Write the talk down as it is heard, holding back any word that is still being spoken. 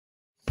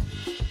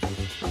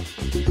Welcome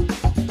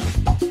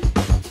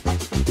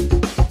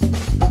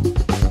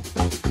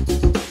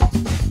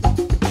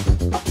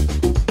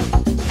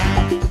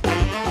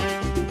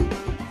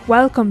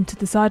to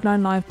the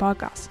Sideline Live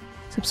podcast.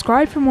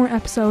 Subscribe for more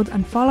episodes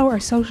and follow our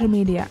social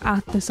media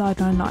at the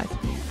Sideline Live.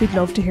 We'd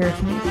love to hear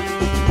from you.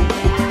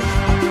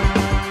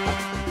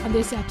 On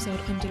this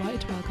episode, I'm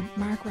delighted to welcome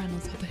Mark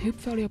Reynolds of the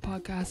Hoopfolio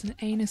podcast and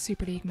Eanna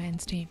Superleague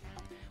men's team.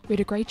 We had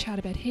a great chat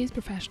about his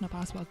professional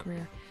basketball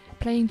career,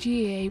 playing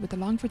GAA with the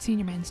Longford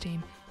senior men's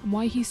team, and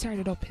why he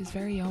started up his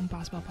very own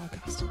basketball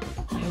podcast.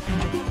 I hope you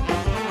enjoy.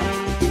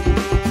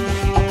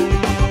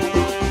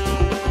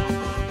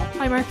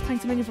 Hi Mark,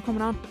 thanks a million for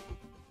coming on.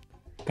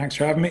 Thanks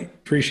for having me.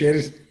 Appreciate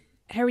it.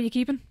 How are you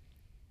keeping?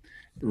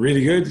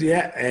 Really good,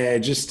 yeah.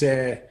 Just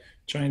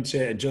trying to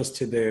adjust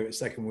to the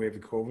second wave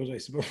of COVID, I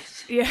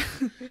suppose. Yeah,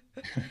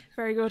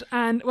 very good.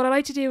 And what I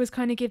like to do is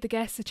kind of give the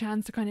guests a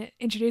chance to kind of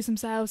introduce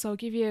themselves. So I'll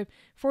give you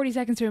 40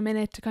 seconds to a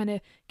minute to kind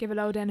of give a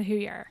lowdown of who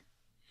you are.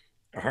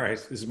 All right,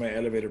 this is my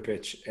elevator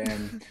pitch.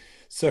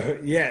 So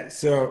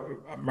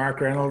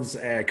Mark Reynolds,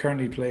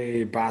 currently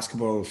play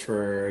basketball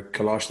for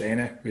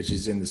Eanna, which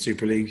is in the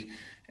Superleague.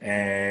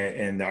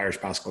 In the Irish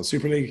Basketball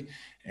Super League.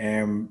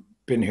 Been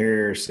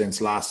here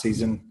since last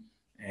season.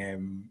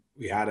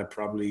 We had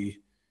probably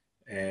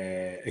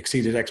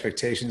exceeded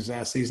expectations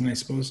last season, I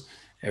suppose.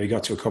 We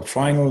got to a cup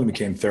final and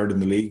became third in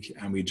the league,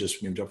 and we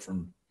just moved up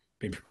from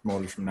being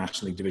promoted from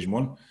National League Division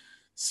 1.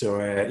 So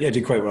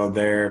did quite well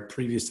there.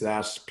 Previous to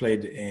that,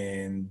 played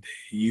in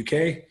the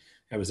UK.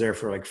 I was there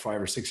for like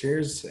 5 or 6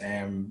 years.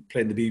 Played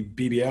in the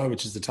BBL,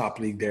 which is the top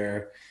league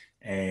there.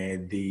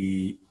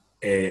 The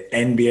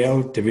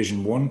NBL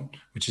Division 1,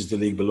 which is the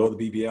league below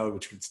the BBL,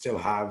 which would still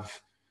have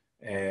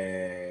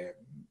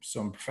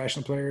some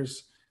professional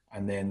players,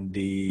 and then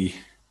the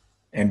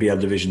NBL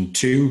Division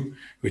 2,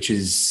 which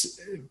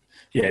is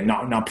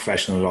not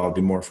professional at all. It'd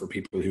be more for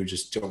people who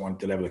just don't want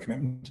the level of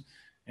commitment.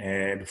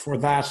 Before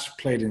that,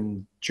 played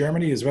in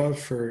Germany as well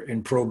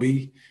in Pro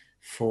B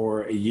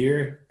for a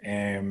year,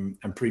 and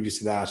previous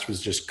to that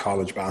was just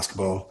college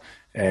basketball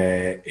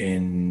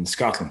in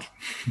Scotland.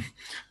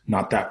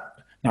 Not that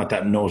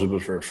notable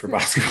for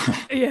basketball.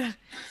 Yeah.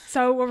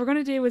 So what we're going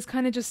to do is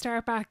kind of just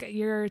start back at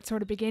your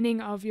sort of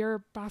beginning of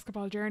your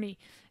basketball journey.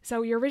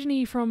 So you're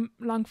originally from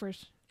Longford,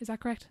 is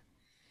that correct?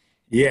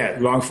 Yeah,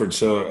 Longford.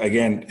 So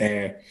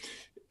again,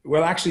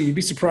 well, actually, you'd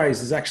be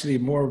surprised. There's actually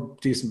more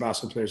decent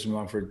basketball players from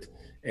Longford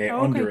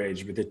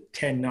underage, but they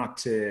tend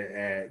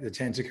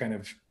to kind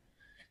of,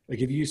 like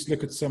if you used to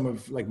look at some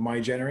of like my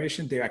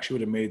generation, they actually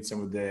would have made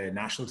some of the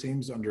national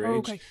teams underage.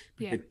 Okay.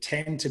 Yeah. But they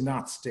tend to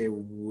not stay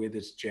with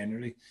it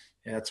generally.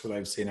 Yeah, that's what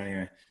I've seen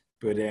anyway.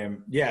 But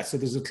so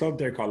there's a club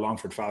there called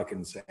Longford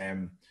Falcons,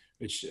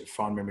 which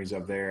fond memories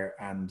of there.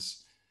 And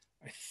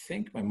I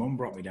think my mum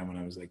brought me down when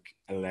I was like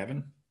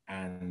 11,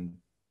 and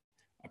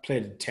I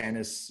played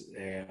tennis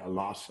a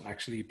lot.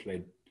 Actually,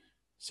 played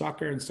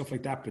soccer and stuff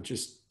like that, but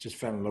just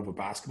fell in love with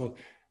basketball.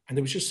 And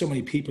there was just so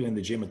many people in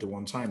the gym at the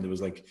one time. There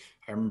was like,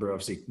 I remember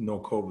obviously no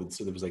COVID,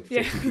 so there was like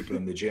 50 people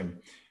in the gym.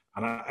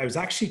 And I was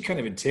actually kind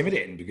of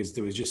intimidating because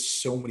there was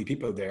just so many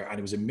people there, and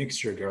it was a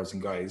mixture of girls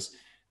and guys.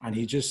 And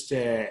he just,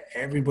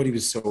 everybody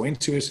was so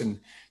into it. And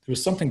there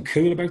was something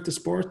cool about the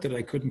sport that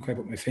I couldn't quite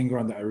put my finger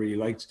on that I really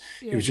liked.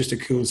 Yeah. It was just a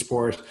cool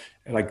sport.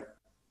 Like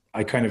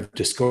I kind of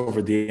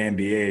discovered the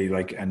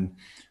NBA, and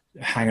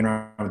hanging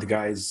around with the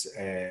guys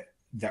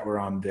that were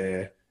on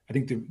I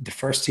think the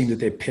first team that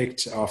they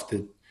picked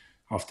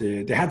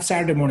they had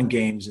Saturday morning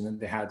games, and then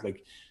they had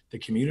like the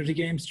community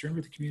games. Do you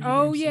remember the community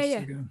games? Oh,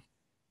 yeah.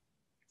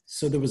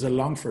 So there was a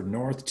Longford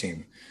North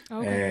team.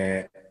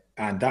 Okay.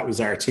 And that was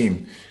our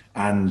team.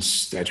 And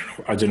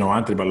I don't know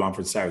anything about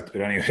Longford South,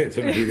 but anyway, I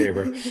don't know who they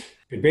were.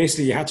 But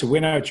basically, you had to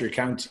win out your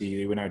county,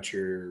 you win out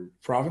your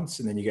province,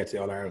 and then you get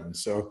to All-Ireland.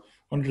 So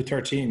under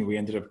 13, we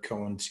ended up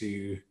going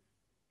to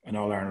an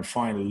All-Ireland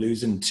final,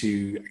 losing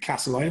to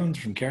Castle Island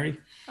from Kerry.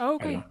 Oh,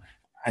 okay.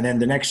 And then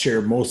the next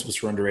year, most of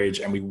us were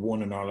underage, and we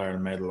won an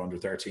All-Ireland medal under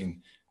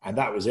 13. And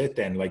that was it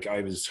then. Like,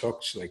 I was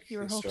hooked. You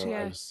were hooked,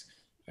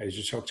 I was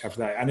just hooked after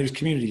that. And it was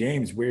community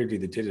games, weirdly,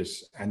 that did it.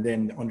 And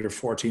then under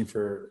 14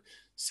 for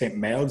St.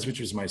 Mel's, which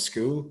was my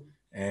school,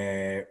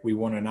 we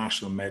won a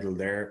national medal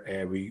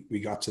there. We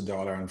got to the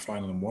All-Ireland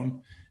final and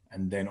won.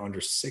 And then under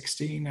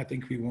 16, I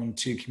think we won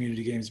 2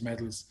 community games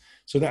medals.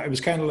 So that it was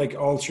kind of like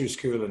all through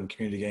school and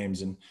community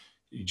games, and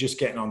you just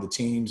getting on the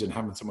teams and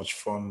having so much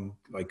fun,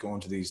 like going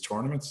to these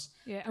tournaments.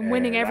 Yeah, and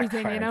winning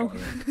everything,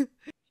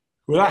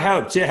 Well, that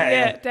helped,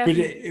 yeah,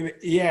 definitely.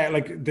 But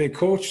like the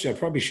coach, I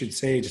probably should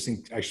say,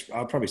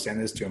 I'll probably send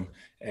this to him.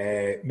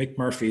 Mick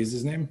Murphy is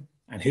his name,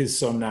 and his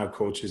son now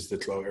coaches the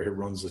club, or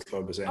runs the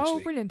club essentially. Oh,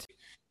 brilliant!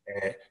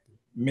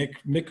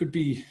 Mick would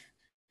be,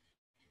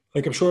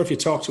 like, I'm sure if you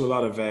talk to a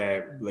lot of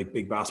like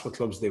big basketball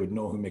clubs, they would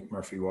know who Mick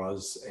Murphy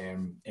was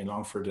in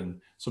Longford,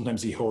 and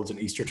sometimes he holds an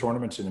Easter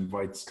tournament and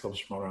invites clubs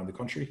from all around the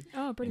country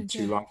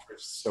to Longford,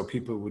 so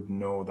people would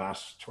know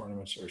that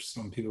tournament, or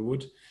some people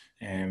would.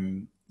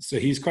 So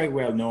he's quite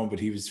well known, but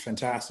he was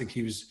fantastic.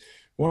 He was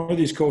one of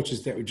these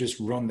coaches that would just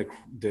run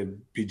the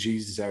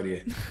bejesus out of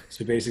you.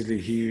 So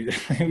basically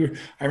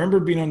I remember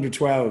being under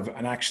 12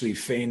 and actually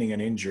feigning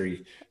an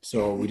injury.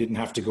 So we didn't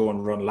have to go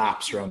and run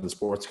laps around the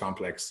sports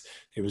complex.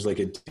 It was like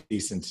a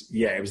decent,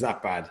 it was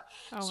that bad.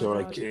 So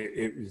like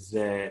it was,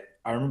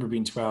 I remember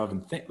being 12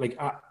 and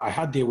I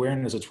had the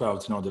awareness at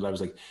 12 to know that I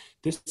was like,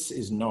 this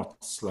is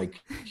nuts. Like,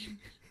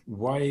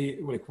 why,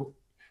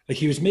 like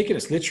he was making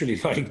us literally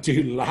like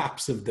do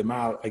laps of the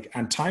mile, like,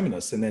 and timing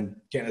us and then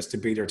getting us to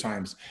beat our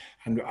times.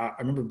 And I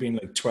remember being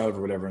like 12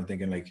 or whatever and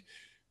thinking like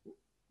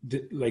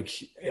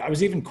I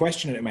was even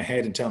questioning it in my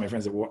head and telling my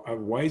friends that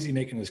why is he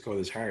making us go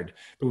this hard?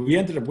 But we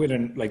ended up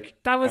winning like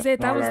that was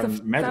it. That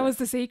was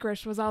the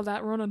secret. Was all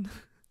that running?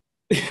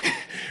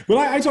 Well,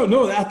 I don't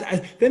know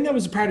that. Then there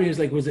was a part of me was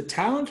like, was it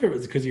talent or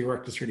was it because you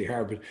worked this really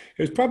hard? But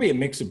it was probably a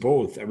mix of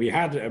both. And we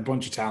had a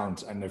bunch of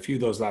talent, and a few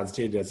of those lads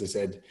did, as I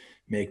said,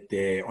 make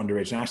the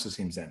underage national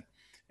teams then.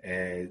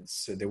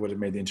 So they would have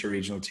made the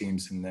interregional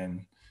teams and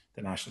then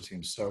the national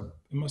teams. So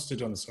it must have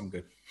done some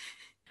good.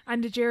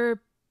 And did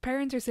your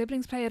parents or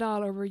siblings play at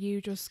all, or were you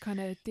just kind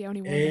of the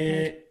only one that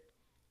played?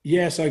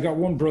 Yeah, so I got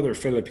one brother,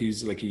 Philip.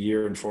 He's like a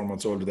year and 4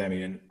 months older than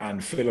me,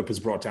 and Philip was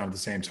brought down at the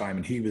same time,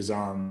 and he was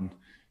on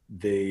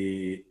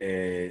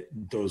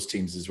those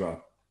teams as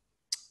well,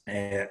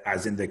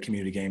 as in the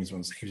community games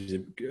ones. He was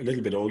a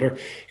little bit older.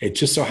 It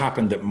just so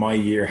happened that my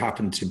year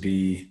happened to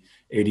be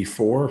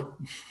 84.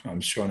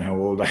 I'm showing how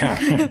old I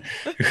am.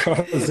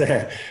 Because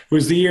it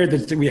was the year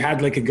that we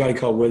had like a guy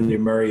called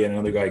William Murray and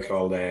another guy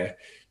called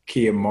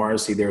Cian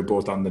Morrissey. They were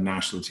both on the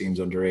national teams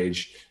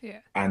underage,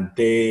 and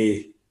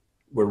they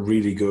were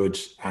really good,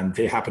 and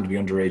they happened to be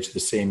underage the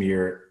same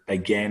year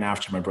again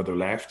after my brother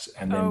left,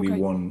 and then we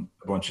won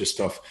a bunch of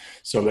stuff.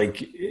 So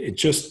like it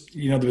just,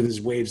 there were these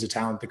waves of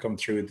talent that come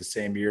through at the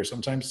same year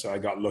sometimes. So I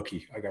got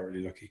lucky. I got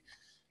really lucky.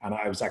 And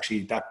I was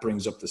actually, that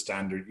brings up the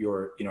standard.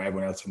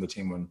 Everyone else on the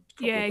team when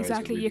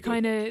exactly. Really you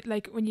kind of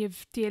like when you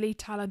have the elite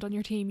talent on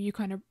your team, you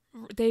kind of,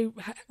 they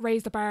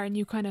raise the bar and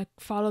you kind of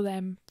follow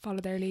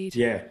their lead.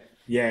 Yeah.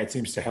 It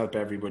seems to help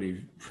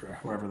everybody,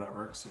 however that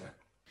works. Yeah.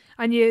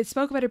 And you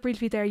spoke about it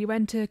briefly there. You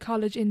went to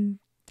college in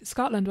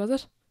Scotland, was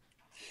it?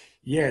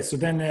 Yeah. So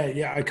then,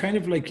 I kind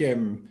of like,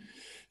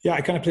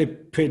 I kind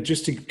of played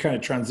just to kind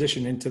of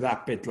transition into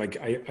that bit.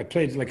 Like I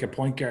played like a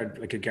point guard,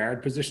 like a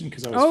guard position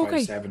because I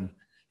was 5'7".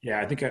 Yeah,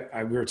 I think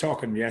we were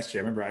talking yesterday.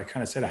 I remember I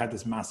kind of said I had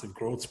this massive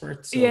growth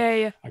spurt. So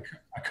I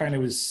kind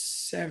of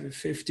was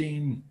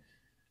 15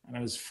 and I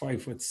was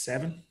 5'7",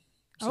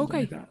 something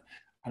like that.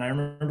 And I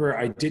remember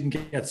I didn't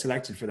get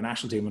selected for the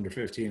national team under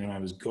 15 and I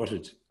was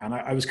gutted. And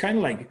I was kind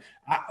of like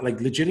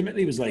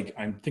legitimately was like,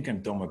 I think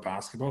I'm done with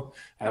basketball.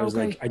 I was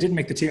like, I didn't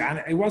make the team. And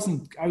I was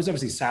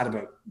obviously sad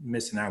about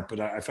missing out,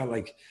 but I felt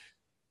like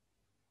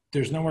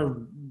there's nowhere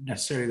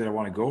necessarily that I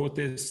want to go with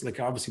this. Like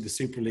obviously the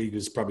Superleague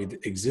was probably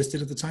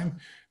existed at the time,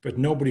 but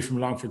nobody from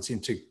Longford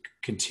seemed to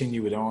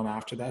continue it on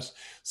after that.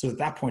 So at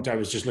that point I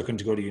was just looking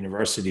to go to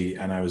university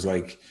and I was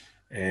like,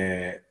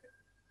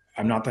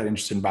 I'm not that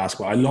interested in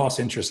basketball. I lost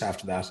interest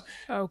after that.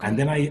 And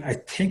then I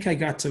think I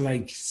got to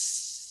like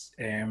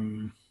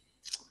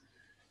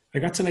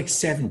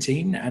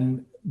 17,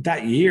 and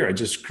that year I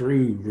just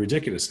grew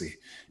ridiculously,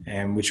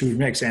 which would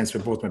make sense.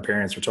 But both my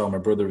parents were tall, my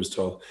brother was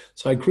tall,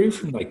 so I grew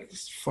from like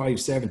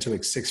 5'7" to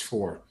like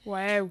 6'4".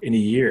 Wow! In a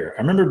year,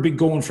 I remember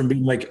going from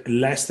being like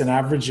less than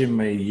average in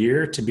my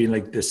year to being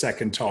like the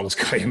second tallest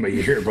guy in my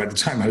year by the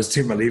time I was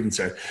doing my leaving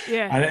cert.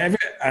 Yeah,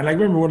 and I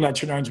remember one lad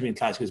turned around to me in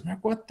class, goes, "Mark,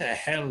 what the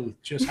hell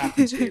just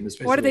happened to you in this?"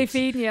 What are they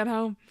feeding you at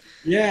home?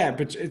 Yeah,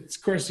 but it's,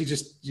 of course, I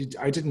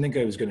didn't think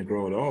I was going to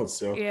grow at all.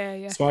 So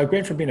So I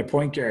went from being a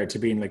point guard to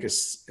being like a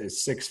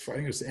 6'4", I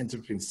think it was ended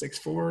up being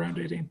 6'4" around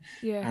 18.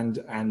 Yeah.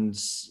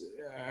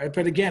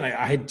 But again,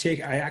 I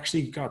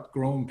actually got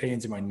growing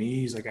pains in my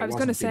knees. Like I was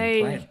going to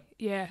say, playing.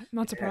 Yeah,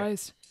 not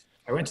surprised.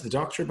 I went to the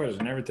doctor about it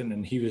and everything,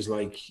 and he was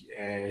like,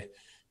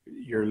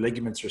 your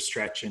ligaments are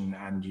stretching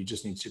and you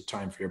just need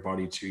time for your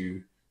body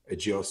to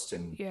adjust,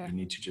 and you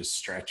need to just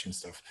stretch and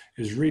stuff.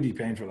 It was really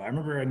painful. I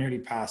remember I nearly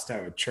passed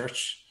out at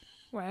church.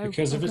 Wow.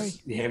 Because of it.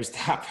 Yeah, it was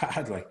that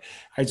bad. Like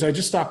I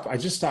just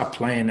stopped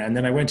playing, and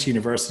then I went to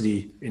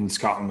university in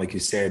Scotland, like you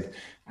said.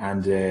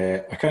 And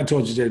I kind of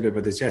told you a little bit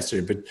about this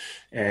yesterday, but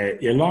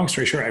long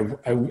story short,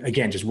 I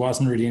again just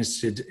wasn't really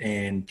interested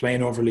in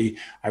playing overly.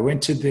 I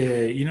went to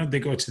they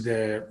go to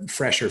the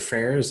fresher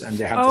fairs and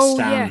they have the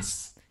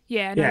stands.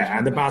 Yeah,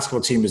 and the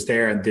basketball team was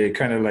there, and they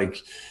kind of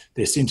like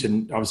they seemed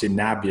to obviously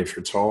nab you if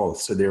you're tall.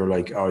 So they were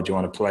like, "Oh, do you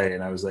want to play?"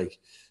 And I was like,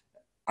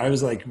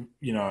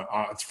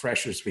 it's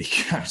Freshers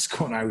Week. I was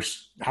going out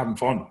having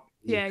fun.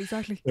 Yeah,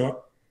 exactly.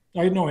 So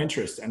I had no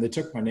interest, and they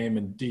took my name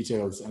and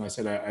details, and I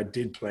said I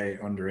did play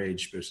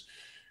underage, but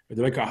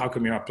they're like, "Oh, how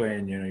come you're not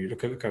playing? You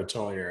look how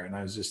tall you are." And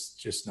I was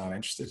just not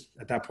interested.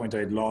 At that point, I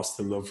had lost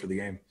the love for the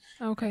game.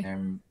 Okay.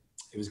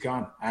 It was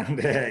gone, and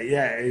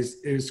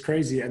it was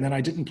crazy. And then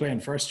I didn't play in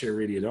first year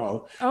really at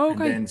all. Oh,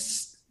 okay. And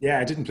then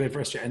I didn't play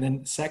first year, and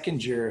then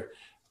second year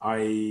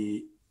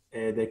I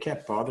they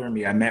kept bothering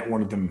me. I met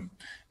one of them,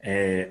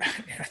 I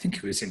think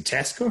it was in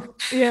Tesco.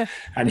 Yeah.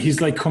 And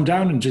he's like, come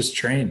down and just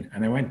train.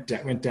 And I went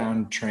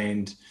down,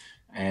 trained.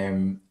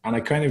 And I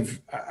kind of,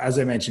 as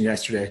I mentioned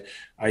yesterday,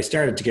 I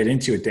started to get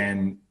into it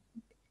then.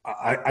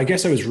 I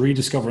guess I was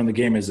rediscovering the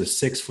game as a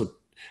 6 foot.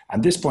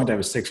 At this point, I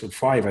was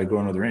 6'5". I'd grow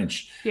another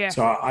inch. Yeah.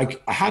 So I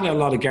had a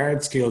lot of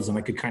guard skills, and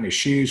I could kind of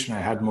shoot, and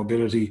I had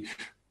mobility.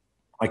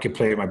 I could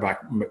play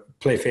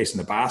play facing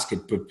the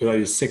basket, but I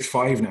was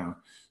 6'5" now.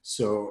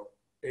 So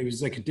it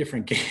was like a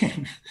different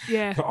game.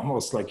 Yeah.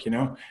 Almost like, you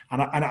know,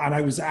 and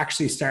I was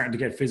actually starting to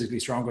get physically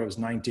stronger. I was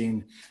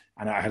 19,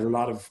 and I had a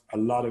lot of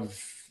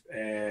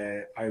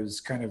I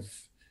was kind of,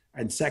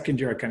 in second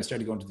year, I kind of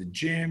started going to the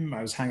gym.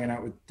 I was hanging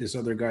out with this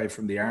other guy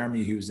from the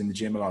army who was in the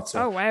gym a lot.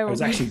 So wow. I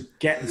was actually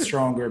getting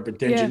stronger, but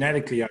then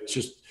genetically, I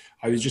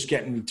was just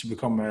getting to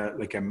become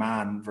a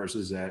man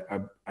versus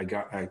a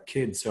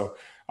kid. So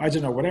I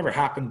don't know, whatever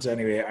happened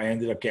anyway, I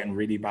ended up getting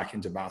really back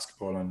into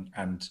basketball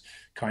and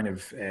kind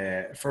of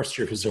first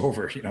year was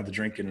over, you know, the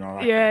drinking and all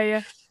that.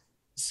 Yeah.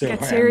 So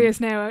get serious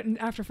now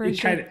after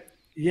first year.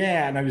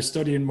 Yeah, and I was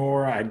studying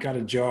more. I'd got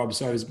a job,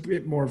 so I was a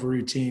bit more of a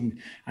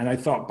routine. And I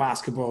thought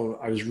basketball,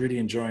 I was really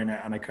enjoying it,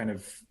 and I kind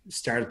of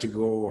started to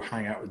go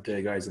hang out with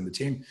the guys on the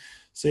team.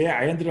 So yeah,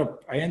 I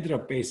ended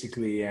up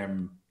basically, I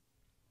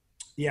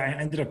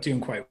ended up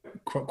doing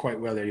quite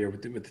well there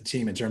with the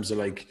team in terms of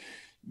like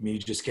me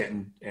just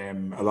getting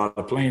a lot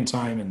of playing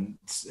time and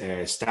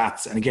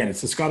stats. And again,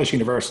 it's the Scottish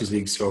Universities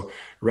League, so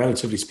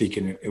relatively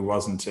speaking, it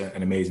wasn't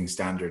an amazing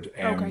standard.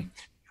 Okay.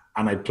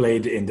 And I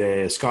played in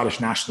the Scottish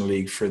National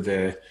League for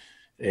the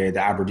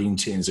Aberdeen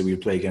teams that we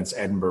would play against,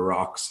 Edinburgh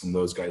Rocks and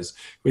those guys,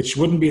 which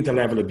wouldn't be at the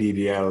level of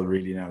BBL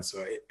really now.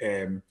 So,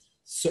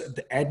 so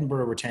the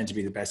Edinburgh would tend to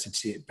be the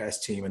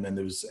best team, and then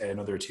there was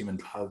another team in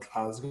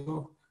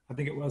Glasgow, I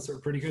think it was, that were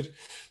pretty good.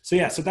 So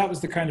yeah, so that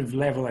was the kind of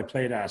level I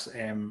played at.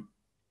 And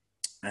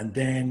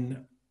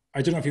then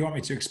I don't know if you want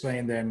me to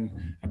explain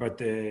then about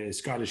the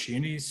Scottish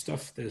uni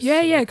stuff.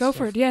 Yeah, go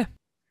for it. Yeah.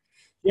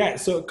 Yeah,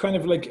 so kind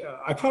of like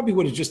I probably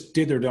would have just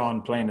dithered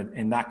on playing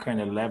in that kind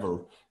of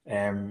level.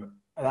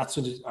 That's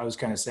what I was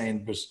kind of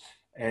saying. But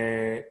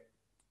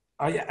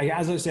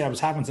as I say, I was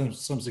having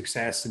some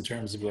success in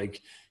terms of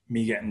like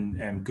me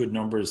getting good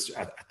numbers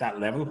at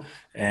that level.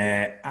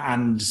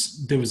 And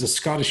there was a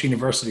Scottish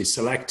University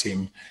select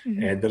team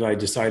that I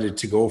decided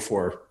to go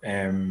for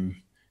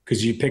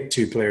because you pick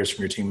 2 players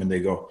from your team when they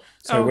go.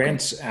 So I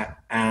went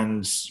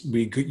and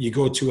you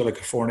go to like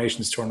a Four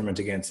Nations tournament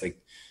against like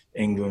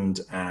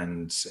England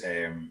and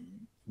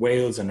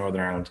Wales and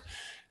Northern Ireland,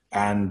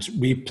 and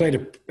we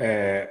played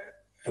a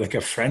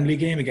friendly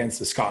game against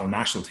the Scotland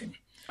national team.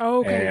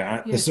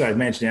 This is what I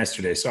mentioned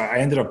yesterday. So I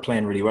ended up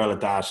playing really well at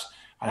that.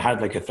 I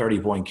had like a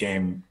 30-point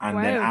game, and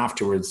then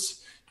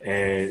afterwards,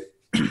 weirdly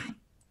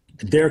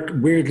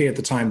at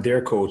the time,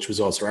 their coach was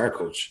also our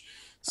coach.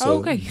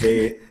 So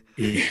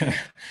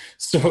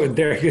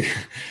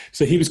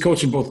so he was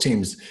coaching both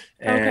teams.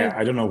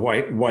 I don't know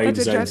why he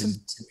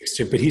decided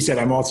to, but he said,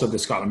 I'm also the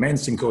Scotland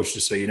men's team coach,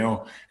 just so you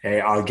know.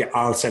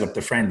 I'll set up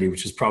the friendly,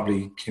 which is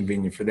probably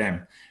convenient for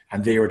them.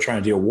 And they were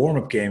trying to do a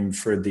warm-up game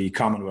for the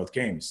Commonwealth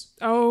Games.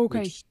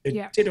 Which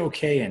they did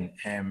okay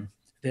in.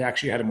 They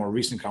actually had a more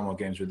recent Commonwealth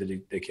Games where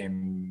they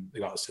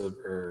got a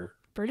silver,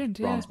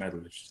 bronze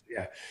medal.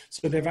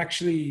 So they've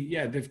actually,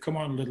 they've come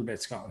on a little bit,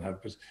 Scotland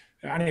have. But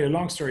anyway,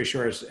 long story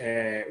short,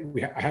 I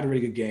had a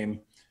really good game.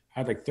 I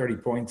had like 30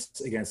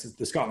 points against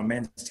the Scotland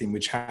men's team,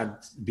 which had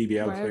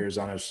BBL players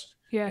on it.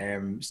 Yeah.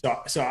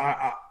 So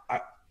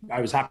I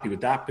was happy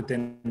with that. But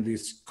then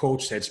this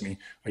coach said to me,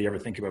 "Are you ever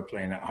thinking about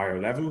playing at a higher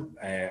level?"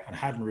 And I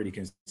hadn't really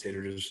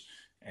considered it.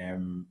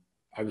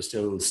 I was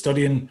still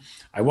studying.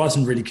 I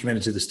wasn't really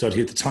committed to the study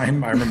at the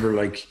time. I remember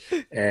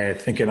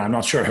thinking, I'm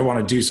not sure I want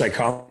to do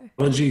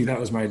psychology. That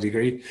was my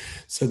degree.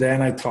 So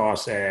then I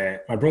thought,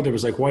 my brother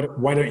was like, why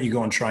don't you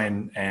go and try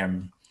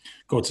and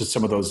go to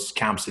some of those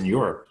camps in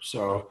Europe?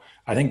 So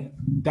I think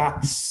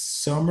that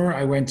summer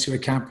I went to a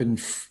camp in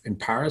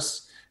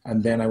Paris,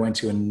 and then I went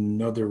to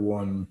another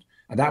one,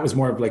 and that was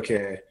more of like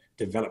a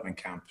development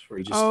camp where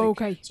you just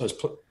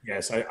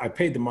So I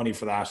paid the money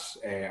for that,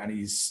 and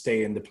he's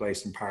staying in the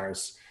place in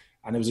Paris.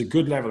 And it was a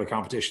good level of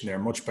competition there,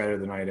 much better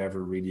than I'd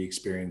ever really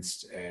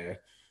experienced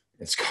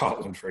in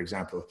Scotland, for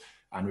example.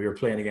 And we were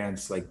playing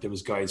against, there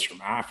was guys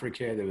from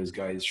Africa, there was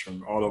guys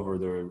from all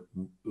over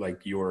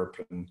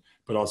Europe,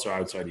 but also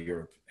outside of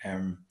Europe.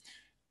 And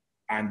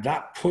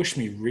that pushed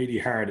me really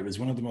hard. It was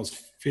one of the most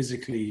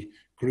physically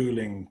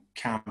grueling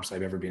camps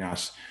I've ever been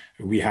at.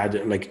 We had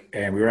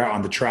we were out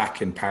on the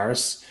track in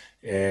Paris.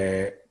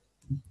 I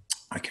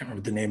can't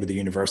remember the name of the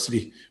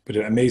university, but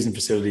amazing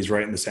facilities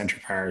right in the center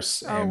of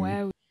Paris.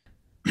 Wow.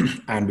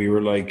 And we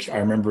were I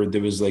remember there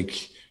was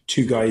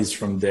 2 guys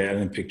from the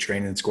Olympic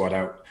training squad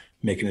out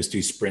making us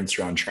do sprints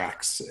around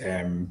tracks.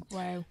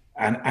 Wow.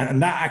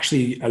 And that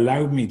actually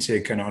allowed me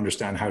to kind of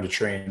understand how to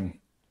train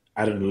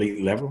at an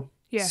elite level.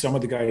 Yeah. Some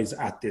of the guys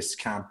at this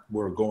camp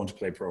were going to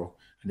play pro,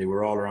 and they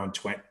were all around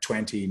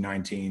 20,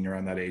 19,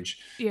 around that age.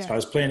 Yeah. So I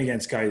was playing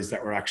against guys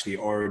that were actually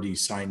already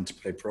signed to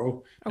play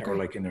pro, that were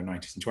like in their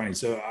 90s and 20s.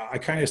 So I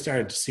kind of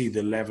started to see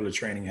the level of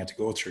training I had to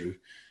go through.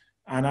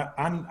 And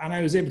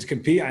I was able to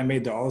compete. I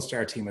made the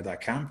all-star team at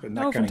that camp, and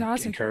that kind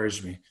of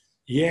encouraged me.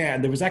 Yeah,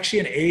 and there was actually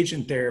an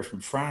agent there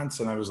from France,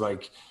 and I was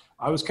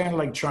kind of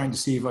like trying to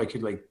see if I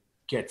could like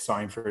get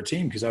signed for a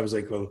team, because I was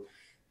like, well,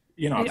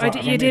 you know,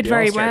 you did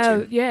very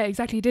well. Yeah,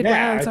 exactly. You did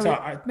well. I so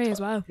thought, I may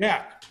as well.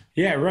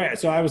 Yeah, right.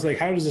 So I was like,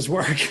 how does this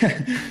work?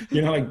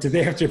 You know, like, do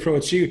they have to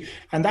approach you?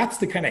 And that's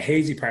the kind of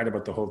hazy part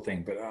about the whole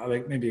thing. But I'll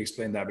like maybe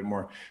explain that a bit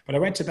more. But I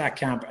went to that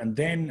camp, and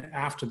then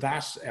after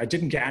that, I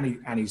didn't get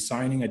any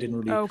signing. I didn't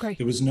really.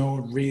 There was no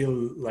real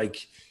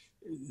like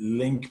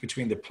link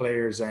between the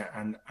players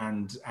and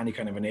any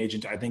kind of an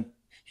agent. I think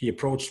he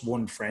approached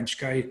one French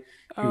guy.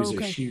 He was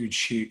a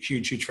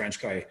huge French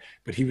guy,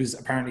 but he was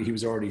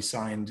already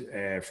signed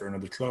for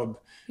another club.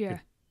 Yeah.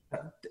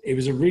 It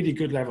was a really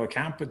good level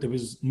camp, but there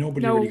was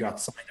nobody really got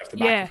signed off the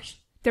back of it.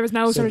 There was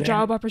no sort of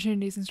job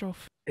opportunities and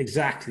stuff.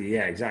 Exactly.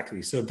 Yeah,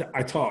 exactly. So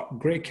I thought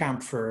great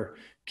camp for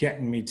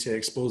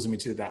exposing me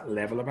to that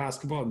level of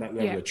basketball and that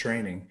level of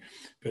training,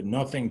 but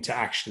nothing to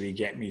actually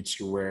get me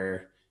to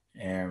where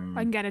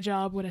I can get a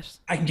job with it.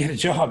 I can get a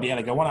job. Yeah.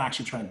 Like, I want to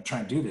actually try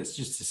and do this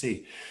just to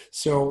see.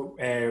 So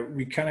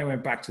we kind of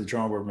went back to the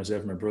drawing board, myself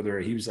and my brother.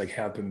 He was like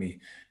helping me,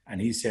 and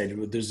he said,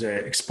 well, there's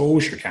an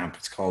exposure camp,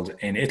 it's called,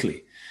 in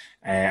Italy.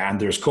 And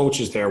there's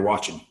coaches there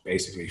watching,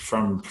 basically,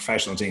 from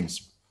professional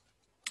teams.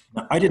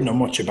 Now, I didn't know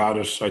much about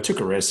it, so I took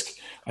a risk.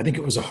 I think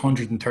it was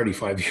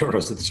 135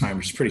 euros at the time,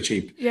 which is pretty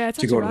cheap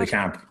to go to the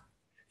camp.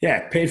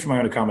 Yeah, paid for my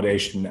own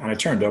accommodation, and I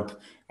turned up,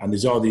 and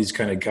there's all these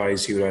kind of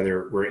guys who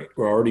either were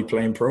already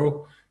playing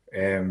pro,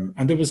 and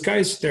there was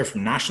guys there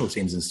from national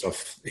teams and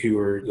stuff who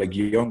were like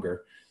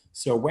younger.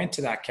 So I went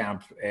to that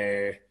camp.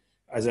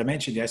 As I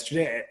mentioned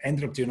yesterday, I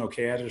ended up doing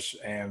okay at it.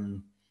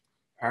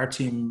 Our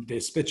team, they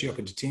split you up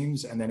into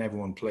teams, and then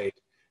everyone played.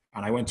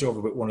 And I went over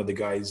with one of the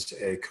guys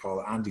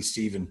called Andy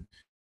Stephen,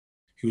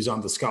 who was on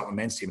the Scotland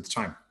men's team at the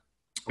time.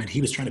 And he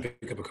was trying to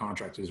pick up a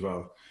contract as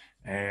well.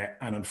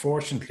 And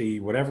unfortunately,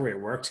 whatever it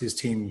worked, his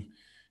team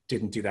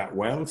didn't do that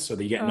well. So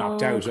they get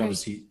knocked out.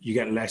 Obviously, you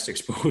get less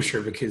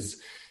exposure because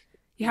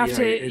you have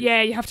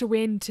to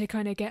win to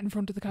kind of get in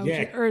front of the coach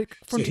or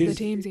front of the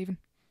teams even.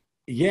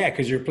 Yeah,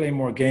 because you're playing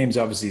more games,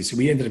 obviously. So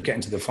we ended up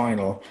getting to the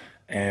final.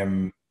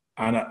 And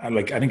I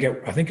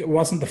think it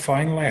wasn't the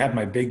final. I had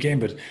my big game,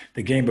 but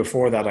the game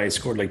before that, I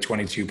scored like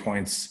 22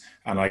 points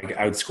and like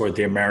outscored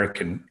the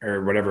American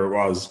or whatever it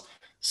was.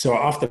 So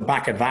off the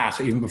back of that,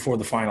 even before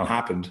the final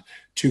happened,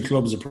 two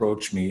clubs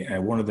approached me.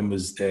 One of them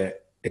was the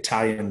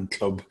Italian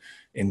club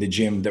in the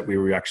gym that we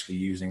were actually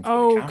using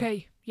for the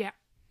camp. Yeah.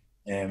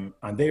 And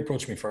they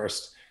approached me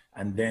first,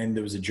 and then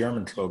there was a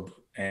German club,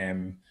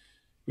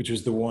 which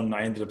was the one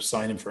I ended up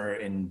signing for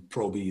in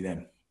Pro B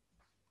then.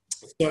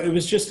 So it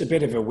was just a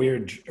bit of a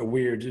weird. It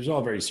was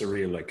all very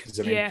surreal, like, because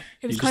I mean,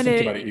 it was kind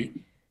of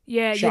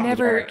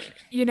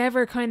you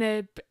never kind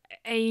of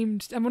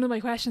aimed. And one of my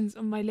questions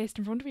on my list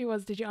in front of me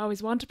was, did you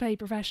always want to play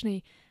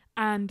professionally?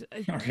 And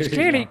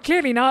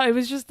clearly not. It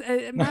was just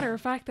a matter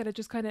of fact that it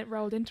just kind of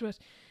rolled into it.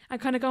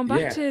 And kind of going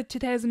back to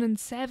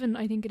 2007,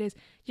 I think it is,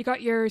 you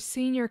got your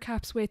senior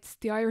caps with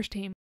the Irish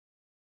team.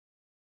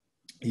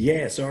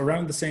 Yeah, so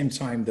around the same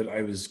time that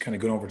I was kind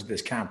of going over to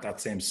this camp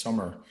that same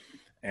summer,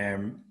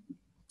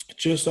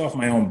 just off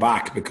my own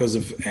back because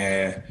of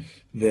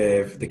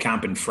the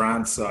camp in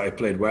France I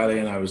played well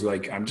in, I was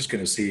like, I'm just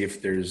going to see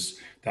if there's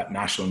that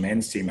national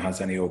men's team has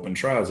any open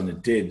trials, and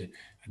it did.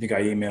 I think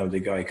I emailed a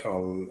guy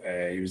called,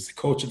 he was the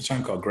coach at the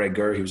time, called Greg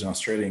Gurr. He was an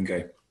Australian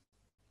guy.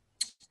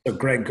 So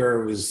Greg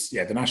Gurr was,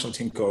 the national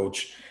team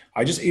coach.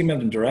 I just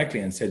emailed him directly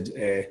and said,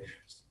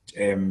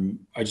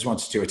 I just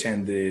wanted to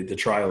attend the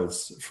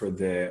trials for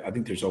I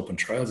think there's open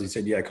trials. He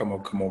said, yeah,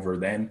 come over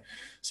then.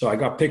 So I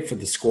got picked for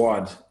the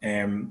squad.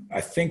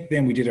 I think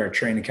then we did our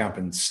training camp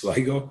in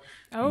Sligo.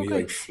 We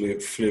like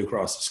flew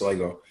across to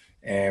Sligo.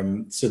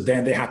 So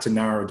then they had to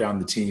narrow down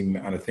the team,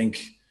 and I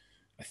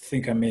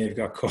think I may have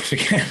got cut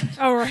again.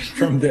 Oh, right.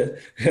 From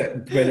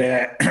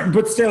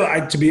but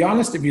still, to be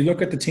honest, if you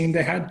look at the team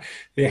they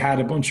had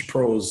a bunch of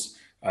pros.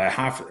 They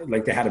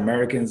had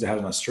Americans, they had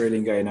an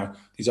Australian guy. Now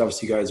these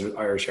obviously guys with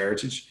Irish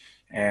heritage.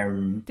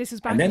 This is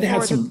back. And then they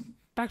had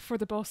back for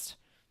the bust.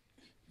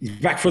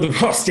 Back for the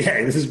bust,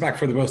 yeah. This is back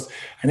for the bust.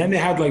 And then they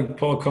had like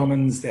Paul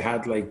Cummins. They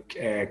had like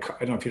I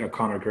don't know if you know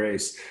Connor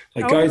Grace,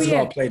 like guys that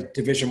all played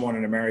Division 1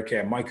 in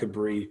America. Michael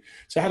Bree.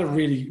 So I had a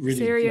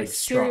really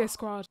serious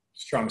squad.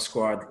 Strong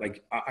squad.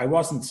 Like I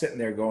wasn't sitting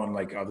there going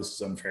like, "Oh, this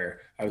is unfair."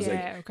 I was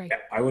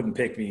I wouldn't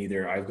pick me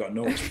either. I've got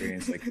no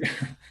experience. Like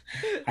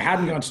I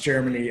hadn't gone to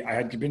Germany. I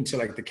had been to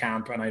like the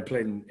camp, and I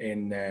played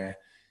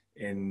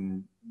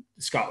in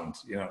Scotland.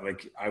 You know,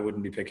 like I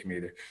wouldn't be picking me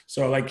either.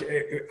 So like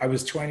I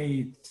was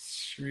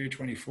 23 or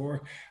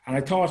 24, and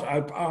I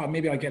thought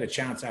maybe I'll get a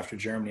chance after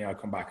Germany. I'll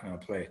come back and I'll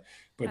play.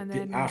 But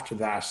after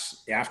that,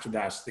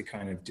 they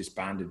kind of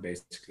disbanded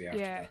basically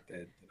after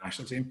the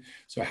national team.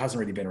 So it hasn't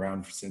really been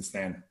around since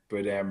then.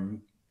 But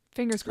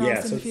fingers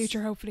crossed in the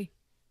future, hopefully.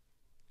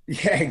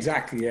 Yeah,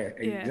 exactly. Yeah,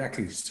 Yeah.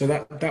 exactly. So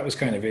that was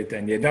kind of it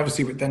then. Yeah,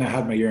 obviously, but then I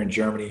had my year in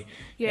Germany.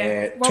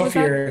 Yeah. What was Tough that?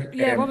 year.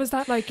 Yeah, what was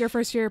that like your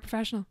first year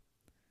professional?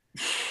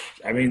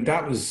 I mean,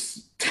 that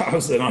was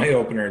an eye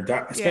opener.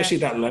 That Yeah. especially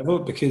that level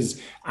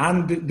because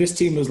this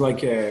team was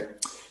like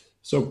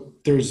so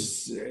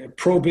there's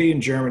Pro B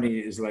in Germany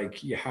is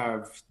like you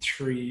have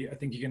three. I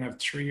think you can have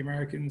three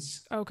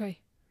Americans, Okay.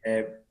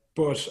 uh,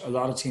 but a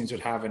lot of teams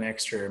would have an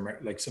extra.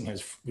 Like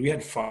sometimes we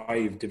had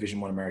five Division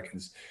One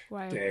Americans.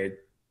 Wow. Uh,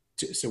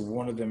 so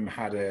one of them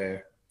had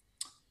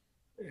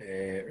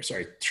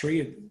sorry,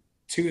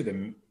 two of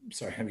them.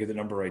 Sorry, I'm get the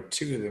number right.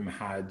 Two of them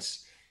had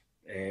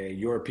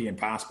European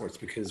passports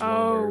because one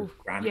of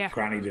their Oh, yeah.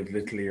 granny did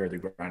Italy or the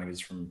granny was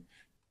from,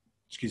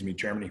 excuse me,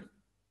 Germany.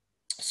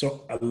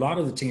 So a lot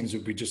of the teams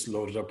would be just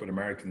loaded up with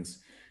Americans,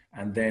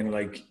 and then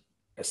like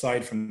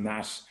aside from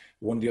that,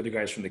 one of the other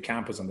guys from the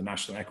campus on the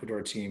national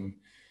Ecuador team,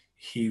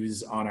 he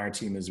was on our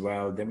team as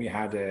well. Then we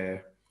had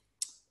a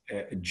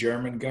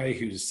German guy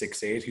who's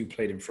 6'8" who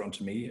played in front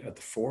of me at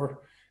the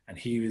four, and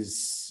he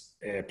was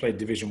played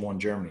Division One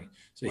Germany.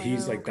 So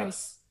he's Wow. like Okay.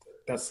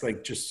 that's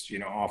like just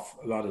off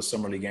a lot of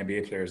summer league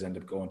NBA players end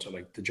up going to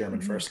like the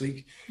German Hmm. first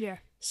league. Yeah.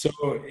 So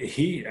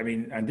I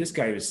mean, and this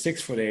guy was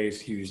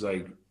 6'8". He was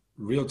like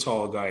real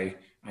tall guy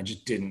and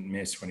just didn't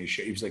miss when he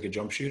shot. He was like a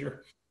jump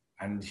shooter,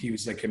 and he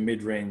was like a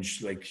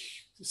mid-range like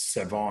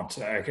savant.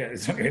 I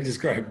can't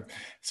describe him.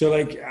 So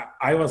like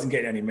I wasn't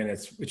getting any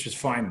minutes, which was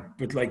fine.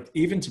 But like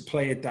even to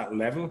play at that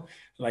level,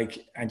 like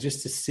and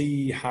just to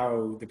see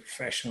how the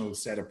professional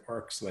setup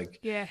works, like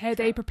Yeah. How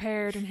they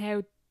prepared and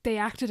how they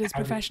acted as how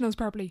the, professionals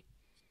properly.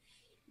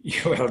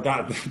 yeah, well,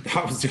 that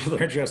was the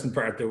other interesting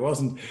part. There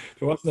wasn't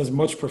as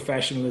much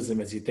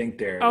professionalism as you think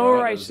there. Oh,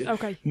 That right. was it.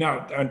 Okay. No,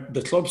 and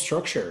the club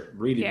structure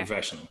really Yeah.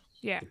 professional.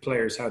 Yeah. The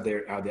players how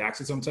they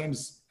acted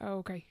sometimes Oh,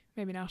 okay.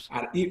 Maybe not.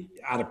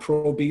 at a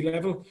Pro B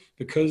level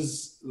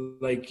because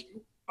like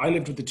I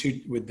lived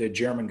with the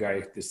German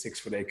guy, the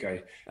 6'8" guy,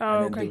 and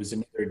Oh, then there okay. was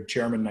another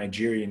German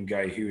Nigerian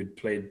guy who had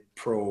played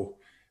pro.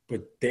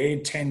 But they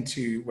tend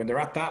to when they're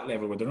at that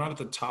level, when they're not at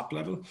the top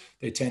level,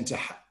 they tend to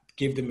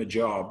give them a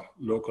job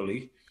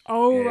locally.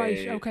 Oh,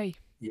 right. Uh, Okay.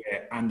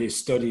 yeah, and they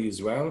study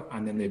as well,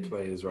 and then they Mm.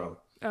 play as well.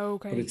 Oh,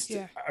 But okay.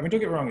 Yeah. I mean, don't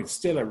get me wrong, it's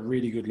still a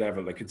really good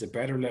level. Like it's a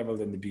better level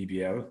than the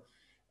BBL.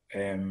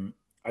 Um,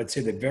 I'd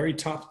say the very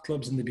top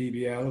clubs in the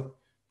BBL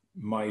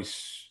might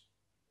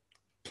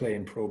play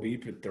in Pro B,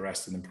 but the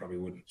rest of them probably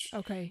wouldn't.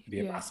 Okay. It'd be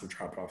a Yeah. massive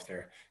drop off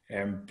there.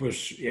 But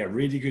yeah,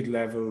 really good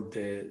level.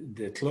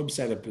 The club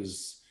setup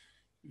was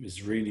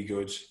really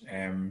good.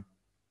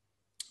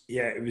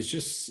 Yeah,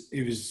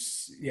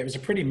 it was a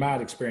pretty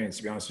mad experience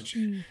to be honest with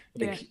you. Mm.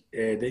 Like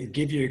Yeah. they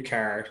give you a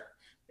car,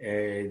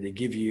 they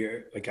give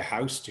you like a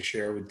house to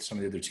share with some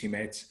of the other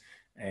teammates,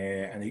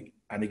 and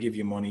they give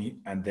you money,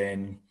 and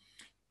then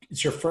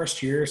it's your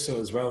first year, so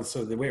as well.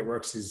 So the way it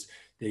works is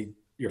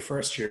your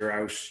first year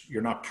out,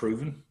 you're not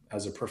proven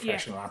as a Yeah.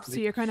 professional So athlete.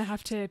 you kind of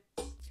have to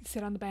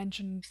sit on the bench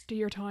and do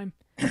your time.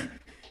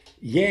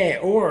 Yeah,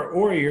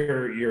 or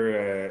you're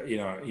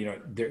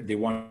they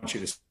want you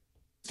to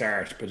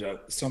start,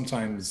 but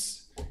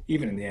sometimes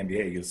even in the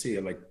NBA, you'll see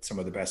like some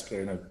of the best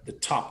players, the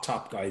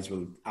top guys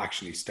will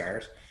actually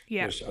start,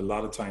 Yeah. but a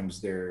lot of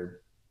times they're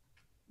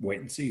wait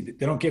and see.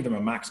 They don't give them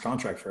a max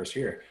contract first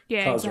year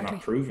Yeah. because they're not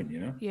Exactly. proven. You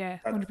know Yeah.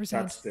 that's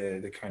 100%.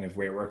 the kind of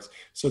way it works.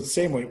 So it's the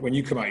same when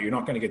you come out, you're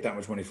not going to get that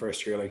much money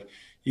first year. Like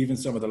even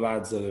some of the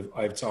lads that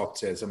I've talked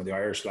to, some of the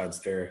Irish lads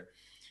there,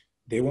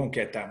 they won't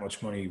get that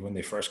much money when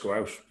they first go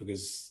out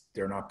because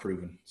they're not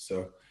proven.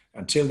 So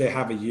until they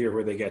have a year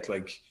where they get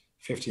like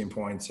 15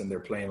 points and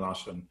they're playing a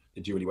lot and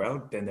they do really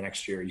well, then the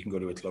next year you can go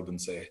to a club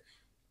and say,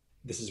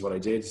 "This is what I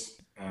did,"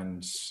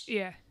 and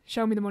Yeah.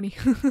 Show me the money.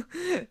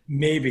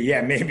 maybe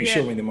Yeah.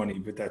 show me the money.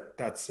 But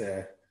that's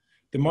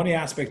the money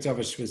aspect of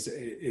it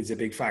is a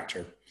big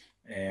factor,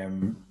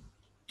 and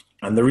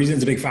the reason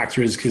it's a big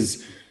factor is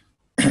because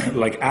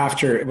like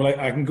after, well,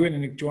 I can go in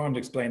and do you want to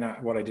explain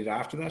what I did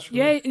after that?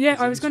 Yeah, yeah.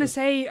 Is I it was going to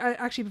useful? say,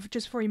 actually,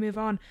 just before you move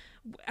on,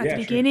 at the Yeah,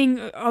 sure. beginning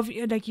of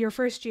like your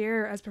first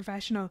year as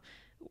professional,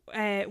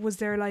 was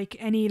there like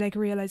any like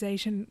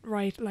realization,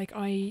 right? Like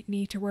I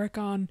need to work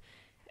on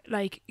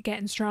like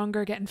getting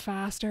stronger, getting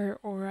faster,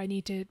 or I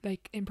need to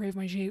like improve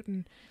my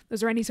shooting.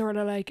 Was there any sort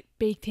of like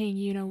big thing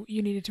you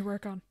needed to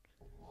work on?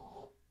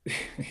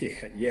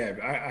 Yeah.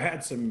 I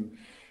had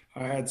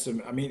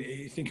some. I mean,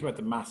 you think about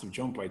the massive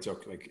jump I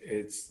took. Like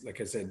it's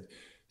like I said,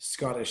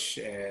 Scottish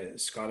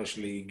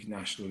League,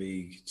 National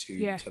League to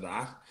Yeah. to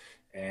that.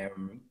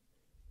 Um,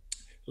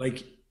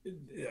 like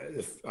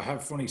I have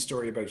a funny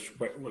story about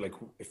like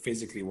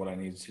physically what I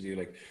needed to do.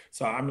 Like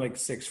so, I'm like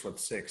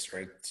 6'6",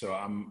 right? So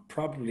I'm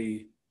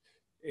probably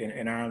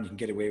in Ireland you can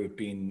get away with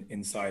being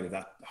inside of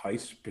that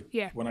height. But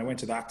Yeah. when I went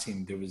to that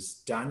team, there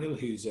was Daniel,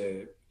 who's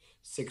a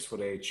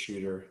 6'8"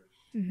 shooter.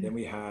 Hmm. Then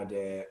we had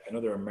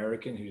another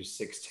American who's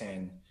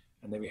 6'10",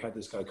 and then we had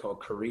this guy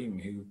called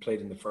Kareem who played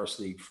in the first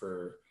league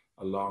for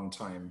a long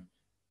time.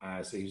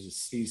 So he was a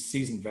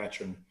seasoned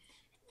veteran.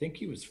 I think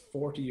he was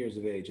 40 years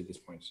of age at this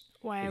point,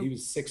 but Wow. he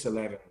was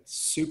 6'11",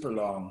 super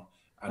long,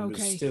 and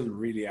was still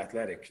really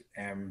athletic.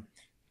 And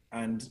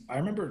I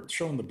remember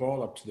throwing the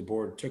ball up to the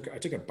board. I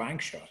took a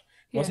bank shot.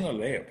 It wasn't a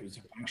layup, it was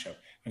a bank shot.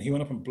 And he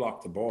went up and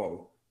blocked the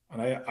ball.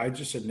 And I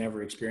just had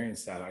never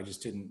experienced that. I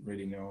just didn't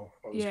really know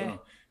what was going on.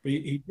 But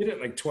he did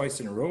it like twice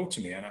in a row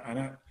to me. And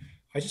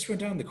I just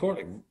went down the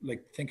court,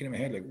 like thinking in my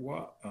head, like,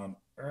 what on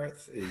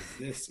earth is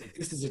this?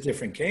 This is a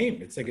different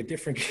game. It's like a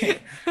different game.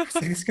 It's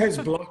like, this guy's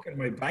blocking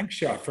my bank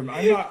shot from,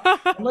 I'm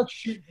not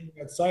shooting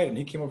outside, and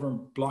he came over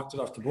and blocked it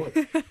off the board.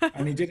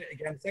 And he did it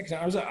again the second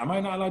time. I was like, am I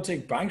not allowed to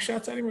take bank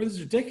shots anymore? This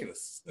is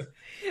ridiculous.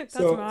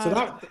 So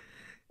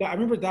I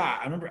remember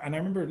that. I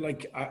remember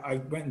like I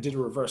went and did a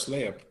reverse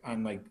layup,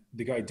 and like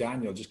the guy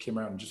Daniel just came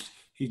around and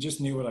he just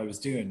knew what I was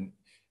doing.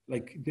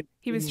 Like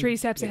he was 3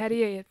 steps ahead of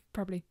you,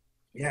 probably.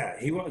 Yeah,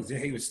 he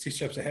was 2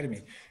 steps ahead of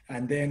me.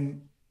 And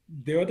then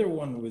the other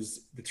one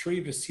was the three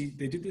of us.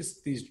 They did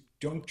these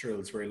dunk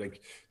drills where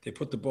like they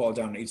put the ball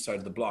down on each side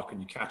of the block and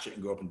you catch it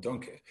and go up and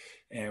dunk it.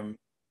 And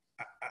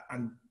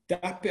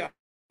that bit,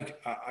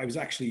 I was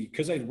actually,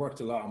 because I'd worked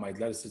a lot on my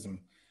athleticism.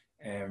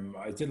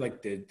 I did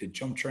like the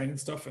jump training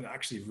stuff, and it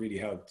actually really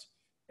helped.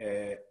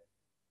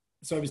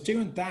 So I was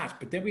doing that,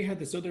 but then we had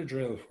this other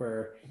drill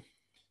where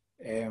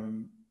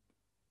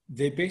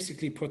they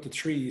basically put the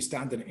three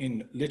standing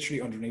in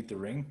literally underneath the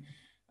ring.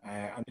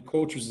 And the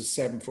coach was a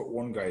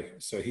 7'1" guy.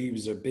 So he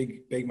was a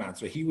big man.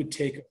 So he would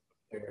take it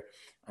there.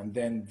 And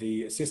then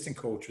the assistant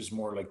coach was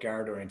more like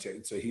guard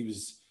oriented. So he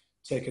was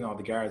taking all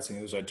the guards, and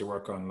he was like to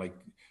work on like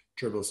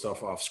dribble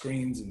stuff off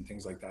screens and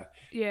things like that.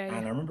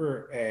 And I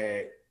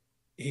remember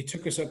he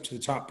took us up to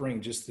the top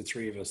ring, just the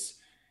three of us.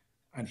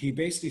 And he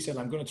basically said,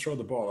 I'm going to throw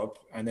the ball up,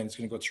 and then it's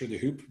going to go through the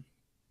hoop.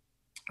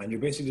 And you're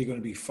basically going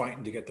to be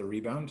fighting to get the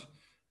rebound.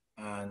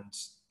 And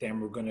then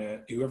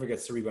whoever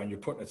gets the rebound, you're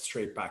putting it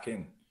straight back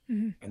in.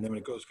 Mm-hmm. And then when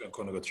it goes, it's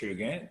going to go through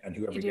again. And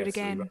whoever gets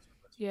the rebound,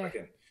 back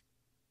in.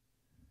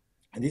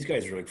 And these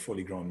guys are like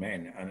fully grown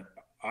men. And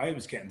I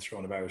was getting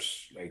thrown about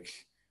like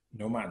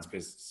no man's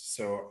business.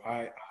 So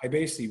I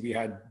basically, we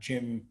had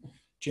gym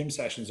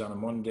sessions on a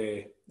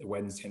Monday, a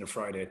Wednesday, and a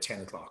Friday at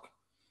 10 o'clock.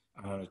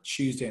 And on a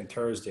Tuesday and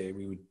Thursday,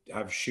 we would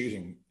have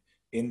shooting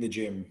in the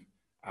gym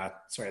I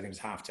think it was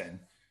 10:30.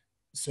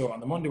 So on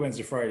the Monday,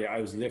 Wednesday, Friday, I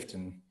was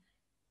lifting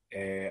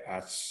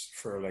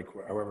for like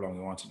however long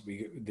we wanted.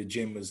 The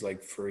gym was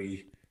like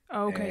free.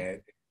 Oh, okay.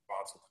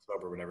 Sponsor the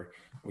club or whatever.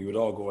 We would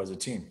all go as a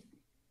team.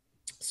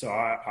 So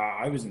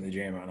I was in the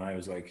gym, and I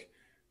was like,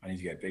 I need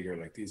to get bigger.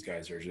 Like these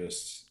guys are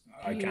just,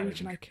 I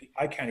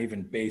can't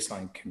even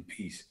baseline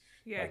compete.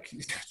 Yeah. Like,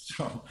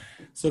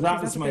 so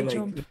that was my like.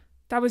 Jump.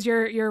 That was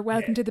your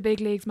welcome to the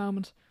big leagues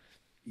moment.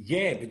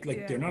 Yeah, but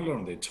like they're not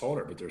only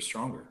taller, but they're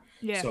stronger.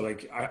 Yeah. So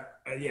like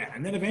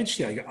and then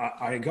eventually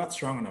I got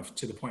strong enough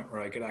to the point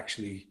where I could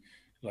actually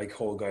like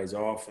hold guys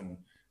off,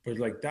 but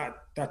like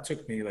that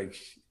took me like,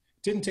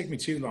 didn't take me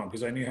too long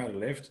because I knew how to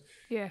lift.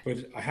 Yeah.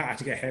 But I had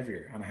to get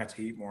heavier, and I had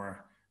to eat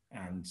more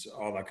and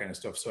all that kind of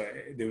stuff. So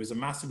there was a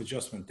massive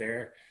adjustment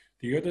there.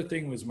 The other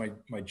thing was my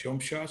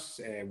jump shot.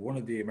 One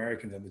of the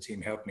Americans on the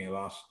team helped me a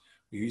lot.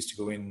 We used to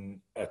go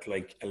in at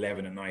like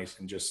 11 at night,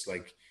 and just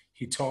like,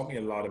 he taught me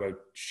a lot about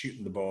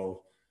shooting the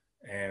ball.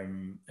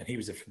 And he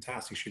was a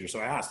fantastic shooter. So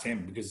I asked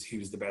him, because he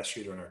was the best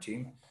shooter on our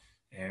team.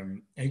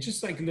 And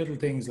just like little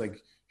things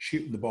like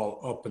shooting the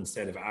ball up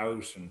instead of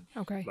out, and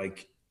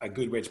like a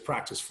good way to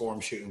practice form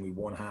shooting with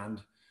one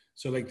hand.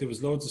 So like there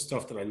was loads of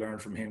stuff that I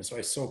learned from him. So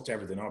I soaked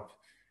everything up,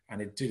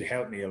 and it did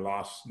help me a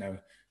lot. Now,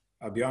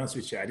 I'll be honest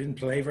with you, I didn't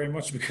play very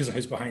much because I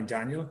was behind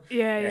Daniel.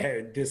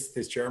 Yeah.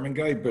 This German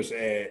guy, but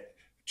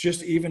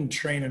just even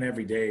training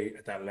every day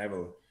at that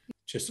level,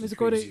 just it was a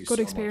good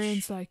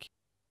experience. Like,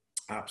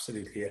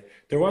 absolutely, yeah.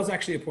 There was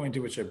actually a point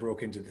at which I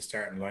broke into the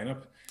starting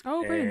lineup.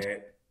 Oh,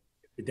 brilliant.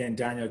 Then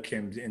Daniel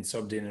came and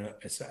subbed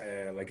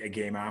in like a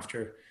game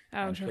after,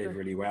 and played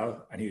really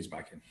well, and he was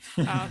back in.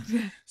 Oh.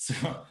 So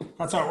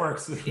that's how it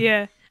works.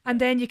 Yeah, and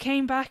then you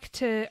came back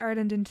to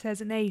Ireland in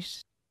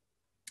 2008.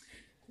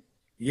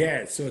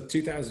 Yeah, so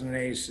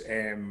 2008,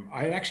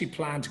 I had actually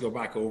planned to go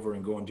back over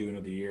and go and do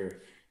another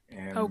year.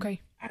 And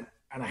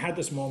I had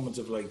this moment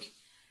of like,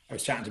 I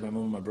was chatting to my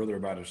mum and my brother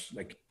about it.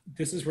 Like,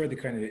 this is where the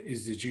kind of,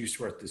 is the juice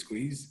worth the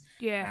squeeze?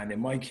 Yeah. And in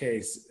my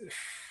case,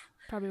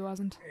 probably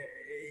wasn't.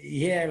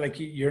 Yeah, like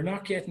you're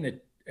not getting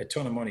a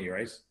ton of money,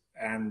 right?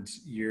 And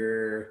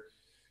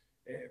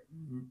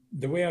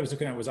the way I was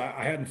looking at it was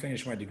I hadn't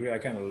finished my degree. I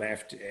kind of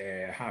left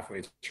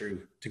halfway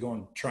through to go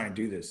and try and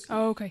do this.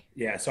 Oh, okay.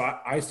 Yeah, so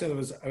I still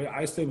was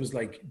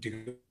like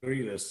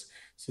degreeless.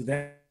 So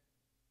then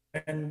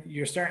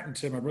you're starting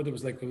to, my brother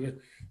was like, well,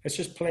 let's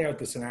just play out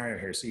the scenario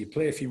here. So you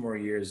play a few more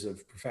years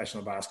of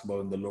professional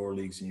basketball in the lower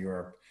leagues in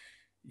Europe.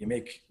 You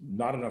make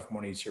not enough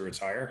money to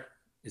retire.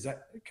 Is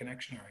that a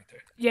connection right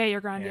there? Yeah,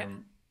 you're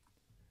grand.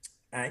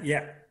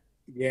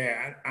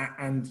 Yeah.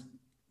 And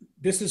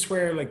this is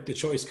where like the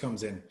choice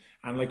comes in.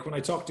 And like when I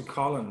talked to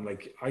Colin,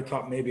 like I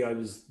thought maybe I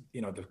was,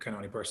 the kind of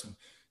only person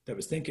that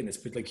was thinking this,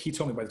 but like he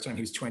told me by the time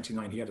he was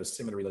 29, he had a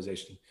similar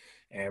realization.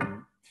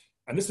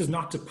 And this is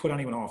not to put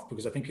anyone off,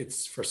 because I think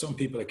it's, for some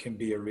people, it can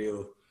be a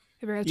real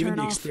even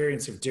the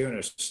experience of doing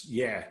it.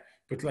 Yeah.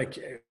 but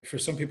like for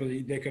some people,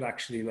 they could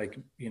actually like,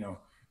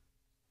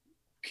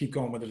 keep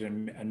going with it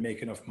and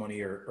make enough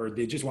money, or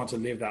they just want to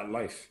live that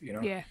life,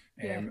 Yeah.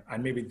 Yeah.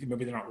 and maybe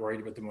they're not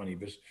worried about the money,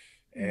 but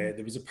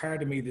there was a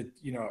part of me that,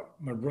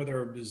 my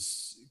brother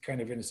was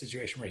kind of in a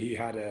situation where he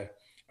had a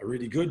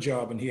really good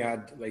job, and he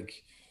had like,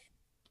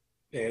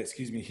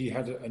 he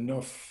had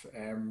enough,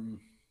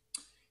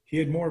 he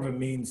had more of a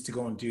means to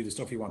go and do the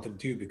stuff he wanted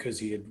to do because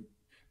he had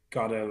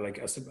got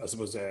I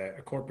suppose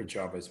a corporate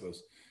job, I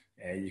suppose,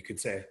 you could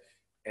say.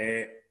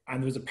 And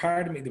there was a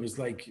part of me that was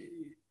like,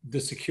 the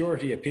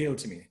security appealed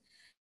to me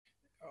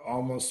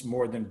almost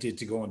more than did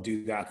to go and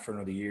do that for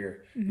another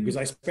year, because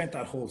I spent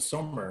that whole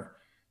summer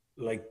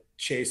like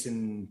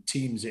chasing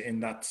teams in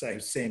that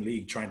same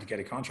league trying to get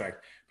a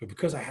contract. But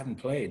because I hadn't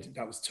played,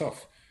 that was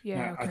tough. Yeah.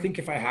 Now, Okay. I think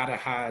if I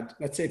had,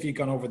 let's say if you'd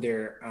gone over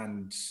there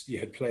and you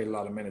had played a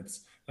lot of minutes,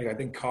 like I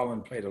think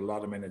Colin played a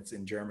lot of minutes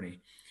in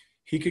Germany,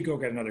 he could go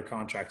get another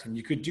contract and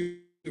you could do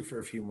it for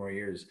a few more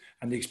years.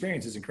 And the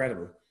experience is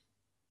incredible.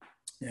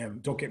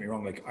 Don't get me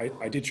wrong, like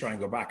I did try and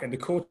go back, and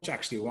the coach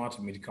actually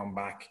wanted me to come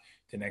back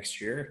the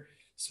next year.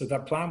 So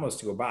that plan was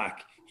to go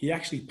back. He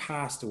actually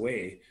passed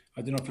away.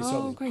 I don't know if you saw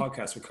the Okay.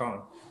 podcast with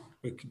Colin,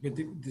 but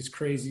this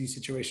crazy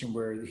situation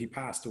where he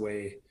passed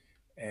away,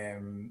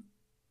 and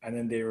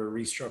then they were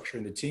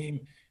restructuring the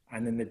team,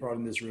 and then they brought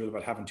in this rule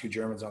about having two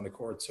Germans on the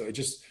court. So it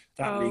just,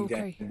 that league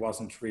then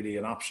wasn't really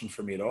an option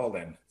for me at all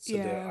then. So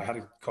I had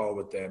a call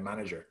with the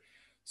manager.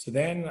 So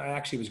then I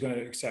actually was going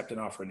to accept an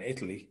offer in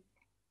Italy.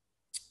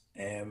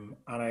 And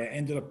I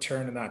ended up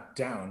turning that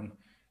down.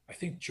 I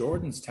think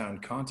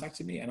Jordanstown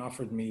contacted me and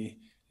offered me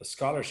a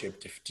scholarship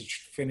to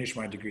finish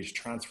my degree, to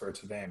transfer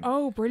to them.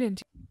 Oh,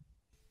 brilliant.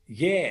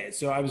 Yeah,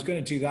 so I was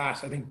going to do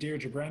that. I think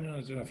Deirdre Brennan,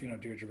 I don't know if you know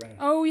Deirdre Brennan.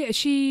 Oh, yeah,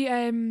 she,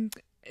 Anna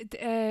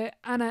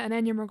and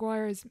Enya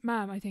Maguire's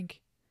mom, I think.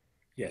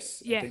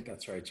 Yes, yeah. I think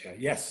that's right, yeah.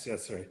 Yes,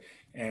 that's right.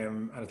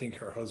 And I think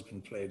her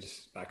husband played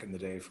back in the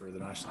day for the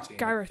national team.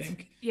 Gareth. I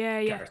think.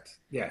 Yeah. Gareth,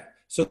 yeah.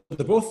 So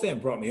the both of them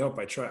brought me up.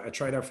 I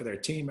tried out for their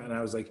team, and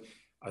I was like,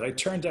 I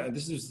turned down,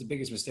 this was the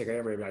biggest mistake I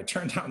ever made. I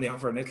turned down the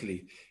offer in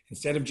Italy.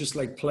 Instead of just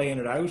like playing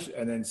it out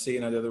and then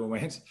seeing how the other one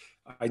went,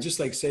 I just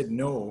like said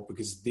no,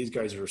 because these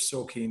guys were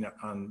so keen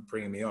on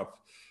bringing me up.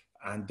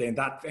 And then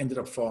that ended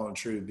up falling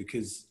through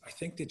because I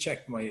think they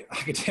checked my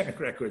academic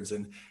records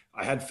and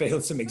I had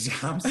failed some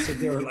exams. So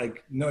they were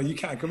like, no, you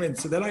can't come in.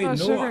 So then I had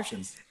no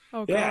options.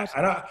 Oh, yeah.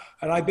 God.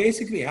 And I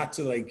basically had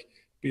to like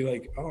be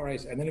like, all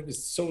right. And then it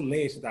was so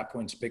late at that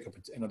point to pick up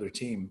another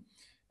team.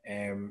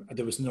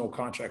 There was no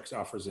contract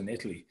offers in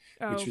Italy,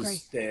 which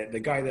was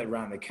the guy that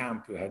ran the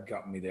camp who had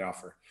gotten me the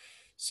offer.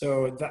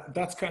 So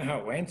that's kind of how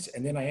it went.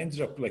 And then I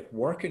ended up like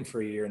working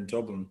for a year in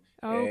Dublin.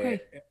 I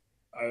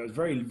was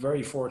very,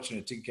 very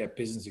fortunate to get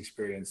business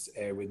experience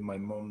with my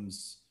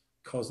mum's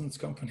cousin's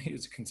company.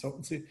 It's a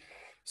consultancy.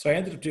 So I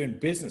ended up doing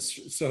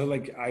business. So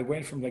like I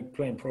went from like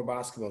playing pro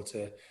basketball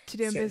to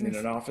doing sitting business in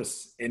an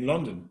office in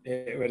London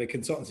with a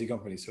consultancy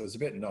company. So it was a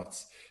bit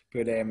nuts.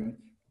 But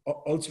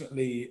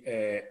ultimately,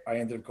 I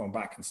ended up going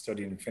back and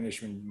studying and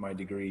finishing my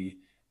degree.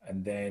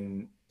 And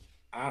then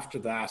after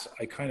that,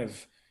 I kind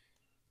of,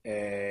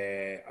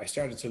 I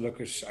started to look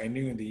at, I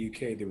knew in the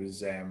UK there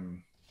was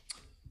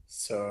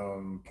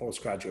some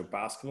postgraduate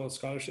basketball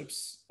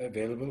scholarships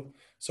available.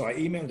 So I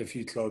emailed a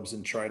few clubs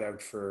and tried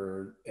out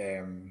for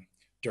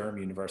Durham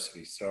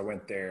University. So I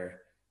went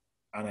there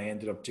and I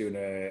ended up doing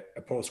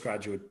a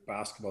postgraduate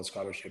basketball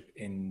scholarship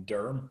in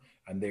Durham,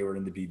 and they were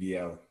in the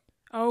BBL.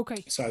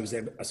 Okay. So I was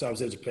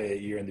able to play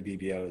a year in the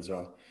BBL as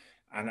well.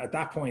 And at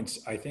that point,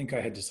 I think I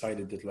had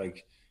decided that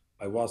like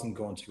I wasn't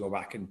going to go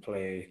back and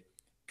play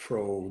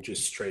pro,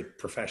 just straight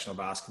professional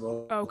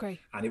basketball. Okay.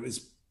 And it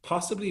was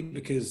possibly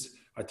because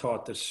I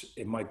thought that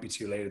it might be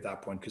too late at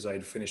that point because I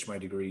had finished my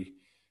degree.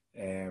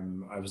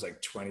 I was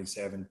like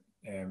 27.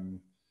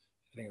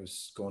 I think it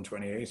was going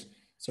 28.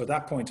 So at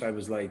that point, I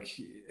was like,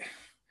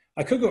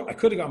 I could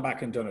have gone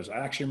back and done it. I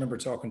actually remember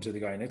talking to the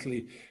guy in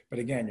Italy, but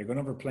again, you're going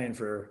over playing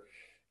for,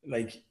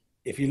 like,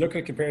 if you look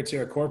at compared to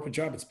a corporate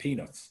job, it's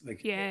peanuts.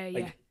 Like,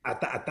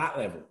 at that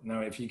level.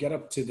 Now, if you get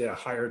up to the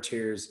higher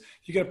tiers,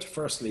 if you get up to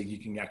first league, you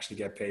can actually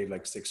get paid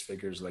like six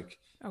figures. Like,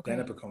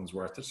 then it becomes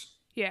worth it.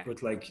 Yeah.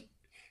 But like,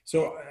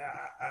 so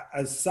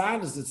as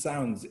sad as it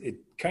sounds, it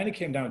kind of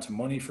came down to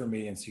money for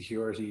me and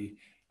security,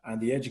 and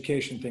the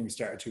education thing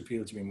started to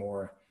appeal to me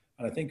more.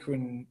 And I think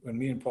when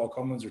me and Paul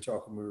Cummins were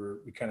talking,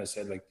 we kind of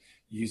said like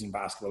using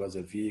basketball as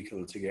a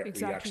vehicle to get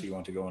where you actually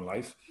want to go in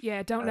life.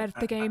 Yeah, don't let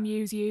the game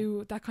use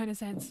you, that kind of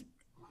sense.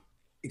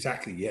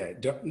 Exactly, yeah.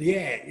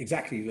 Yeah,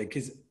 exactly. Like,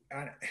 because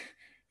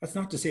that's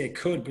not to say it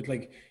could, but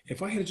like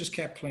if I had just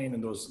kept playing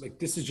in those, like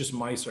this is just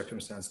my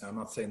circumstance now. I'm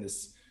not saying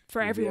this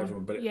for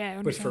everyone,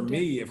 but for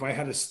me, if I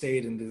had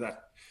stayed into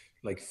that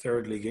like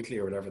third league Italy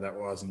or whatever that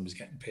was and was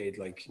getting paid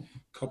like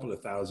a couple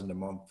of $1,000 a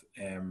month,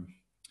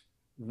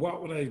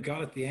 what would I have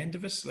got at the end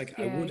of it? Like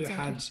I would have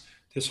had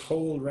this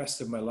whole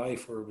rest of my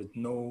life where with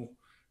no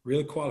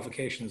real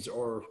qualifications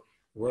or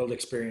world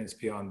experience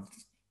beyond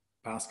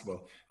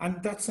basketball.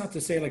 And that's not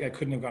to say like I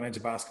couldn't have gone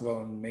into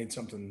basketball and made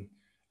something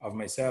of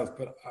myself,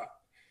 but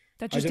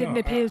that just didn't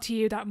appeal to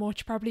you that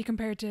much, probably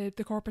compared to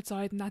the corporate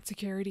side and that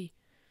security.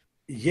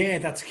 Yeah,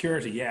 that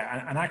security.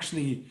 Yeah, and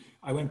actually,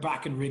 I went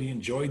back and really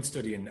enjoyed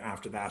studying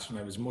after that, and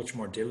I was much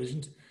more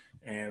diligent.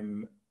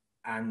 And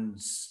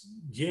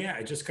yeah,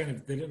 I just kind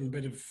of the little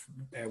bit of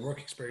work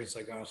experience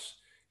I got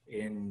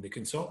in the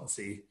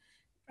consultancy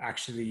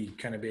actually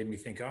kind of made me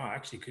think, oh, I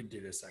actually could do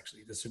this.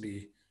 Actually, this would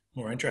be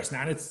more interesting,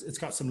 and it's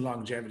got some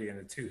longevity in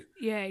it too.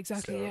 Yeah,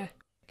 exactly. So, Yeah.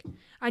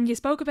 And you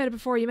spoke about it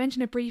before. You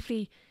mentioned it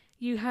briefly.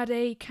 You had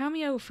a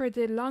cameo for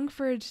the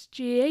Longford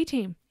GAA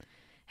team.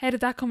 How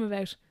did that come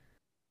about?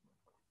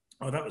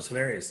 oh, that was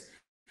hilarious.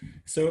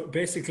 So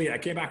basically, I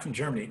came back from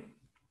Germany,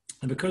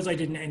 and because I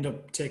didn't end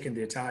up taking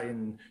the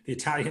Italian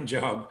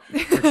job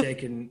or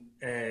taking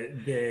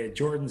the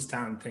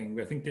Jordanstown thing,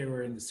 I think they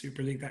were in the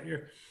Super League that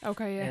year.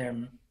 Okay, yeah.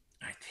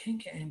 I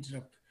think it ended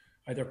up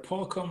either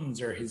Paul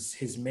Cummins or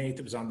his mate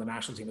that was on the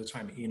national team at the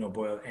time, Eanna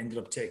Boyle, ended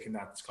up taking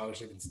that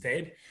scholarship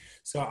instead.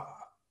 So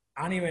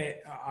anyway,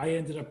 I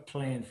ended up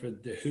playing for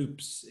the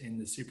Hoops in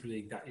the Super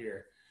League that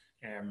year.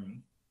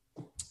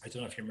 I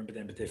don't know if you remember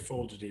them, but they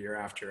folded a year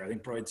after. I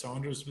think Bride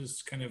Saunders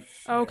was kind of.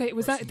 Okay,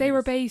 was that they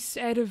were based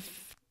out of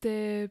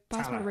the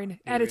basketball arena?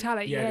 Out of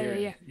Tala,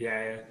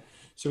 yeah.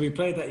 So we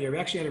played that year. We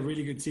actually had a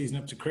really good season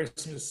up to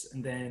Christmas,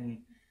 and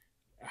then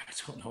I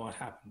don't know what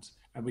happened,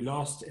 and we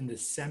lost in the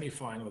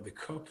semi-final of the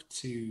cup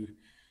to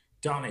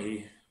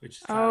Donaghy, which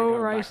is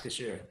back this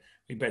year.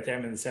 We bet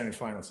them in the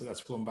semi-final, so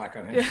that's one back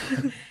on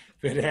him.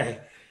 But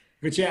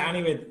yeah.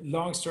 Anyway,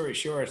 long story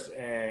short,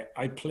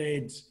 I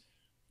played.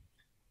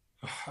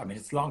 I mean,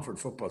 it's Longford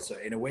football, so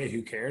in a way,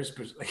 who cares?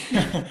 But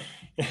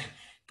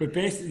but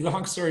basically,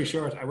 long story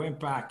short, I went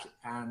back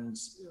and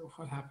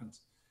what happened?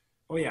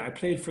 Oh yeah, I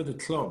played for the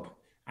club,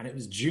 and it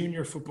was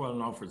junior football in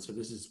Longford, so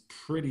this is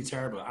pretty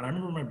terrible. And I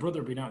remember my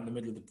brother being out in the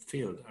middle of the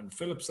field, and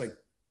Philip's like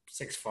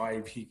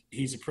 6'5".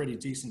 He's a pretty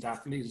decent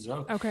athlete as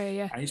well. Okay,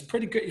 yeah. And he's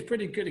pretty good. He's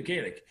pretty good at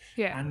Gaelic.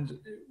 Yeah. And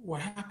what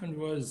happened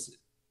was,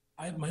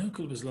 my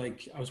uncle was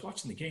like, I was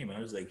watching the game, and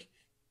I was like,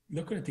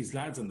 looking at these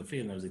lads on the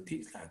field, and I was like,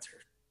 these lads are.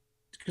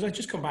 Because I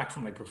just come back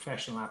from like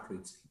professional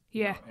athletes.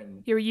 Yeah,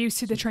 you were used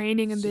to the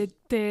training and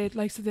the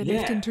likes of the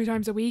lifting 3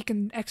 times a week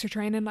and extra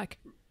training, like.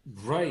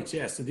 Right,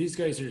 yeah. So these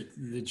guys are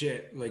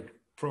legit like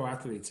pro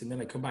athletes, and then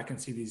I come back and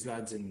see these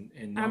lads in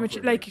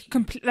amateur,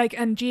 Longford,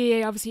 and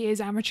GAA obviously is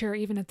amateur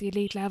even at the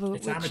elite level.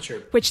 It's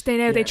amateur, which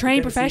they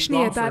train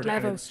professionally at that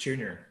level. It's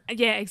junior.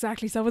 Yeah,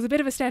 exactly. So it was a bit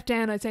of a step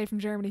down, I'd say, from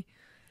Germany.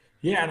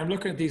 Yeah, and I'm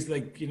looking at these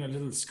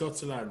little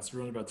Scots lads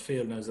running about the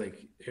field, and I was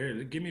like,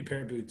 "Here, give me a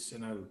pair of boots,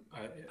 and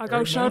I'll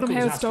go show them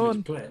how it's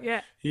done."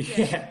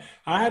 Yeah.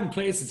 I hadn't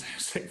played since I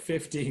was like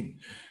 15,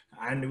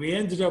 and we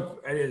ended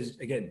up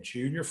again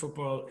junior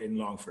football in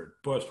Longford,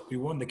 but we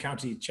won the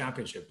county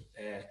championship,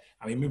 and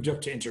we moved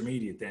up to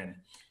intermediate then.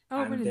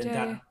 Oh, and brilliant!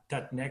 Then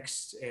that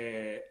next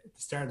the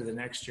start of the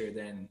next year,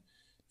 then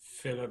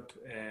Philip,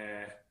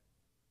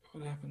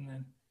 what happened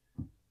then?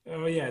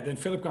 Oh yeah, then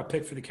Philip got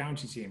picked for the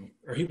county team,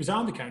 or he was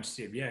on the county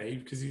team. Yeah,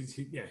 because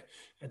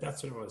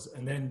that's what it was.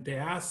 And then they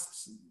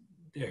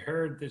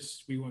heard that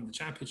we won the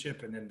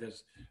championship, and then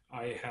that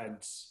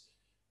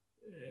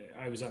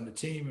I was on the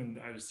team, and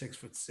I was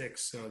 6'6",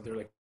 so they're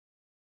like,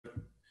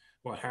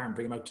 "What harm?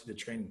 Bring him out to the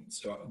training."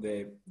 So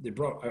they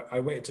brought. I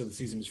waited till the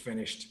season was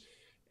finished.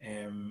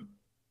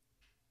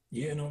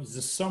 It was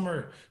the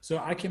summer. So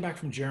I came back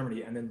from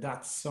Germany, and then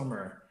that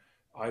summer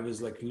I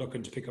was like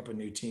looking to pick up a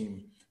new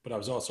team. But I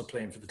was also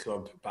playing for the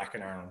club back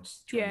in Ireland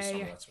during the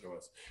summer. That's what it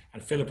was.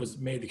 And Philip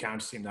made the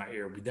county team that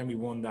year. But then we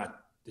won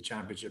the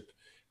championship,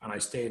 and I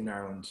stayed in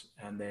Ireland.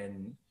 And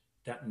then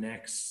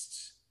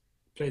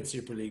played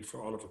Super League for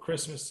all over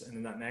Christmas. And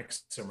then that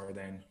next summer,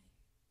 then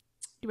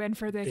you went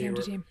for the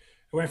county team.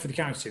 I went for the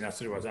county team. That's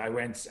what it was. I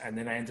went, and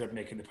then I ended up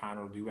making the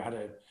panel. We had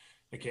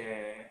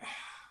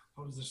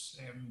what was this?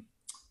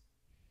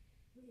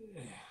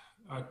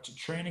 A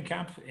training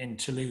camp in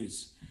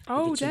Toulouse.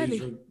 Oh,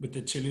 deadly. With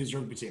the Toulouse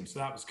rugby team. So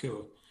that was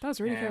cool. That was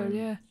really cool,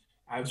 yeah.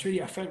 I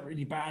felt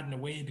really bad in a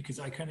way because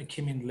I kind of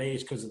came in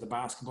late because of the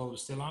basketball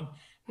was still on.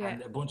 Yeah.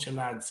 And a bunch of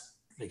lads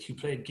like who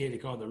played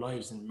Gaelic all their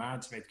lives and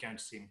mad to make the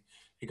county team,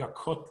 it got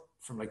cut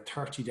from like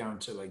 30 down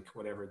to like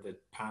whatever the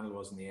panel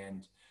was in the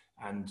end.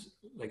 And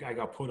like I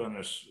got put on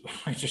it.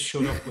 I just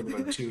showed up with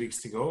about 2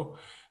 weeks to go,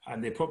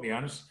 and they put me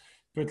on it.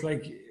 But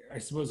like, I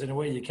suppose in a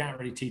way you can't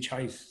really teach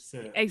height. So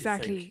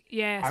exactly. Like,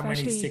 yeah. How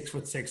many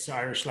 6'6"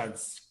 Irish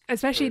lads?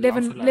 Especially live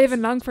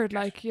in Longford,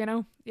 like, you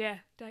know. Yeah,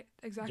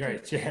 exactly.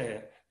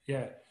 Right.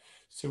 Yeah.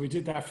 So we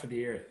did that for the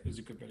year. It was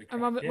a good bit of crack.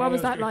 And what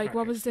was that like?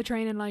 What was the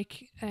training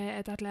like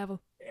at that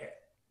level?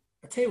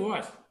 I tell you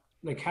what,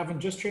 like having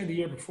just trained the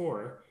year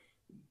before,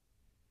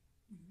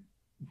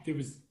 there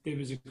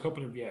was a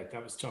couple of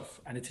that was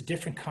tough, and it's a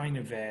different kind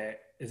of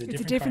it's a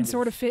different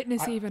sort of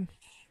fitness even.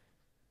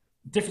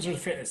 Different sort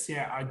of fitness,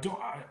 yeah. I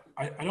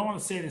don't want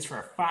to say this for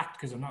a fact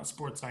because I'm not a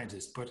sports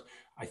scientist, but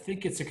I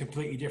think it's a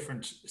completely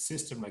different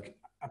system. Like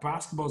a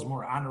basketball is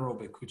more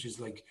anaerobic, which is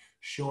like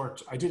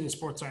short. I did a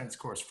sports science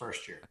course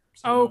first year.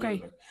 So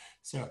okay.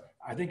 So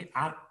I think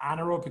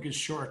anaerobic is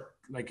short,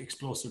 like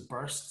explosive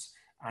bursts,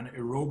 and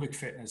aerobic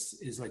fitness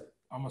is like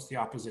almost the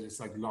opposite. It's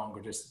like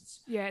longer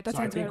distance. Yeah, that So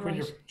I sounds think about when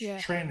right. you're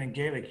training in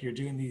Gaelic, you're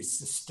doing these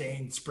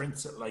sustained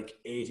sprints at like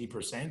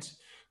 80%,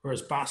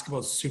 whereas basketball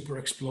is super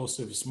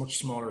explosive. It's much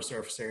smaller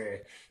surface area.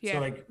 So Yeah.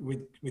 like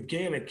with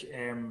Gaelic,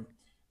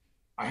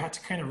 I had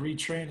to kind of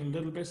retrain a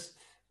little bit.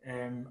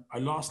 I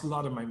lost a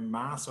lot of my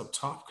mass up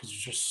top because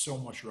there's just so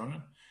much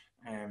running.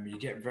 You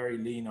get very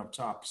lean up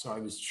top. So I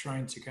was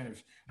trying to kind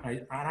of,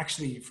 and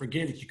actually for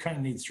Gaelic, you kind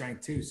of need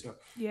strength too. So,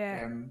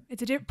 Yeah.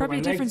 It's but probably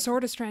my a different legs,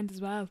 sort of strength as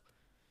well.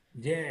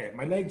 yeah,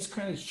 my legs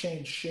kind of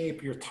change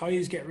shape. Your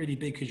thighs get really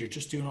big because you're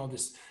just doing all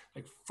this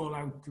like full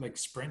out like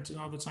sprinting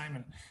all the time.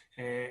 And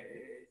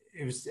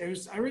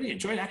I really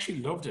enjoyed it. I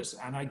actually loved it.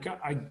 And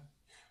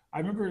I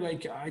remember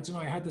like, I don't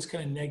know, I had this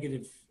kind of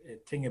negative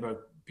thing about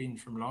being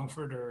from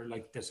Longford, or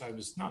like this. I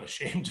was not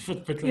ashamed of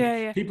it, but like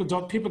Yeah. people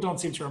don't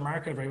seem to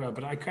remark it very well.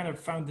 But I kind of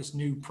found this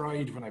new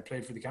pride when I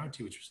played for the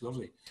county, which was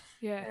lovely.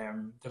 Yeah.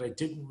 That I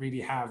didn't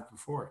really have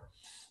before.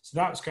 So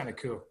that was kind of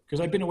cool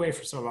because I've been away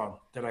for so long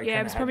that I Yeah, kind it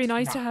of was had probably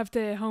nice to have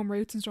the home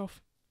roots and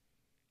stuff.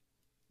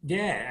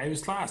 yeah, it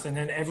was class, and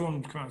then everyone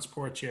would come out and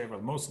support you.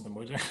 Well, most of them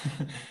would.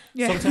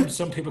 Yeah. Sometimes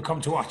some people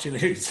come to watch you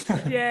lose.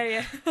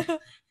 Yeah.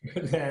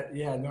 But,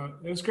 yeah, no,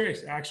 it was great.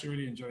 I actually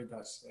really enjoyed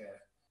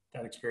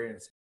that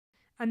experience.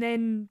 And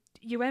then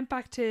you went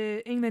back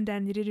to England.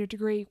 Then you did your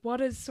degree.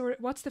 What's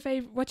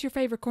your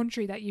favorite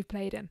country that you've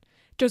played in?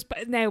 Just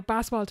now,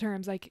 basketball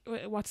terms. Like,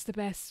 what's the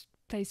best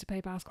place to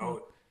play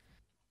basketball?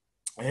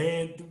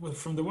 Well,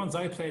 from the ones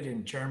I played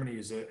in, Germany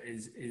is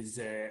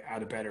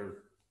at a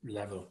better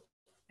level.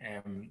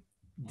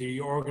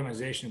 The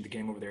organization of the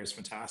game over there is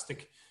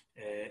fantastic.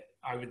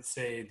 I would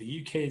say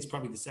the UK is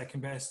probably the second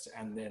best,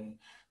 and then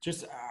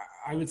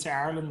I would say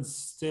Ireland's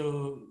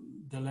still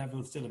the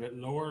level still a bit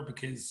lower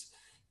because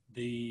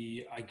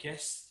I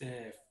guess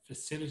the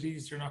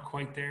facilities are not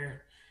quite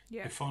there.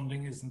 Yeah. The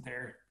funding isn't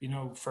there,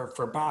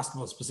 for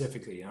basketball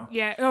specifically,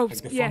 Yeah. Oh,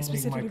 like the yeah. funding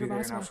Specifically might be for there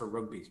now basketball. for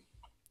rugby.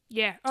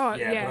 Yeah. Oh,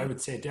 Yeah, but I yeah.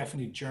 would say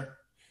definitely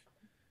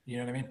you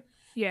know what I mean?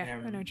 Yeah.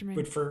 I know what you mean.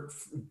 But for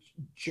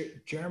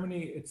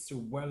Germany, it's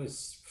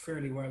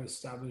fairly well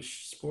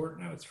established sport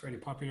now. It's fairly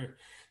popular,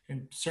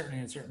 and certainly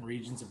in certain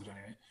regions of it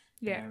anyway.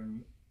 Yeah.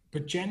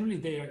 But generally,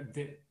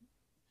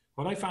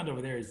 what I found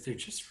over there is they're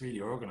just really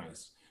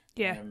organized.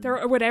 Yeah,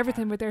 they're with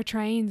everything, with their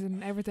trains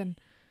and everything.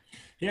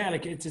 Yeah,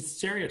 like it's a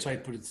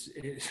stereotype, but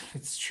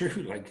it's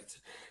true.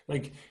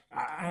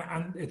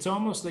 And it's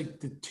almost like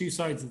the two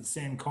sides of the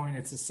same coin.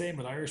 It's the same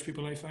with Irish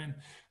people. I find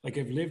like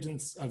I've lived in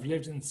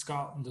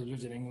Scotland, I've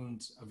lived in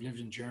England, I've lived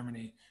in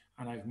Germany,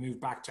 and I've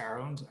moved back to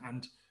Ireland.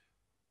 And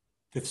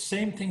the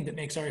same thing that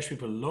makes Irish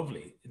people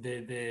lovely,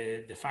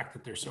 the fact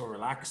that they're so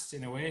relaxed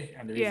in a way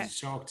and they're easy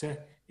to talk to,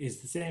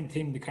 is the same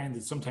thing that kind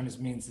of sometimes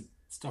means that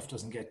stuff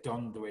doesn't get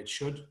done the way it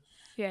should.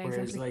 Yeah,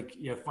 Whereas exactly. like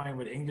you find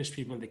with English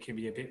people, they can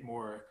be a bit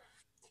more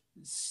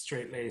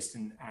straight-laced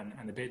and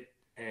a bit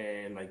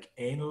like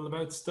anal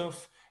about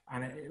stuff,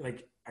 and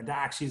and that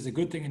actually is a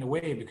good thing in a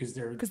way because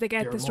they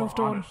get the stuff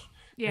done.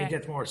 Yeah, they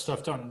get more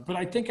stuff done. But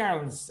I think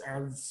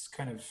Ireland's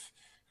kind of,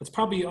 it's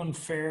probably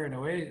unfair in a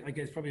way. I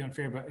guess it's probably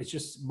unfair, but it's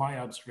just my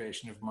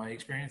observation of my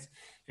experience.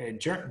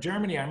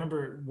 Germany, I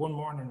remember one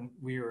morning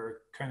we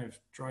were kind of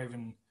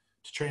driving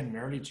to train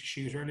early to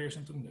shoot early or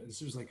something.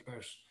 This was like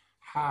about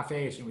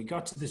 8:30, and we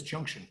got to this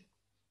junction,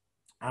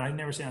 and I'd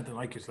never seen anything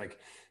like it. Like,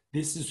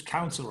 this is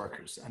council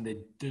workers, and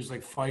there's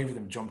like 5 of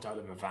them jumped out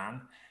of a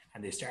van,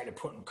 and they started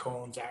putting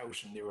cones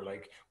out, and they were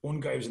like, one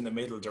guy was in the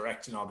middle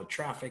directing all the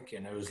traffic,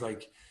 and it was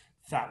like,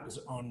 that was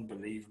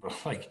unbelievable.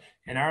 Like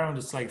in Ireland,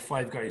 it's like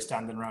 5 guys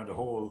standing around a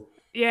hole,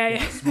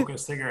 smoking a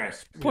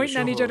cigarette, pointing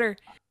at each other,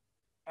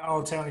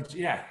 all telling each,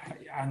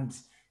 and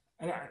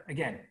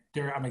again,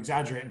 I'm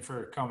exaggerating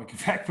for comic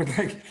effect, but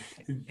like,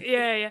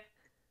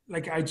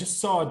 like I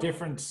just saw a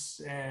different.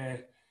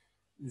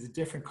 There's a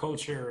different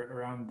culture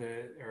around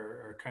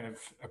or kind of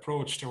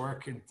approach to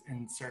work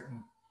in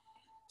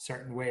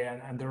certain way,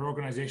 and their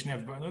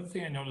organization. But another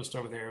thing I noticed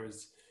over there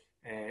was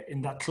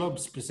in that club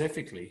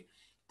specifically,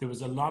 there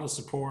was a lot of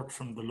support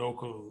from the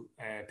local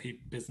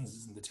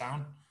businesses in the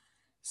town.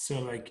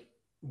 So like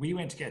we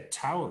went to get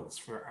towels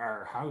for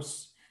our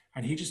house,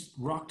 and he just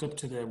rocked up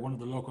to one of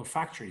the local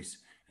factories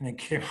and then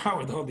came out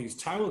with all these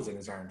towels in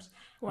his arms.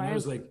 Wow. And I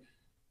was like,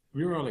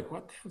 we were all like,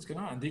 what the hell's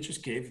going on? And they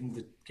just gave him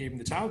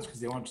the towels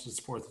because they wanted to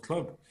support the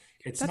club.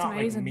 That's not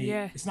amazing. Like me.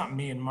 Yeah. It's not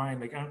me and mine.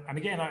 Like, and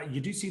again,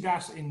 you do see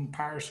that in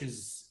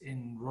parishes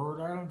in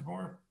rural Ireland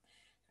more,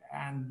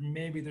 and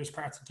maybe there's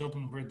parts of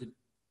Dublin where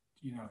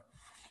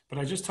but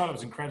I just thought it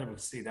was incredible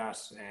to see that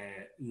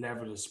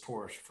level of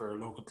support for a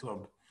local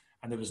club,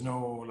 and there was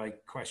no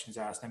like questions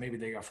asked. Now maybe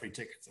they got free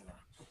tickets. I don't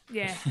know.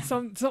 Yeah,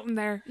 something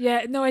there.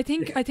 Yeah, no, I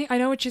think I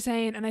know what you're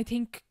saying, and I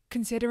think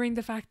considering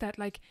the fact that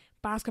like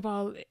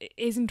basketball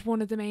isn't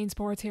one of the main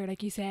sports here,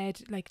 like you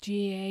said, like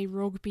GAA,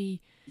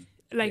 rugby,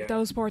 like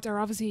those sports are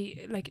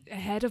obviously like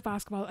ahead of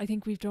basketball. I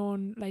think we've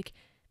done like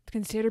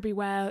considerably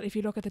well. If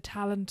you look at the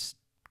talent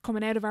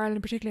coming out of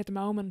Ireland, particularly at the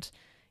moment,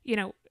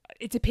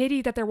 it's a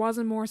pity that there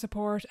wasn't more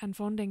support and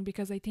funding,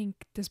 because I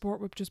think the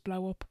sport would just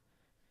blow up.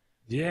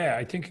 Yeah,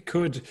 I think it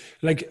could.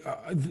 Like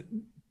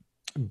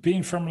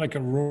being from like a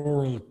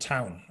rural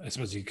town, I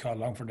suppose you call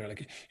Longford there.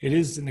 Like it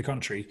is in the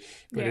country,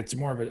 but Yeah. it's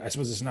more of a. I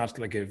suppose it's not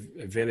like a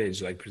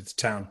village, like but it's a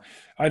town.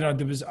 I don't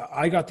know.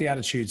 I got the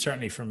attitude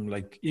certainly from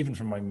like even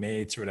from my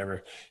mates or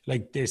whatever.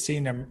 Like they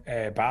seen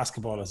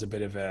basketball as a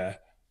bit of a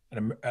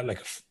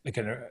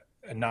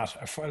not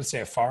let's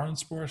say a foreign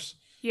sport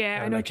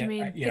Yeah, I or know like what you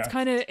mean. you know It's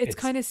kind of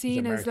it's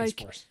seen as American like,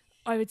 sport.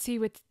 I would see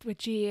with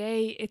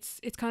GAA, it's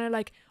kind of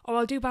like, oh,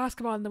 I'll do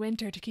basketball in the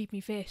winter to keep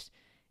me fit.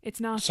 It's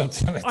not.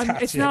 Something like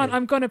that. It's Yeah, not. yeah.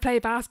 I'm going to play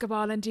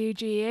basketball and do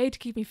GAA to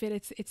keep me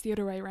fit. It's the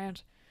other way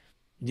around.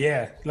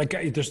 Yeah, like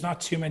there's not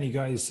too many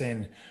guys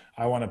saying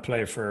I want to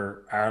play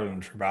for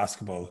Ireland for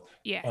basketball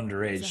Yeah,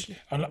 underage, exactly.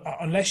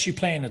 unless you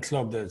play in a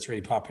club that's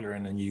really popular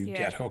and then you Yeah,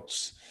 get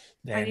hooks.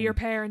 and your Then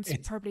parents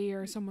it's probably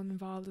or someone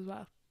involved as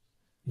well.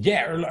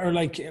 yeah, or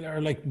like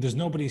there's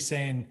nobody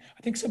saying.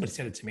 I think somebody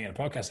said it to me on a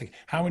podcast. Like,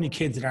 how many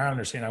kids in Ireland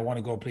are saying I want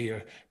to go play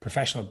a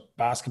professional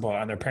basketball,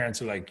 and their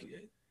parents are like,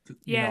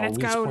 Yeah, let's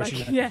we'll go. support Like,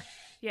 you. yeah,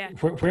 yeah,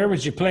 Where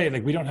would you play?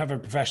 Like we don't have a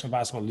professional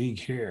basketball league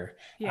here,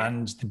 yeah,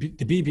 and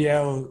the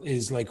BBL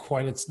is like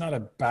while it's not a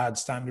bad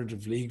standard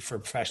of league for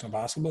professional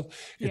basketball,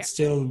 yeah, it's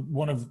still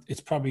it's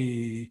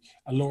probably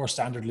a lower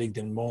standard league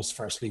than most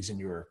first leagues in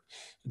Europe,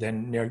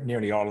 than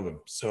nearly all of them.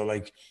 So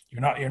like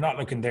you're not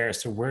looking there.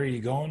 So where are you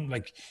going?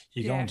 Like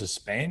you yeah. going to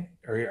Spain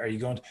or are you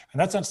going? And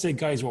that's not to say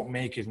guys won't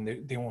make it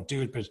and they won't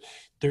do it, but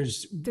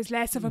there's There's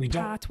less of a we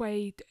don't.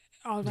 pathway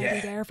already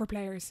Yeah, there for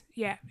players.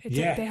 Yeah,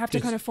 yeah. they have to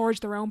kind of forge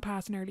their own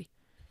path nearly.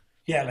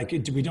 Yeah, like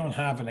we don't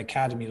have an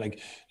academy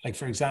like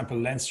for example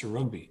Leinster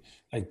Rugby.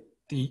 Like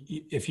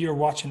if you're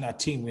watching that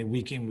team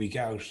week in week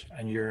out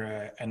and you're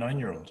a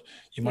 9-year-old,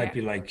 you might Yeah,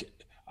 be like,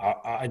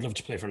 I'd love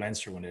to play for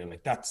Leinster one day.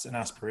 Like that's an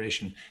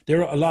aspiration.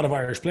 There are a lot of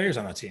Irish players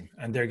on that team,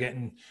 and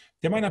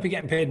they might not be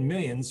getting paid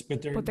millions,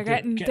 but they're but they're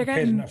they're getting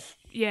paid getting enough.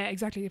 yeah,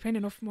 exactly. They're paying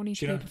enough money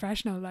to You be know,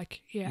 professional.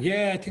 Like, yeah,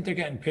 yeah, I think they're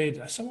getting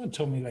paid. Someone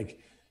told me like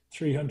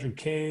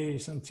 300K,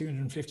 some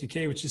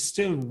 250K, which is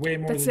still way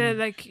more that's than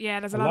like, yeah,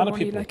 there's a a lot of lot of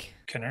money. people Like,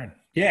 can earn.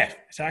 Yeah,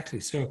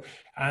 exactly.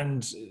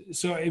 And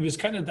so it was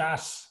kind of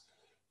that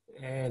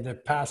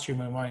that passed through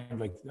my mind.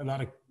 Like a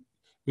lot of,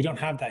 we don't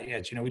have that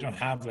yet. We don't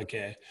have like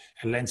a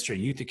Leinster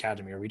Youth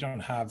Academy, or we don't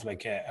have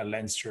like a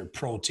Leinster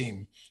pro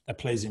team that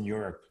plays in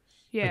Europe.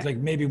 But yeah, like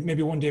maybe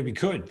one day we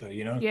could, though.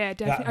 yeah,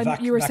 That definitely. And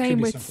that you were that could saying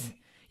be with, something.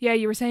 yeah,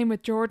 you were saying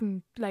with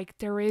Jordan, like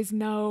there is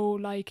no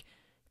like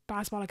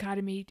basketball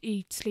academy,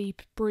 eat,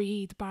 sleep,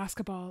 breathe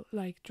basketball.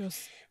 Like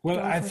just Well,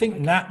 go I for it. think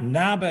Like,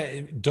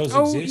 NABA does oh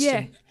exist, yeah,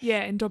 and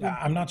yeah, in Dublin.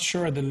 I'm not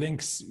sure the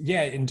links.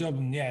 Yeah, in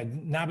Dublin, yeah,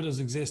 NABA does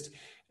exist,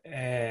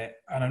 and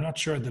I'm not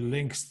sure the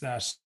links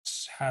that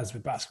has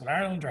with Basketball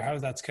Ireland or how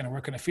that's kind of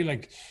working. I feel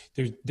like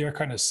they're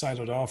kind of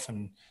siloed off,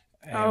 and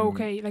Oh, um,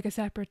 okay, like a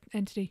separate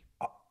entity.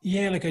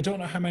 yeah, like I don't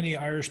know how many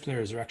Irish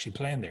players are actually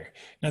playing there.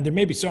 Now there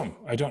may be some,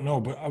 I don't know,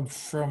 but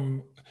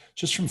from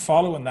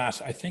following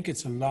that, I think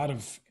it's a lot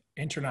of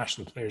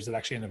international players that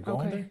actually end up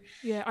going Okay, there.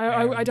 yeah,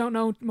 I Um, don't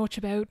know much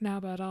about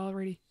NABA at all,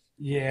 really.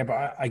 Yeah,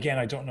 but again,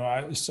 I don't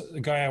know. The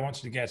guy I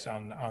wanted to get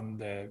on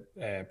the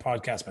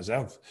podcast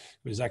myself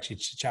was actually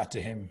to chat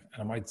to him,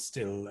 and I might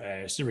still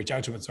reach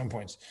out to him at some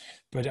point.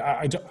 But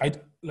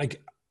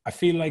I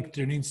feel like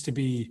there needs to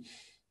be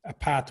a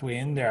pathway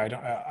in there.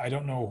 I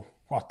don't know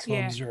what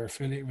Yeah. clubs are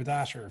affiliated with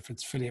that, or if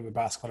it's affiliated with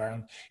Basketball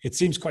Ireland. It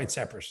seems quite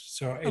separate.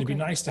 So it'd be Okay.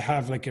 nice to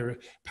have like a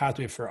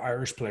pathway for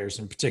Irish players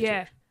in particular.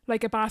 Yeah,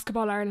 like a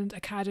Basketball Ireland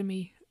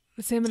academy,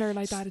 similar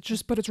like that. It's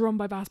just, but it's run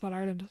by Basketball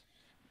Ireland.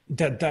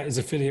 That is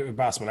affiliated with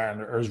Basketball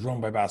Ireland, or is run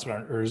by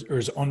Basketball Ireland, or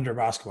is under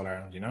Basketball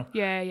Ireland.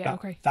 Yeah, yeah, That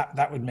okay,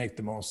 that would make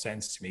the most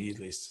sense to me, at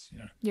least.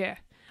 yeah.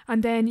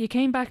 And then you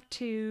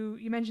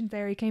mentioned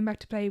there you came back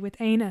to play with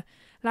Eanna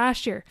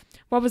last year.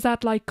 What was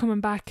that like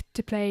coming back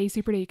to play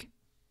Super League?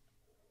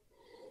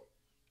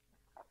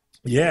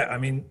 Yeah, I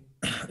mean,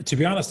 to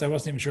be honest, I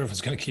wasn't even sure if I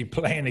was going to keep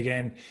playing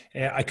again.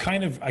 I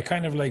kind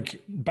of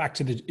like back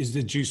to is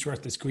the juice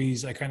worth the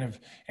squeeze? I kind of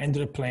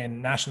ended up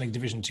playing National League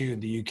Division 2 in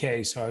the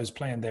UK, so I was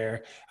playing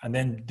there, and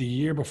then the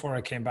year before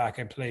I came back,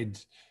 I played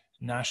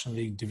National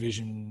League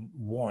Division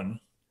 1,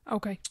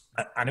 Okay,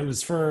 and it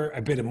was for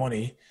a bit of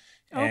money.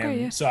 okay,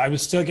 yeah, So I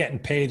was still getting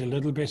paid a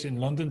little bit in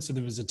London. So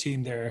there was a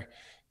team there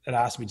that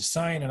asked me to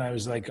sign, and I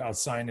was like, I'll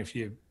sign if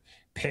you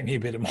pay me a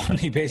bit of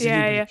money,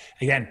 basically. yeah, But yeah,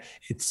 again,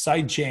 it's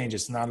side change.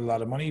 It's not a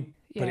lot of money,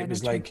 but yeah. it No,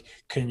 was true. like,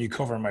 can you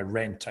cover my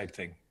rent type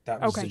thing?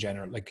 That was the Okay,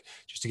 general, like,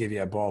 just to give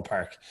you a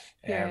ballpark.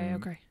 yeah, yeah, Um,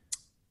 okay,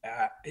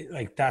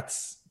 like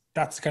that's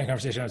the kind of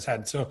conversation I was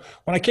had. So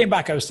when I came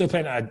back, I was still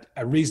playing at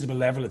a reasonable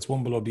level. It's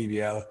one below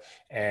BBL.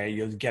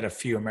 You'll get a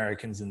few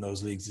Americans in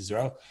those leagues as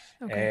well.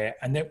 okay,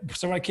 And then,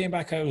 so when I came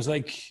back, I was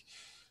like,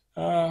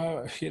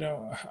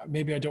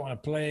 maybe I don't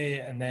want to play.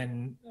 And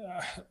then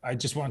I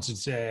just wanted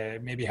to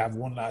maybe have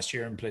one last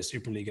year and play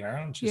Super League in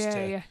Ireland,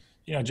 yeah,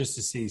 yeah, just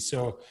to see.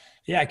 So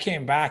yeah, I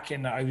came back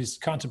and I was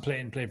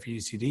contemplating playing for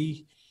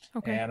UCD,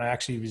 okay, and I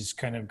actually was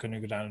kind of going to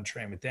go down and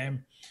train with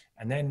them.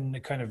 And then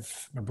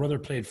my brother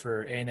played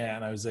for Eanna,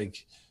 and I was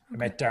like, I okay,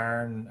 met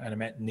Darren and I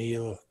met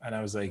Neil, and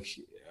I was like,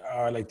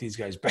 I like these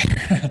guys better.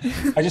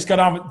 I just got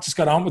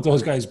on with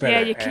those guys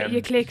better. Yeah,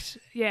 you clicked.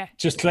 Yeah,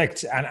 just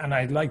clicked, and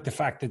I like the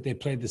fact that they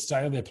played the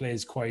style they play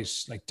is quite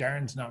like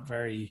Darren's not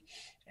very.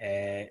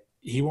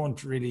 He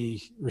won't really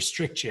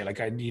restrict you. Like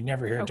you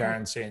never hear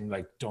Darren saying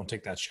like, "Don't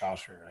take that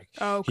shot," or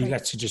like he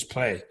lets you just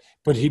play.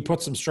 But he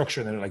puts some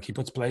structure in there. Like he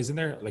puts plays in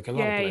there, like a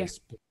lot of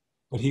plays. Yeah.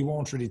 But he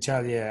won't really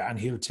tell you, and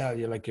he'll tell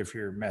you like if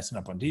you're messing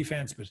up on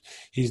defense. But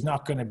he's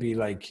not going to be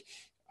like,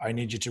 "I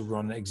need you to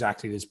run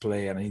exactly this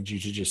play, and I need you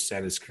to just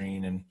set a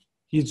screen." And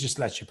he'll just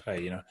let you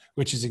play,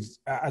 which is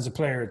as a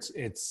player,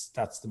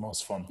 that's the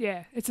most fun.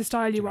 Yeah, it's a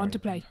style you want to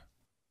play.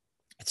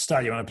 It's a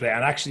style you want to play,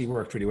 and actually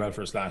worked really well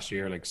for us last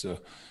year. Like so,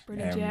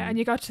 brilliant. Yeah, and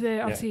you got to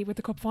the obviously with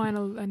the cup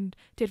final and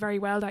did very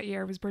well that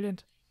year. It was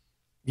brilliant.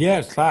 Yeah,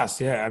 it's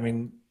class. Yeah, I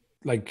mean,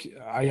 like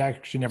I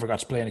actually never got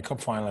to play in a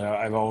cup final.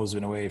 I've always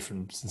been away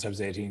since I was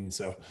 18.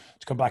 So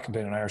to come back and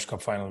play in an Irish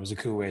Cup final was a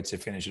cool way to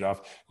finish it off.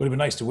 Would have been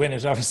nice to win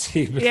it,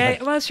 obviously. But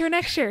yeah, well, sure,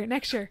 next year.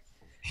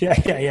 Yeah.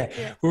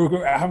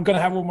 I'm going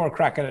to have one more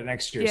crack at it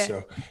next year. Yeah.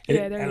 So,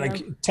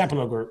 like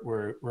Temple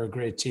were a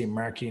great team.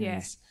 Mark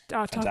Eanna's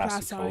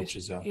fantastic coach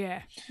as well.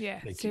 Yeah,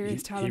 like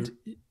serious talent.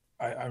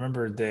 I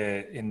remember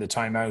in the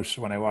timeout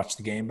when I watched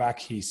the game back,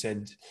 he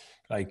said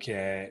like he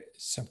had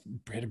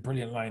a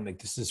brilliant line like,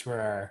 "This is where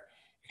our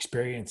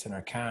experience and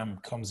our calm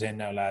comes in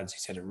now, lads." He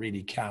said it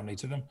really calmly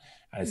to them,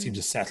 and it seemed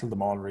to settle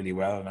them all really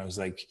well. And I was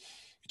like,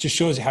 it just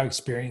shows you how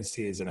experienced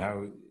he is and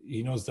how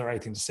he knows the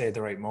right thing to say at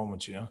the right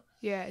moment,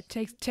 Yeah, it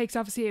takes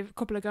obviously a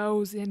couple of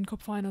goes in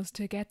cup finals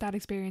to get that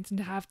experience and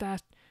to have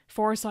that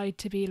foresight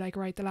to be like,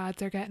 right, the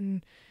lads are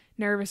getting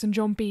nervous and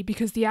jumpy,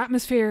 because the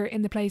atmosphere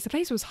in the place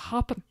was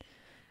hopping.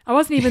 I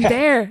wasn't even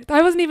there.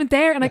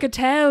 And I could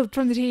tell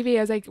from the TV.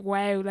 I was like,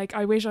 wow, like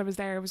I wish I was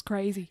there. It was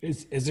crazy.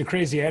 It's a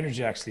crazy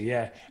energy, actually.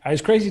 Yeah, it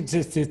was crazy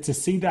to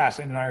see that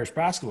in Irish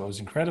basketball. It was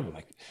incredible.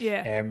 Like,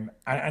 yeah.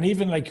 And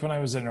even like when I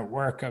was in at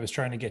work, I was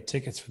trying to get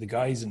tickets for the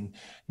guys, and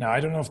now I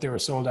don't know if they were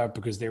sold out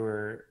because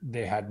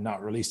they had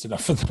not released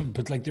enough of them,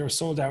 but like they were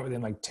sold out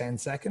within like 10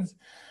 seconds.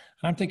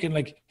 And I'm thinking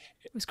like,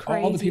 it was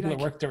crazy, all the people that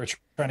worked there were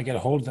trying to get a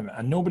hold of them,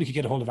 and nobody could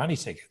get a hold of any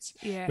tickets.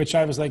 Yeah. Which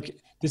I was like,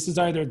 this is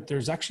either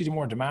there's actually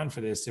more demand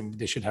for this and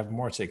they should have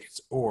more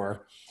tickets,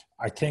 or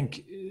I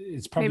think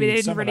it's probably maybe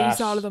they didn't release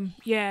all of them.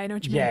 Yeah, I know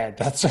what you mean. Yeah,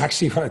 that's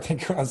actually what I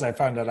think it was. I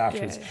found out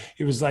afterwards. Yeah.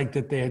 It was like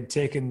that they had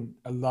taken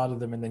a lot of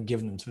them and then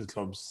given them to the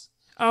clubs.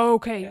 Oh,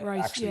 okay,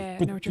 right. Actually. Yeah,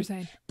 I know what you're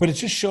saying. But it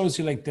just shows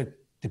you like that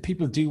the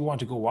people do want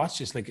to go watch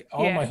this. Like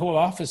my whole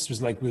office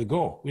was like, we'll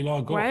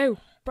all go. Wow.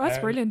 That's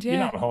brilliant, yeah.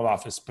 Not my whole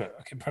office, but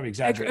I can probably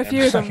exaggerate. A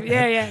few of them,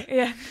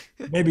 yeah.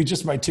 Maybe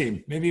just my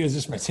team. Maybe it was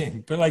just my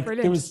team. But like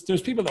there was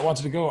people that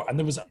wanted to go, and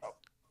there was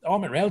all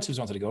my relatives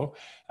wanted to go,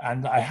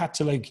 and I had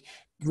to like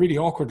really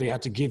awkwardly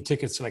had to give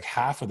tickets to like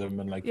half of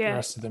them, and like the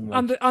rest of them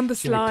like, on the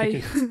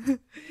sly.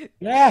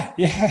 yeah.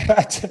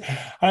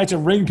 I had to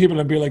ring people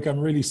and be like,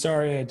 I'm really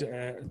sorry.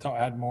 I thought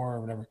I had more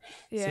or whatever.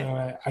 Yeah.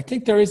 So I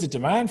think there is a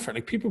demand for it.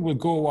 Like people will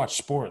go watch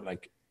sport,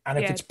 like, and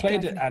if it's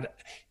played at.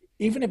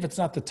 Even if it's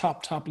not the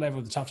top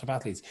level, the top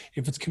athletes,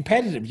 if it's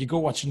competitive, you go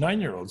watch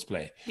 9-year-olds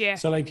play. Yeah.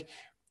 So like,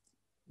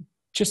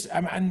 just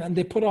and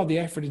they put all the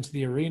effort into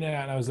the arena,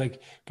 and I was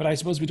like, but I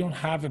suppose we don't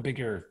have a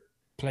bigger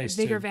place,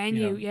 bigger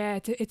venue.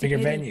 It's a bigger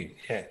venue.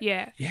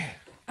 Yeah.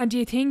 And do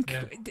you think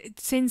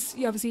since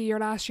obviously your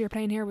last year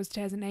playing here was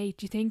 2008,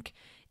 do you think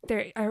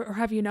there or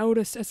have you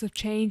noticed a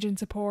change in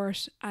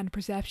support and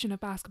perception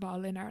of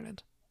basketball in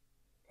Ireland?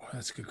 Oh,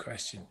 that's a good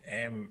question.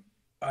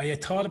 I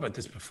had thought about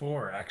this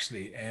before,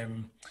 actually.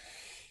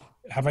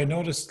 Have I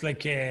noticed,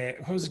 like,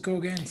 how does it go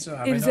again? So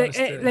have is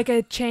it like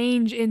a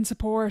change in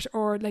support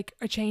or like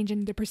a change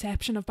in the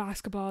perception of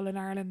basketball in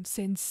Ireland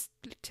since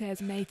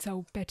 2008,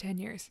 so about 10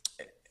 years?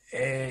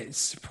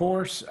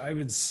 Support, I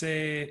would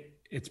say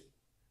it's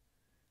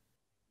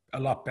a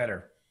lot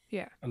better.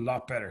 Yeah. A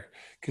lot better.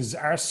 Because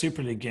our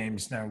Superleague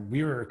games now,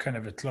 we were kind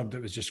of a club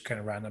that was just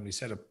kind of randomly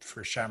set up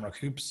for Shamrock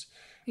Hoops.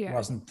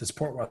 Yeah. The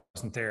support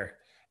wasn't there.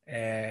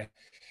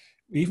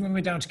 Even when we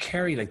went down to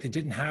Kerry, like they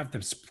didn't have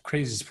the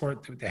crazy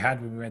support that they had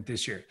when we went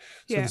this year.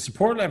 So the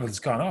support level has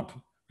gone up,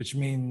 which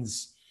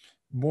means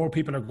more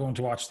people are going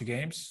to watch the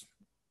games.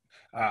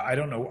 I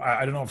don't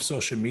know if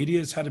social media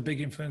has had a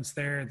big influence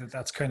there,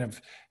 that's kind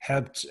of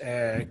helped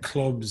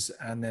clubs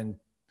and then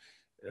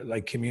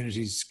like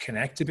communities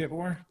connect a bit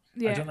more.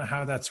 I don't know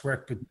how that's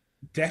worked, but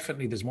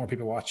definitely there's more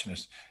people watching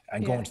it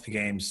and going to the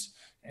games,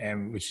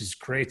 which is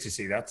great to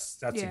see.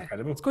 That's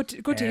incredible. It's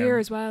good to hear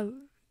as well.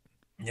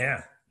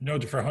 Yeah. No,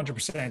 for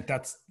 100%,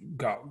 that's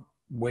got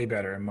way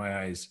better in my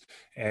eyes.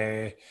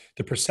 The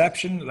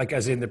perception, like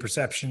as in the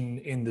perception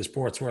in the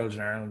sports world in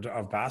Ireland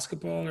of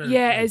basketball? Or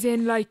as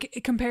in like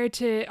compared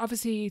to,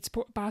 obviously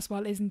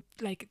basketball isn't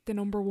like the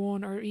number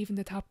one or even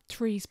the top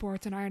 3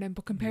 sports in Ireland,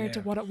 but compared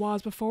to what it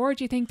was before,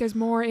 do you think there's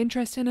more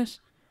interest in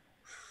it?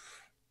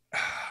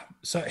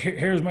 So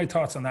here's my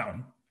thoughts on that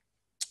one.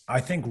 I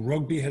think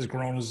rugby has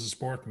grown as a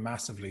sport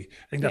massively.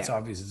 I think that's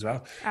obvious as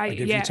well. Like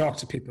if you talk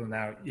to people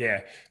now,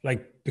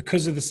 like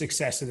because of the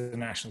success of the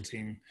national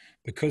team,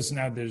 because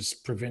now there's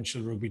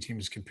provincial rugby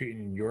teams competing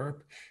in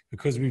Europe,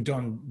 because we've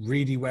done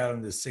really well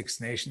in the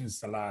Six Nations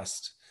the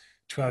last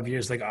 12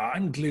 years. Like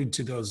I'm glued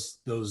to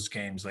those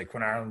games. Like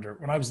when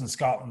I was in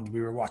Scotland,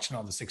 we were watching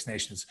all the Six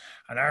Nations,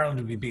 and Ireland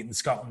would be beating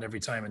Scotland every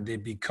time, and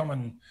they'd be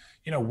coming,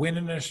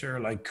 winning it, or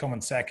like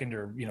coming second,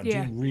 or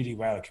doing really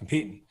well at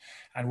competing.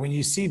 And when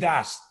you see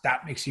that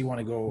makes you want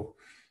to go,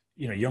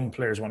 young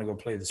players want to go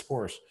play the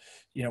sport.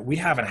 We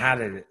haven't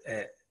had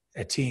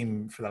a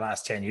team for the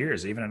last 10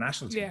 years, even a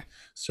national team. Yeah.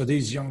 So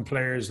these young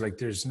players, like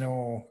there's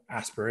no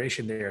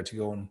aspiration there to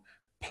go and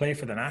play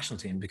for the national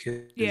team,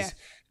 because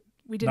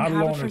we didn't not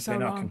have alone it for are so they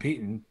not long.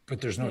 competing,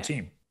 but there's no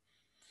team.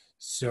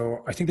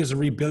 So I think there's a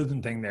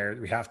rebuilding thing there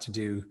that we have to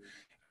do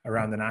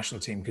around the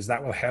national team, because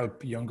that will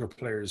help younger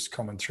players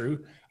coming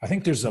through. I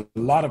think there's a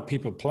lot of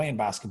people playing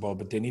basketball,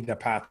 but they need a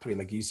pathway,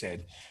 like you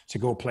said, to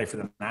go play for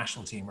the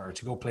national team, or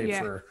to go play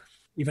for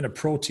even a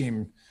pro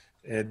team.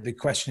 The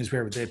question is,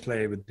 where would they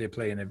play? Would they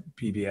play in a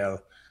PBL?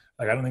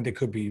 Like, I don't think there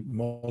could be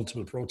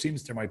multiple pro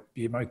teams.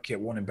 You might get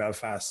one in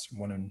Belfast,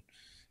 one in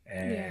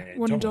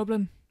one in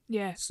Dublin.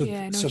 Yeah. So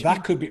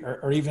that could be,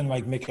 or even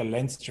like make a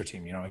Leinster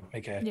team,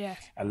 make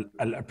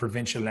a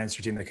provincial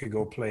Leinster team that could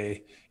go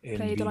play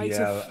in BBL. The likes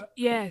of,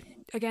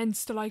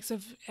 against the likes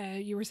of,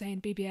 you were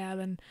saying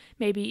BBL, and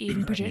maybe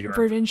even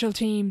provincial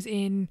teams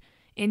in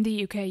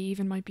the UK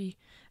even might be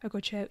a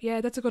good shout.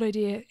 Yeah, that's a good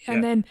idea.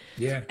 And then,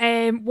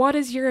 what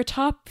is your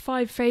top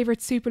 5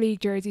 favourite Super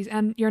League jerseys?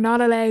 And you're not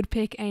allowed to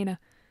pick Eanna.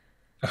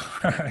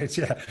 Right,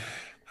 yeah.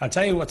 I'll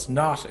tell you what's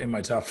not in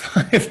my top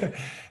 5.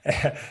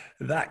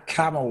 That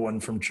camo one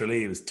from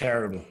Tralee was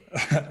terrible.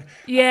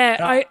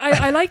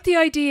 I like the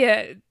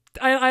idea.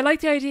 I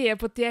like the idea,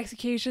 but the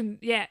execution,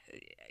 I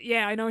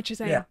know what you're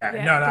saying.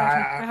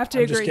 I have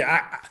to agree.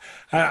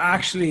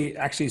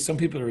 Actually, some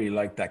people really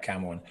liked that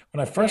camo one. When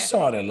I first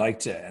saw it, I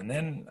liked it, and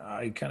then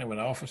I kind of went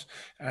off it.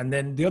 And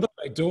then the other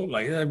one I don't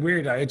like.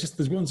 Weird.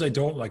 There's ones I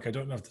don't like. I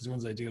don't know if there's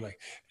ones I do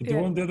like. But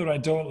the other I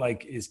don't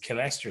like is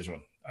Kilester's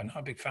one. I'm not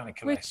a big fan of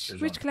Kilester's one.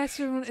 Which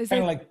Kilester one is it?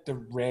 Kind of like the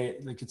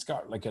red. Like it's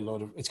got like an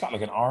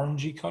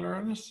orangey color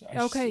on it.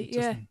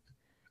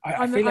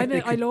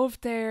 I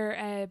love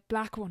their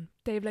black one.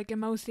 They have like a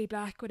mostly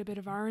black with a bit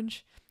of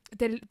orange.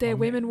 The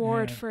women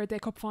wore it for the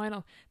cup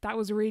final. That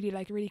was really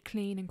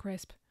clean and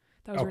crisp.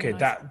 That was really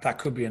nice. That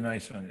could be a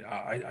nice one.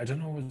 I don't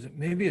know.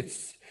 Maybe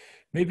it's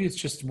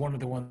just one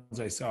of the ones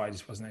I saw. I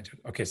just wasn't into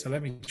it. Okay, so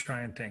let me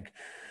try and think.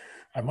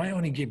 I might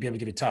only be able to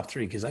give you top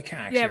 3, because I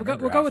can't actually.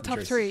 We'll go with top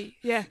 3.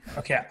 Yeah.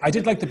 Okay, I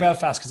did like the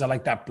Belfast because I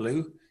like that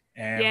blue.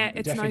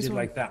 It's definitely a nice did one.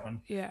 like that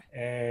one. Yeah.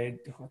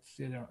 What's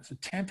the other one? So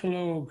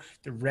Templeogue,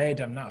 the red.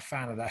 I'm not a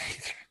fan of that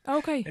either.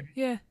 Okay.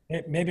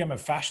 Maybe I'm a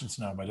fashion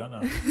snob. I don't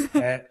know.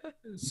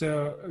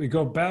 So we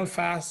go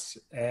Belfast.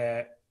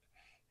 Can't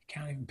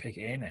even pick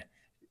Eanna.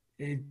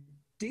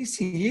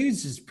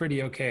 DCU's is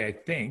pretty okay, I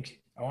think.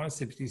 I want to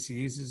say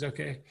DCU's is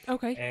okay.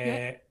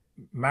 Okay.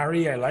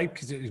 Mary, I like,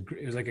 because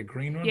it was like a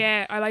green one.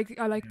 Yeah, I like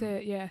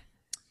the.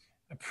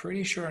 I'm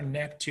pretty sure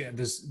Neptune.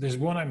 There's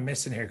one I'm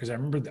missing here, because I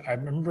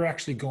remember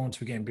actually going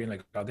to a game being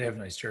like, oh, they have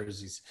nice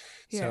jerseys.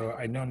 Yeah. So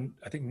I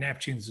think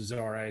Neptune's was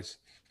all right,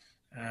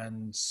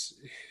 and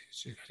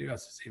who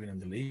else is even in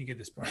the league at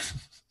this point?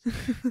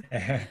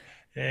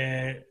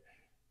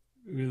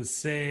 We'll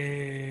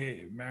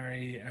say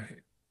Mary.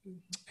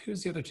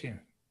 Who's the other team?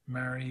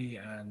 Mary,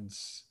 and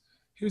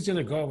who's the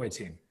other Galway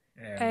team?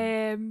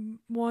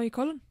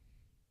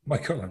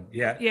 Mike Cullen,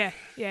 yeah.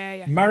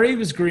 Murray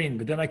was green,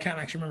 but then I can't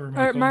actually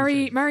remember.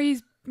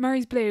 Murray's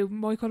blue.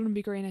 Mike Cullen would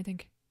be green, I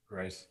think.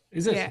 Right?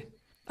 Is it? Yeah,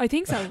 I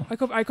think so.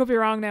 I could be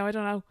wrong now. I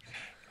don't know.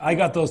 I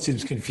got those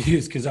teams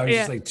confused because I was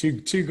just like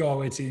two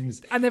Galway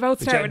teams, and they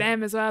both start with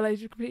M as well. I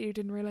completely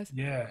didn't realize.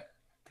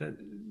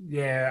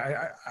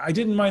 I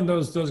didn't mind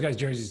those guys'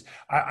 jerseys.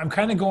 I'm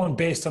kind of going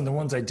based on the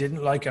ones I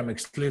didn't like. I'm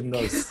excluding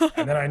those,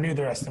 and then I knew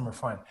the rest of them were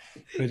fine.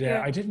 But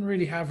I didn't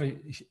really have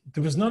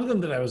there was none of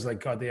them that I was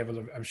like, God, they have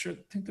a. I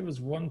think there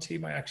was one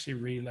team I actually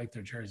really liked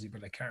their jersey,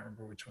 but I can't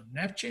remember which one.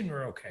 Neptune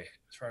were okay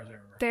as far as I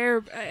remember.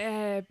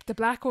 The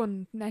black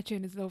one,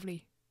 Neptune, is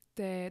lovely.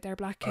 Their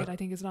black kit, I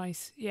think, is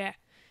nice. Yeah.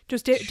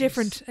 Just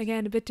different,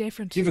 again, a bit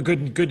different. You have a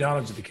good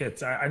knowledge of the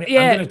kits. I'm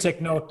going to take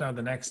note now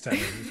the next time.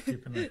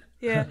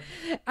 Yeah.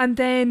 And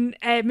then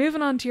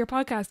moving on to your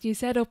podcast, you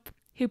set up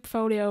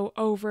Hoopfolio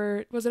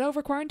was it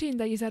over quarantine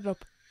that you set it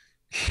up?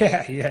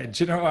 Yeah.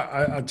 Do you know what?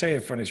 I'll tell you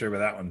a funny story about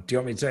that one. Do you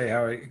want me to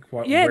tell you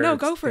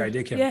go for it.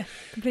 Idea came? Yeah,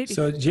 completely.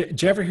 So do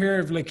you ever hear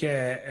of like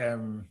I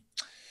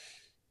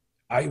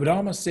would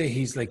almost say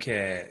he's like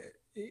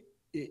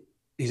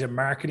he's a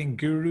marketing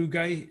guru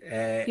guy.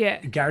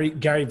 Gary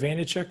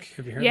Vaynerchuk.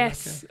 Have you heard of that guy?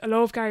 Yes, I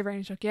love Gary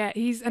Vaynerchuk. Yeah,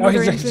 he's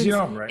another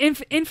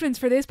influence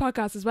for this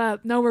podcast as well.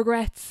 No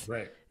regrets.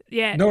 Right.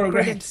 Yeah, No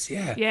brilliant. regrets.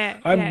 Yeah. Yeah,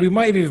 yeah. We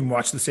might have even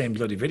watched the same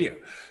bloody video.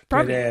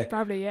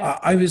 Probably, yeah.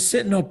 I was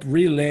sitting up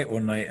real late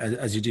one night,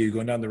 as you do,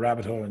 going down the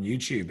rabbit hole on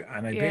YouTube,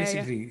 and I Yeah, yeah.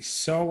 basically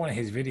saw one of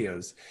his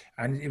videos,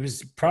 and it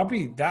was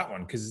probably that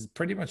one, because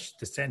pretty much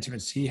the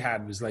sentiments he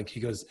had was like, he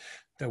goes,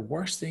 the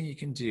worst thing you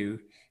can do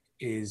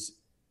is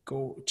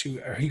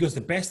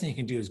the best thing you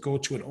can do is go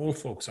to an old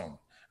folks home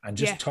and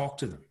just talk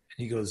to them. And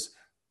he goes,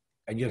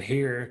 and you'll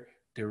hear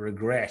the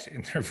regret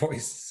in their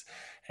voices.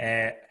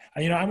 And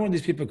I'm one of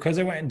these people, because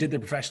I went and did the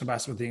professional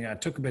basketball thing, I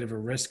took a bit of a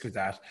risk with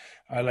that.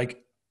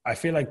 I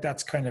feel like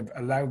that's kind of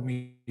allowed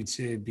me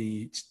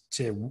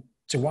to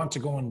want to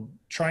go and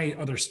try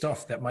other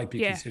stuff that might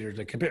be considered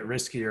like a bit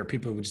risky, or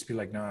people would just be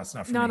like, no, it's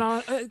not for me.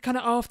 No, kind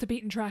of off the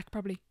beaten track,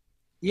 probably.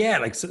 Yeah,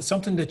 like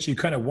something that you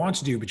kind of want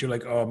to do, but you're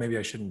like, oh, maybe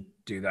I shouldn't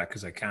do that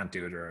because I can't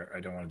do it, or I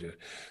don't want to do it.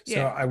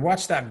 So I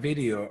watched that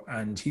video,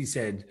 and he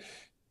said,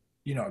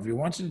 if you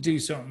wanted to do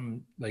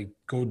something, like,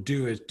 go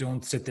do it.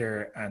 Don't sit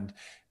there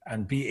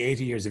and be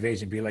 80 years of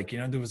age and be like,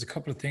 there was a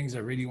couple of things I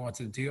really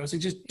wanted to do. I was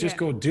like, just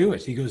go do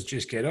it. He goes,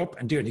 just get up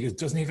and do it. He goes,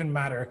 doesn't even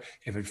matter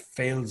if it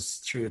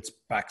fails through its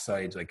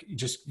backside. Like, you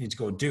just need to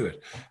go do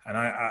it. And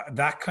I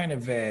that kind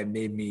of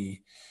made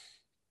me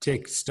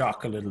take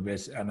stock a little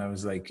bit. And I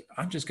was like,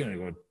 I'm just going to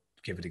go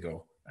give it a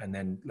go, and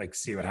then like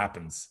see what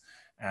happens.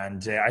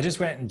 And I just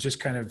went and just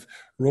kind of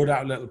wrote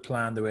out a little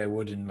plan the way I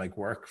would in like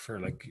work, for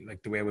like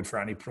the way I would for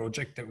any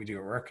project that we do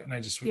at work. And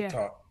I just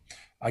thought,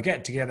 I'll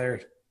get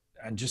together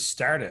and just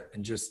start it.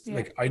 And just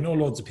like, I know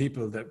loads of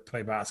people that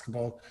play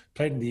basketball,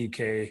 played in the UK.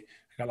 I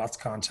got lots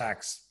of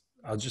contacts.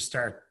 I'll just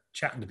start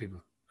chatting to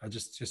people. I'll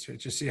just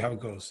see how it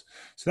goes.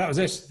 So that was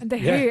it. And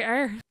here you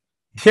are.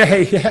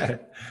 Yeah,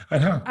 I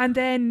know. And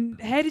then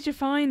how did you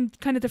find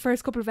kind of the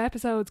first couple of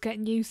episodes,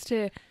 getting used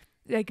to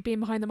like being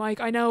behind the mic?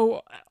 I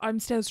know I'm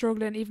still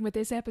struggling even with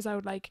this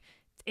episode. Like,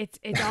 it's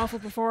awful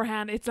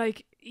beforehand. It's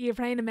like you're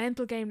playing a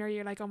mental game where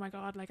you're like, oh my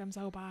god, like I'm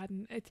so bad,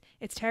 and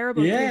it's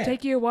terrible. Yeah. It'll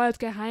take you a while to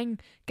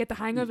get the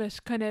hang of it,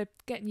 kind of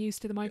getting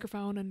used to the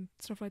microphone and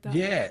stuff like that.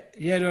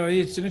 Yeah, no,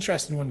 it's an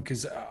interesting one,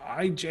 because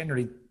I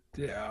generally,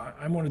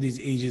 I'm one of these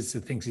idiots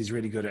that thinks he's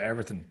really good at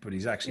everything, but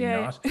he's actually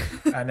not.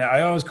 And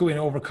I always go in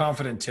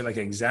overconfident to like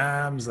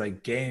exams,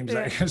 like games.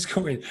 I just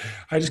go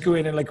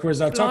in and like,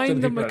 whereas I'll talk to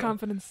the them people with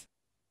confidence.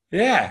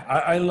 Yeah,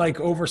 I like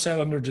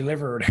oversell, under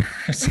deliver.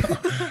 So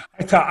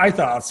I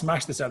thought I'll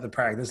smash this out of the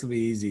park. This will be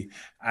easy.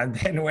 And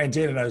then went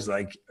in, and I was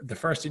like, the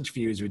first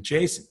interview was with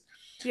Jason.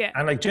 Yeah.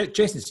 And like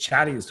Jason's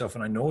chatty and stuff,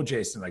 and I know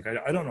Jason. Like,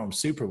 I don't know him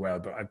super well,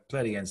 but I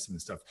played against him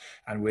and stuff,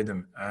 and with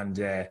him. And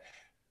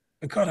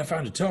God, I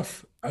found it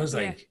tough. I was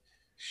like,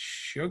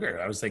 sugar.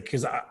 I was like,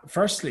 because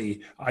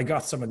firstly, I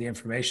got some of the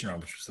information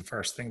wrong, which was the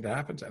first thing that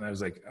happened, and I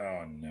was like,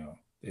 oh no.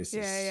 This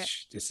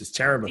is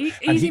terrible.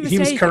 Easy mistake. He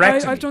was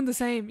correcting me. I've done the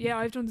same. Yeah,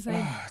 I've done the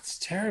same. Oh, it's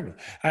terrible.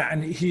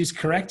 And he was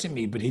correcting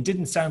me, but he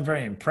didn't sound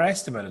very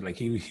impressed about it. Like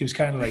he was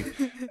kind of like,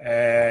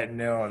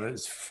 no,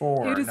 that's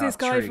 4. Who does this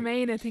guy 3. from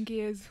Eanna think he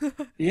is?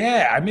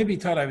 Yeah, I maybe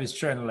thought I was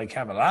trying to like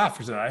have a laugh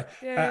or something.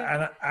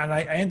 Yeah. And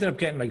I ended up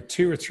getting like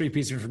 2 or 3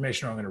 pieces of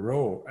information wrong in a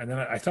row. And then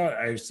I thought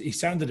he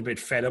sounded a bit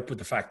fed up with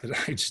the fact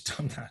that I just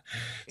done that.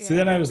 Yeah. So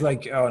then I was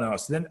like, oh no.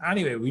 So then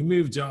anyway, we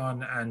moved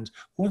on. And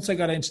once I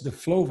got into the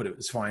flow of it, it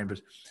was fine. But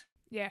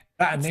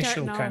that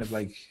initial kind of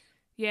like,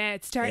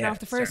 it's starting off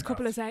the first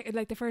couple of seconds,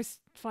 like the first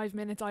 5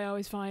 minutes, I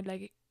always find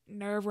like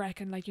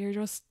nerve-wracking. Like, you're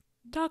just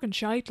talking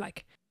shite,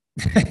 like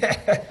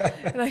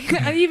like,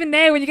 and even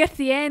now when you get to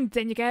the end,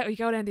 then you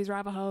go down these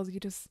rabbit holes.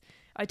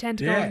 I tend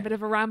to go on a bit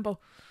of a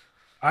ramble.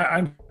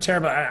 I'm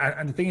terrible.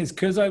 And the thing is,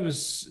 because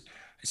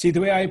the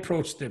way I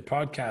approached the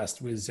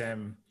podcast was,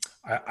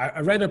 I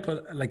read up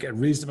a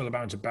reasonable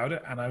amount about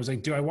it, and I was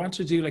like, do I want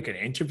to do like an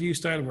interview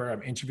style where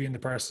I'm interviewing the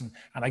person?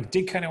 And I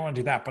did kind of want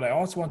to do that, but I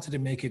also wanted to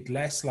make it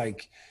less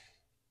like,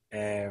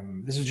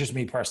 this is just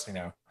me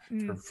personally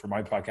now for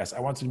my podcast. I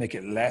wanted to make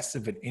it less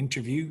of an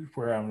interview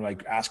where I'm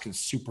like asking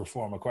super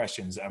formal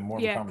questions and more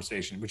of a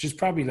conversation, which is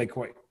probably like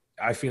what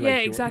I feel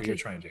like you're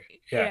trying to do.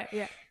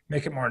 Yeah.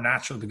 Make it more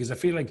natural, because I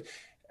feel like,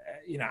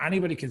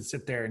 anybody can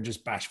sit there and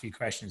just bash a few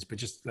questions, but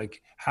just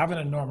like having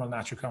a normal,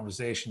 natural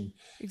conversation.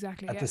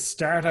 Exactly. At the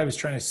start, I was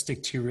trying to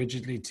stick too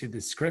rigidly to the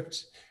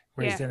script,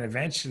 whereas then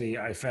eventually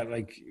I felt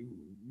like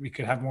we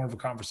could have more of a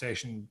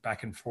conversation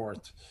back and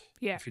forth.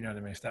 Yeah. If you know what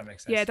I mean, if that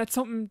makes sense. Yeah, it's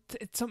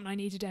something I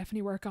need to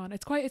definitely work on.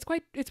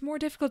 It's more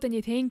difficult than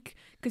you think,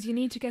 because you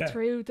need to get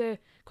through the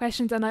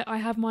questions, and I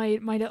have my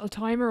little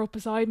timer up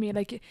beside me.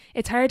 Like,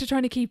 it's hard to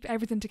try to keep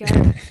everything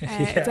together.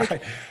 It's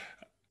like,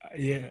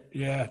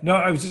 Yeah. No,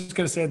 I was just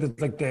going to say that,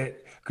 like,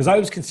 because I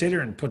was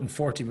considering putting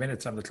 40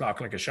 minutes on the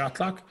clock, like a shot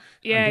clock.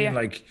 And being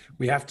like,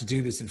 we have to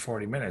do this in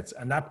 40 minutes.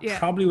 And that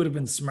probably would have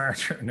been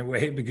smarter in a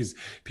way, because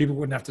people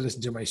wouldn't have to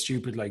listen to my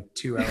stupid, like,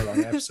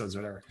 2-hour-long episodes or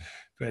whatever.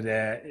 But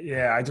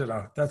I don't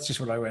know. That's just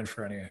what I went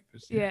for anyway.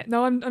 But,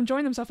 no, I'm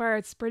enjoying them so far.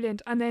 It's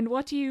brilliant. And then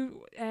what do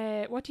you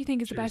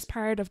think is the best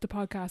part of the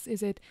podcast?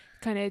 Is it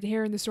kind of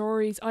hearing the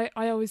stories? I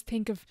always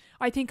think of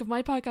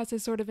my podcast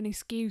as sort of an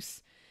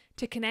excuse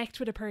to connect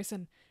with a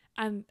person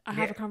and I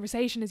have a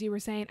conversation, as you were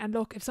saying. And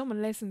look, if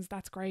someone listens,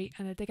 that's great,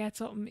 and if they get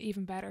something,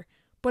 even better.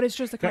 But it's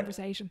just a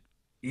conversation.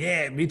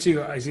 Yeah, me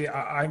too. I see.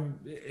 I'm.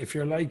 If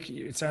you're like,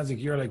 it sounds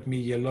like you're like me.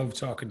 You love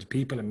talking to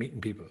people and meeting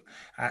people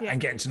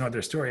and getting to know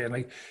their story. And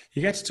like,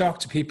 you get to talk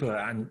to people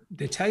and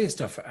they tell you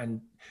stuff.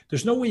 And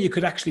there's no way you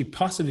could actually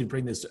possibly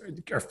bring this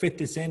or fit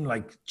this in,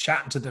 like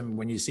chatting to them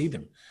when you see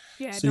them.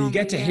 Yeah. So you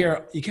get to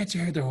hear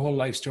their whole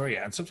life story.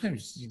 And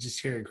sometimes you just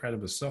hear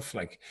incredible stuff,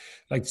 like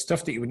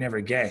stuff that you would never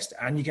guess.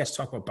 And you get to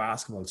talk about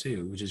basketball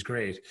too, which is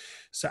great.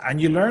 So and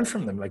you learn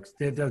from them. Like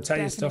they'll tell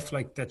you stuff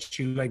like that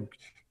you like.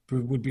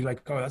 Would be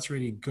like, oh, that's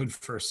really good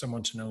for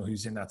someone to know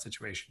who's in that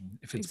situation,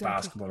 if it's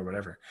basketball or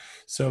whatever.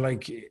 So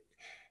like,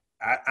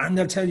 and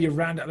they'll tell you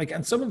random, like,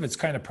 and some of it's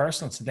kind of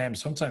personal to them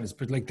sometimes,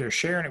 but like they're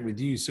sharing it with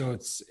you. So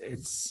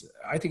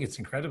I think it's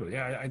incredible.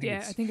 Yeah. I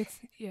think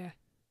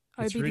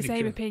I'd be really the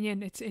same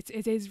opinion.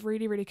 It is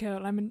really, really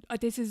cool. I mean,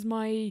 this is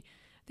I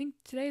think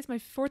today is my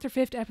 4th or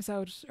 5th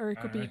episode, or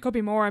it could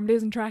be more. I'm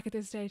losing track at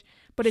this stage,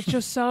 but it's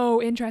just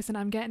so interesting.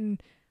 I'm getting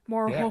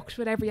more hooked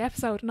with every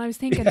episode, and I was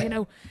thinking,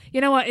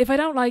 you know what, if I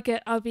don't like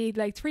it, I'll be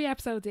like 3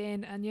 episodes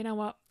in, and you know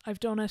what, I've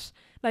done it.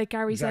 Like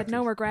Gary said,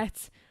 no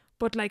regrets,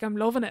 but like I'm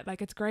loving it.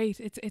 Like it's great.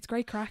 It's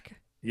great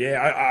crack.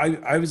 Yeah,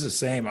 I was the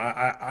same.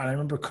 I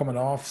remember coming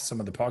off some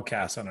of the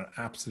podcasts on an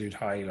absolute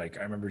high. Like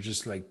I remember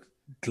just like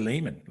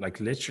gleaming, like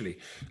literally,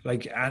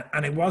 like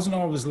and it wasn't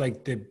always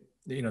like the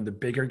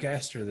bigger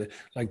guest or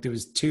there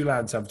was 2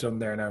 lads I've done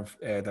there now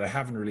that I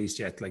haven't released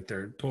yet. Like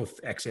they're both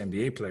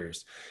ex-NBA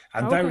players,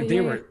 and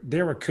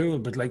they were cool.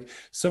 But like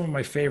some of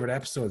my favorite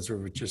episodes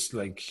were just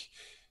like,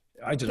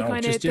 I don't know,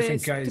 just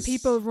different guys. The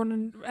people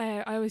running,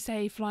 I always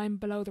say, flying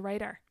below the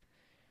radar.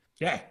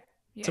 Yeah.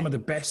 Some of the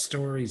best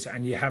stories,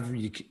 and you have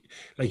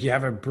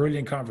a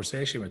brilliant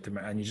conversation with them,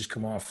 and you just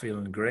come off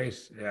feeling great.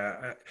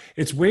 Yeah,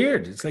 it's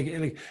weird. It's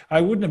like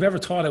I wouldn't have ever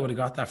thought I would have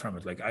got that from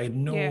it. Like I had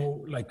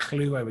no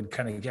clue I would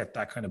kind of get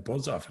that kind of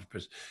buzz off it,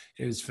 but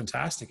it was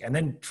fantastic. And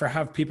then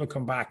have people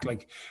come back,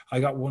 like I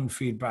got one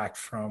feedback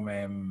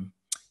from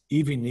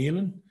Evie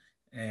Nealon.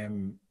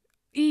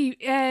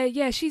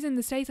 She's in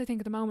the States, I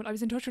think, at the moment. I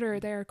was in touch with her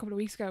there a couple of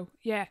weeks ago.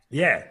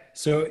 Yeah.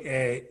 So.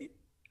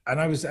 And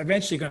I was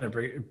eventually going to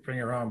bring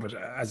her on, but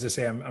as I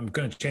say, I'm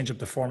going to change up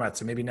the format.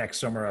 So maybe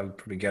next summer I'll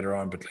probably get her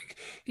on. But like,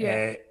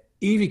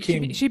 Evie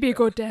came. She'd be a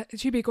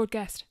good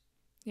guest.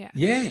 Yeah.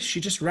 Yeah,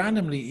 she just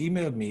randomly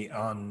emailed me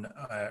on,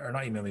 or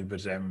not emailed me,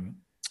 but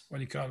what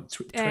do you call it?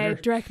 Twitter.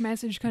 Direct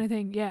message kind of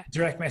thing. Yeah.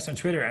 Direct message on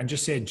Twitter, and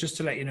just said, just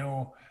to let you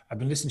know, I've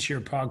been listening to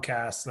your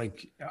podcast.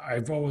 Like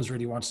I've always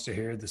really wanted to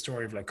hear the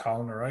story of like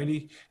Colin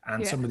O'Reilly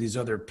and some of these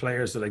other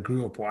players that I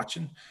grew up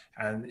watching.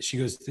 And she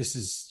goes, this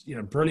is,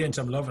 brilliant.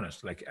 I'm loving it.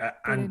 Like,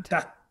 and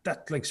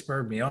that like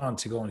spurred me on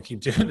to go and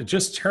keep doing it.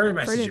 Just her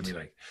messaging me,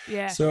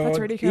 like, so that's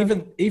really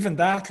cool. even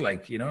that,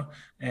 like,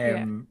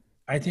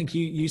 I think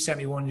you sent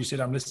me one. You said,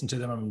 I'm listening to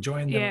them, I'm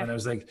enjoying them. And I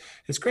was like,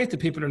 it's great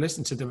that people are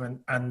listening to them.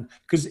 And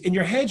because in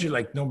your head, you're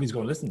like, nobody's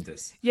going to listen to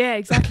this. Yeah,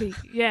 exactly.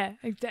 Yeah.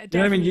 You know what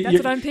I mean? That's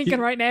what I'm thinking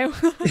right now.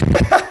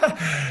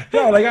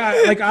 No,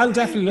 I'll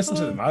definitely listen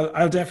to them.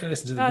 I'll definitely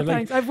listen to them.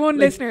 Thanks. I've one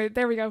listener.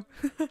 There we go.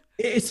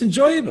 It's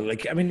enjoyable.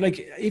 Like, I mean,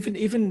 like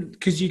even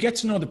because you get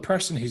to know the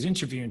person who's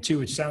interviewing too,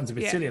 which sounds a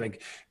bit silly.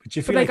 Like, but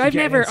you feel like I've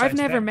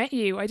never met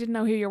you. I didn't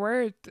know who you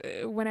were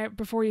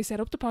before you set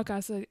up the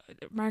podcast.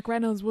 Mark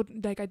Reynolds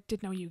wouldn't, like, I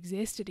didn't know you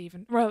existed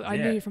even. Well, I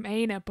knew you from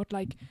Eanna, but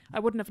like I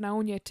wouldn't have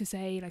known you to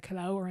say like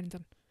hello or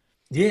anything.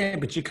 Yeah,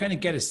 but you kind of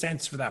get a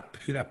sense for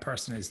who that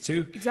person is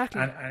too. Exactly.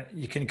 And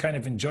you can kind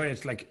of enjoy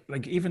it.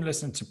 Like even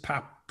listening to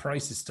Pat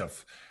Price's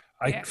stuff,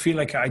 I feel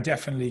like I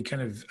definitely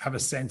kind of have a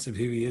sense of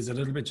who he is a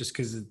little bit, just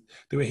because of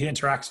the way he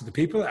interacts with the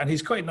people. And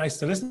he's quite nice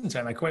to listen to,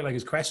 and I quite like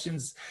his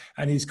questions,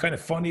 and he's kind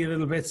of funny a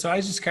little bit. So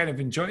I just kind of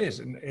enjoy it.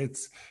 And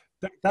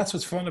that's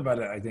what's fun about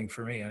it, I think,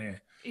 for me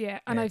anyway. Yeah.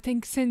 And I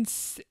think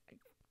since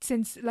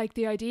like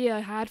the idea I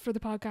had for the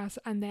podcast,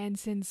 and then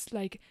since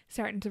like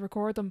starting to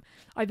record them,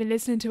 I've been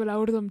listening to a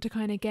load of them to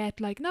kind of get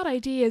like, not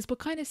ideas, but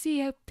kind of see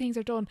how things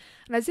are done.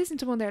 And I was listening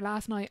to one there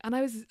last night, and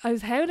I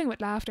was howling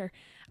with laughter,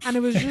 and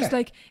it was just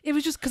like, it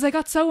was just because I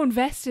got so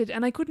invested,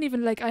 and I couldn't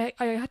even like,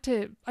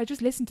 I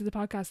just listened to the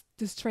podcast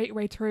just straight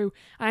away through,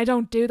 and I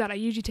don't do that. I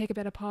usually take a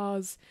bit of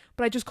pause,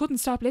 but I just couldn't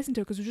stop listening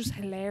to it because it was just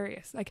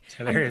hilarious. Like,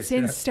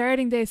 since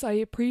starting this, I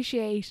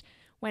appreciate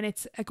when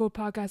it's a good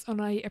podcast,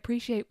 and I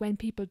appreciate when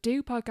people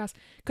do podcasts,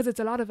 because it's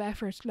a lot of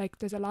effort. Like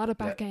there's a lot of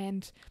back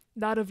end,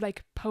 a lot of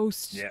like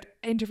post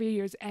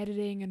interviewers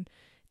editing and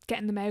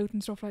getting them out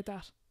and stuff like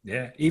that.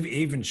 Yeah,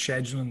 even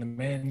scheduling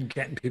them in,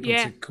 getting people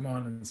to come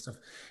on and stuff.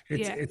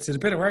 It's a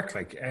bit of work,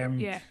 like.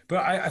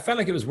 But I felt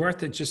like it was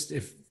worth it, just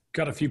if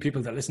got a few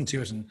people that listened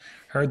to it and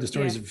heard the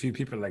stories of a few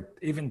people, like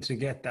even to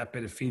get that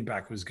bit of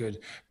feedback was good.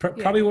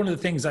 Probably one of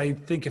the things I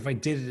think if I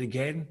did it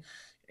again,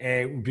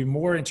 it would be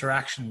more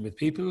interaction with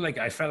people. Like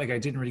I felt like I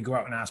didn't really go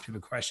out and ask people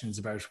questions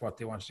about what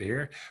they wanted to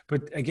hear.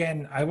 But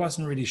again, I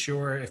wasn't really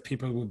sure if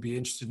people would be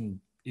interested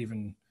in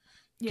even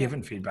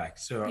giving feedback.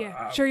 So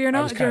sure, you're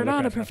not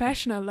a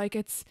professional. Like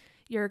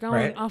you're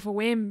going off a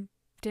whim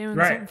doing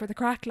something for the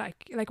crack.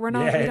 Like we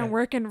don't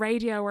work in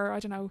radio or I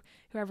don't know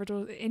whoever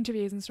does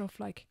interviews and stuff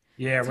like.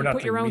 Yeah, so we're not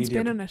put your own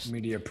spin on it.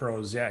 Media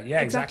pros. Yeah,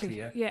 exactly.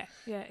 Yeah,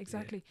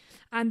 exactly.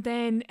 Yeah. And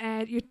then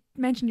you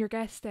mentioned your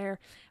guest there.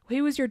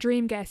 Who was your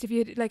dream guest? If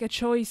you had like a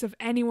choice of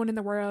anyone in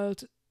the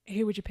world,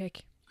 who would you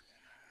pick?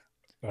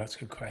 Well, that's a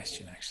good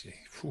question, actually.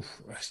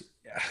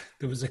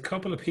 There was a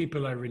couple of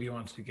people I really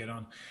wanted to get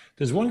on.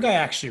 There's one guy I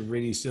actually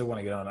really still want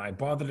to get on. I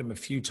bothered him a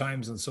few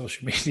times on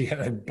social media.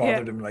 And I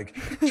bothered him, like,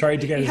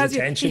 tried to get his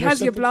attention. He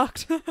has you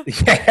blocked.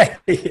 yeah,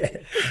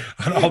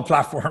 on all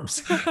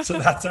platforms. So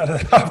that's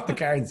off the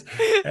cards.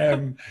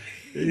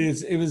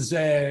 He's in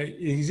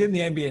the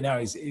NBA now.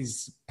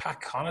 He's Pat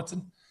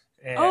Connaughton.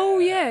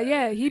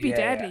 He'd be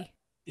deadly.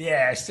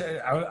 Yeah,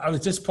 I was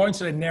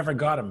disappointed I never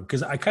got him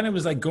because I kind of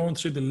was like going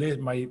through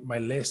my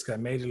list. I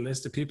made a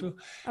list of people,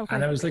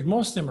 and I was like,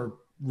 most of them are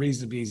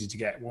reasonably easy to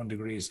get 1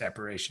 degree of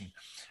separation.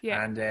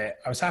 Yeah, and I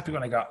was happy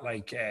when I got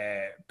like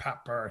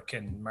Pat Burke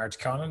and Marty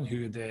Conlon,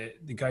 who the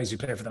guys who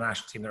play for the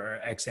national team that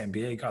are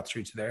ex-NBA, got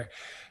through to there.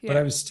 Yeah. But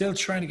I was still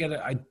trying to get it.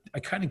 I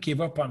kind of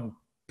gave up on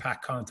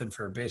Pat Connaughton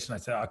for a bit, and I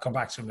thought I'll come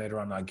back to him later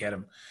on and I'll get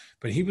him.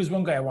 But he was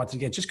one guy I wanted to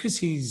get just because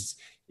he's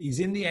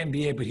in the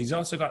NBA, but he's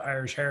also got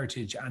Irish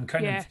heritage and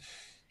kind of.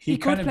 He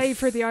could play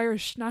for the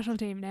Irish national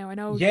team now. I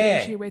know the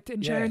issue with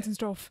insurance and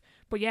stuff,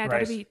 but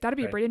that'd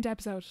be a brilliant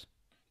episode.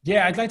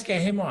 Yeah, I'd like to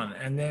get him on,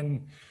 and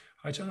then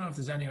I don't know if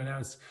there's anyone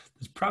else.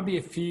 There's probably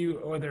a few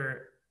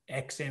other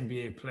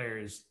ex-NBA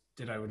players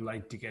that I would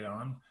like to get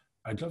on.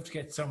 I'd love to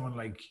get someone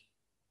like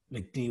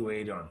D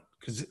Wade on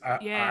because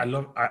I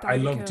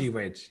love D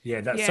Wade.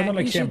 Yeah, that's someone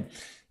like him.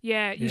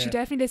 You should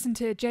definitely listen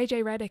to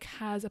JJ Redick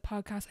has a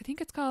podcast. I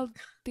think it's called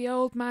The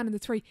Old Man and the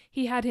Three.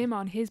 He had him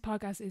on. His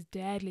podcast is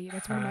deadly.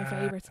 That's one of my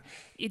favorites.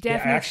 You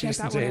definitely I actually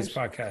listened to his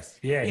podcast.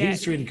 Yeah,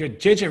 he's really good.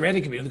 JJ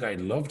Redick would be another guy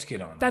I'd love to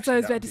get on. That's what I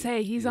was about to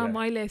say. He's on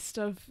my list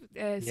of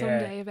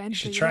someday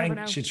eventually.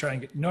 Should try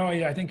and get. No,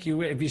 I think you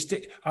will. If you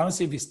stick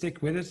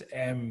with it,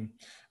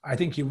 I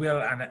think you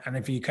will. And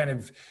if you kind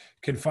of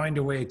can find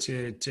a way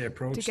to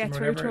approach to get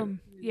through to him.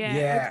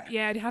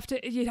 You'd have to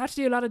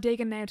do a lot of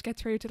digging now to get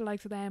through to the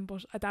likes of them,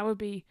 but that would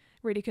be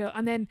really cool.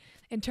 And then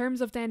in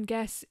terms of then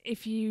guess,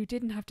 if you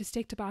didn't have to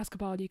stick to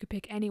basketball, you could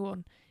pick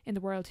anyone in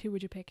the world, who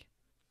would you pick?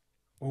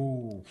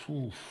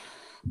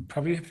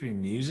 Probably have to be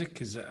music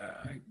because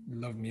I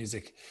love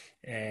music.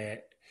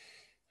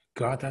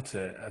 God, that's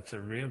a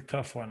real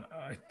tough one.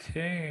 I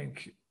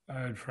think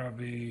I'd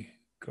probably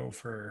go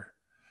for.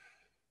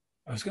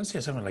 I was going to say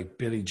something like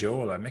Billy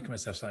Joel. I'm making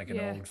myself sound like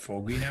an old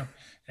fogey now.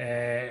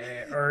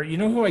 Or you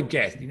know who I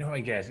get?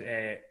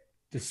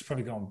 This is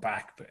probably going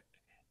back, but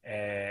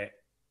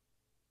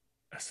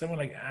someone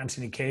like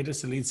Anthony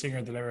Kiedis, the lead singer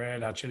of the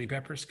Red Hot Chili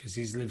Peppers, because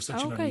he's lived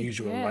such an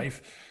unusual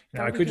life.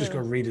 Now I could just go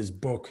read his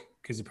book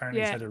because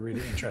apparently he's had a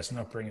really interesting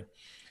upbringing.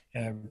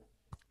 But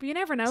you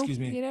never know. Excuse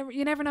me.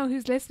 You never know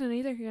who's listening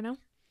either. You know.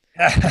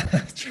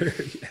 True.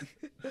 Yeah.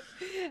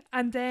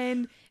 And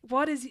then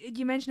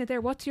you mentioned it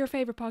there, what's your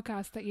favorite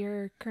podcast that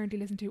you're currently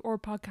listening to, or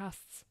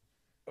podcasts?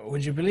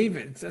 Would you believe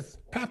it? It's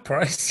Pat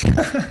Price.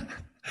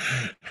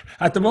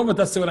 At the moment,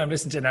 that's the one I'm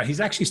listening to now.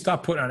 He's actually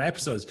stopped putting on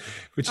episodes,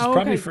 which is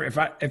probably for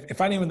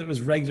if anyone that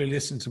was regularly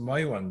listening to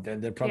my one, then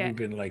they'd probably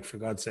been like, for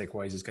God's sake,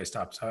 why is this guy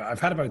stopped? So I've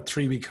had about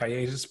 3-week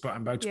hiatus, but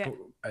I'm about to put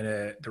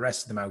the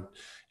rest of them out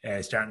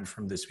starting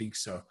from this week.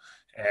 So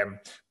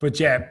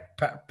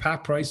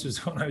Pat Price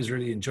was one I was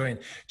really enjoying,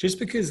 just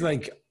because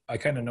like I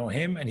kind of know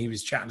him, and he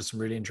was chatting to some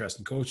really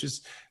interesting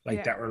coaches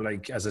that were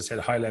like, as I said,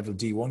 high level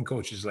D1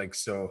 coaches, like,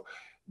 so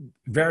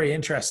very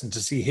interesting to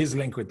see his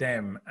link with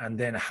them, and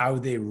then how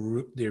they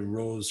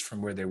rose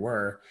from where they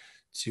were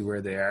to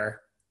where they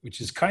are,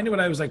 which is kind of what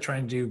I was like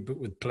trying to do, but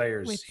with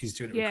players. He's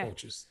doing it with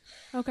coaches.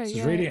 Okay, so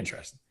it's really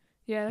interesting.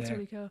 Yeah, that's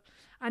really cool.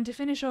 And to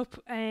finish up,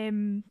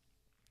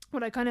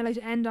 what I kind of like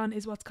to end on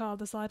is what's called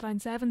the Sideline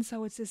 7.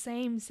 So it's the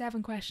same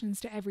 7 questions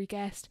to every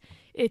guest.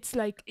 It's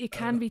like, it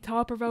can be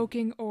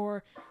thought-provoking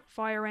or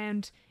fire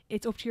round.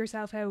 It's up to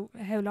yourself how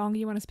long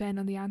you want to spend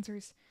on the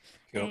answers.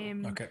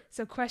 Cool. Okay.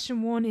 So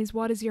question 1 is,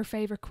 what is your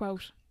favourite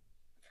quote?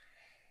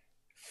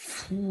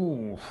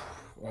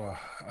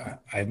 I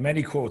have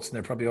many quotes, and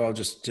they're probably all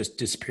just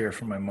disappear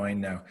from my mind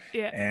now.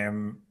 Yeah.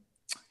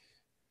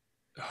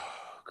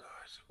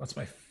 What's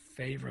my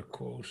favourite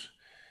quote?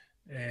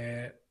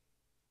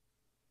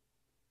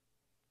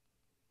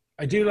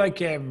 I do like,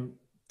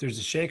 there's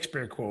a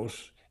Shakespeare quote,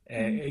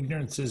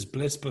 ignorance is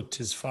bliss, but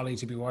 'tis folly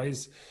to be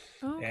wise.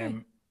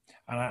 And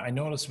I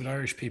notice with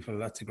Irish people,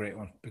 that's a great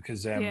one,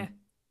 because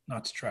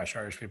not to trash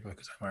Irish people,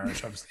 because I'm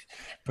Irish, obviously,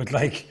 but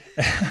like,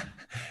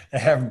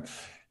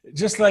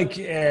 just like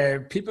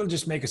people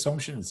just make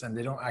assumptions and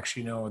they don't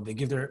actually know. They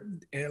give their,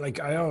 like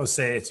I always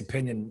say, it's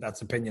opinion,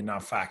 that's opinion,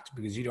 not fact,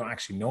 because you don't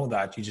actually know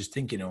that, you just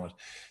think you know it.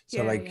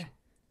 So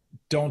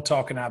don't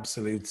talk in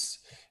absolutes.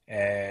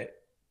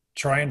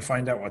 Try and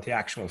find out what the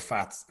actual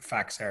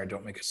facts are.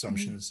 Don't make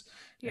assumptions.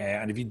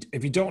 And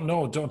if you don't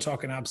know, don't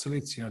talk in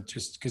absolutes. You know,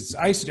 just because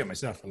I used to do it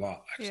myself a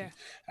lot, actually.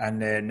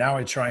 And now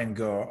I try and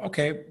go,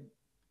 okay,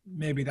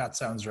 maybe that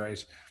sounds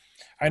right.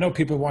 I know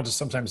people want to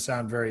sometimes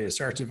sound very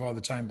assertive all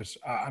the time, but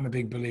I'm a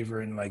big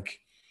believer in like,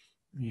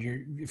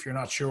 if you're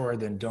not sure,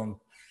 then don't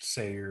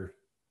say you're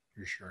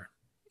sure.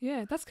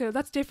 Yeah, that's cool.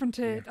 That's different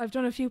to. Yeah. I've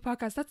done a few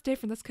podcasts. That's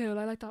different. That's cool.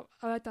 I like that.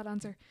 I like that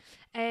answer.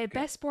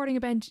 Best sporting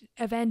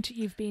event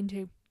you've been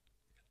to?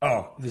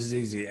 Oh, this is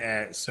easy.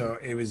 So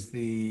it was the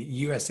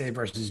USA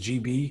versus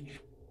GB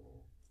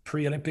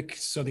pre-Olympic.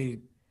 So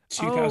the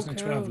Oh,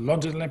 2012 cool.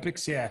 London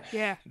Olympics. Yeah,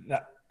 Yeah.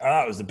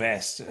 that was the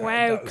best.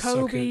 Wow, That was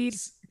so cool. Kobe,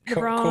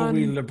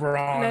 Kobe, LeBron,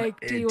 LeBron, like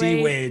D D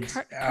Wade,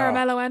 Wade.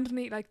 Carmelo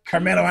Anthony, like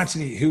Carmelo Jesus.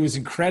 Anthony, who was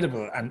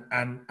incredible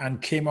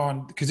and came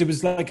on because it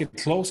was like a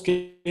close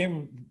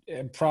game,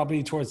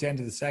 probably towards the end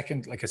of the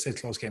second. Like I said,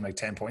 close game, like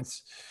 10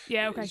 points.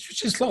 Yeah, okay.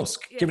 Which is close,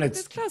 Yeah, given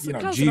it's close, you know,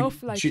 close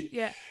enough. Like,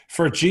 yeah,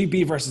 for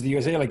GB versus the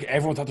USA, like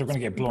everyone thought they were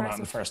going to get blown out in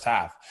the impressive. first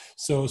half.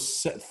 So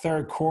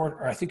third quarter,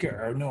 or I think,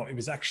 or no, it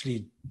was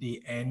actually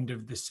the end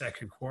of the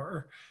second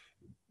quarter.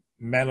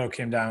 Melo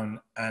came down,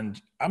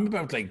 and I'm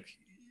about like,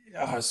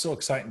 oh, it's so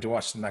exciting to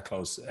watch them that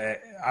close.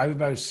 I'm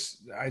about,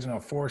 I don't know,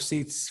 4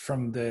 seats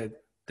from the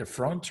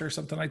front or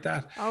something like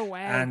that. Oh wow.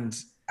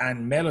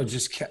 And Melo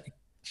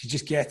he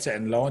just gets it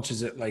and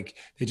launches it. Like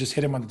they just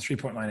hit him on the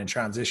 3-point line in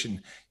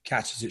transition,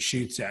 catches it,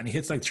 shoots it, and he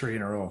hits like 3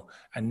 in a row.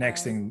 And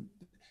next thing,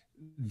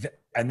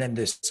 and then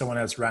there's someone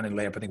else ran in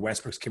layup. I think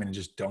Westbrook's came in and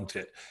just dunked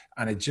it,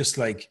 and it just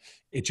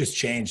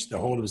changed the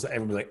whole.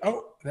 Everyone was like,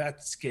 "Oh,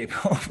 that's game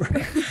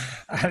over."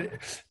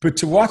 But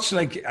to watch,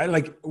 like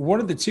one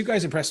of the 2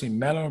 guys impressed me.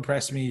 Melo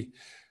impressed me.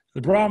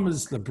 LeBron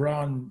was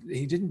LeBron.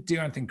 He didn't do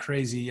anything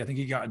crazy. I think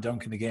he got a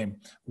dunk in the game.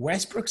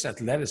 Westbrook's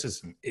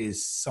athleticism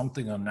is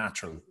something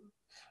unnatural.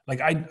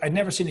 Like I'd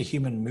never seen a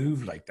human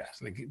move like that.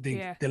 Like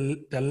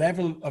the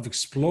level of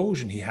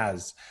explosion he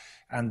has,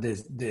 and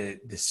the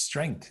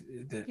strength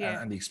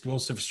and the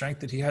explosive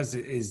strength that he has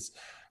is,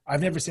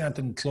 I've never seen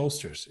anything close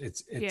to it.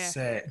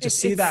 It's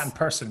see that in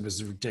person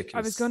was ridiculous.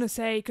 I was gonna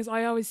say, because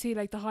I always see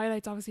like the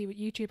highlights, obviously with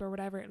YouTube or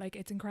whatever. Like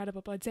it's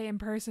incredible, but I'd say in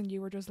person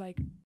you were just like.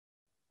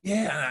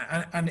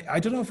 Yeah, and I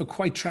don't know if it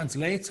quite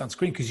translates on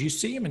screen because you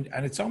see him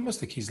and it's almost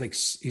like he's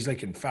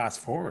like in fast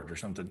forward or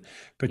something.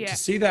 But to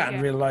see that in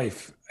real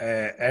life,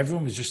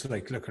 everyone was just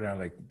like looking around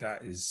like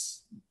that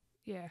is.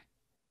 Yeah.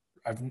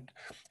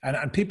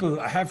 And people,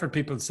 I have heard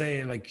people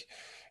say like,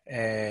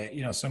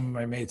 you know, some of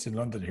my mates in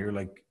London who are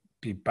like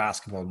be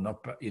basketball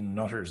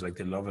nutters, like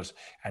they love it.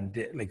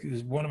 And like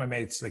there's one of my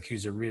mates, like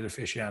who's a real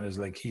aficionado, is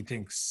like he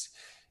thinks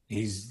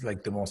he's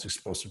like the most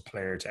explosive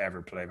player to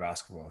ever play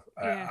basketball.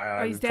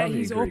 Yeah,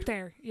 he's up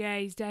there. Yeah,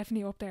 he's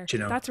definitely up there. You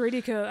know? That's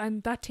really cool.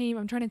 And that team,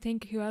 I'm trying to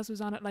think who else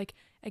was on it. Like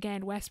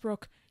again,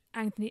 Westbrook,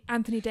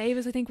 Anthony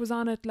Davis, I think was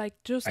on it. Like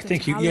just. I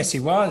think he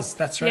was.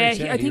 That's right.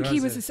 Yeah, I think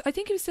he was. I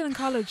think he was still in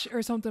college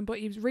or something, but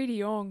he was really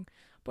young.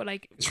 But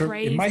like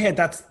crazy. In my head,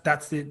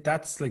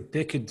 that's like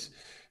they could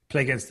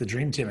play against the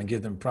dream team and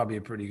give them probably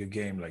a pretty good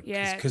game. Like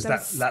because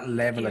that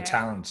level of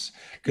talent.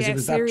 Because it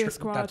was serious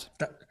squad.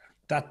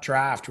 That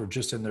draft were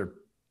just in their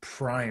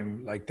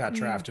prime, like that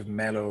draft of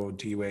Melo,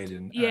 D Wade,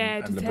 and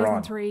LeBron.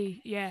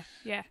 2003. Yeah.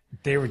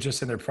 They were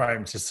just in their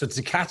prime. So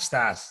to catch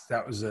that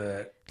was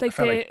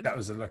that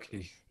was a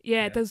lucky.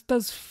 Yeah,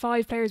 those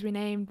 5 players we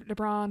named: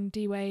 LeBron,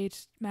 D Wade,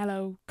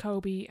 Melo,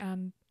 Kobe,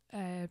 and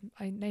I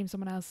named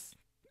someone else.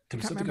 There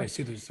was other guys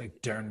too. There's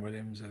like Darren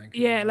Williams, I think.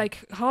 Yeah,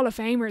 like Hall of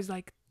Famers,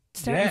 like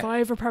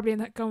 75 are probably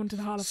going to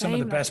the Hall of Fame. Some of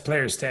the best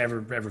players to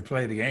ever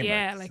play the game.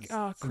 Yeah,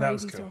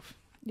 crazy stuff.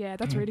 Yeah,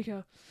 that's really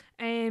cool.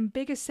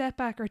 Biggest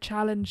setback or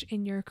challenge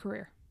in your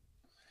career?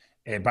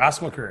 A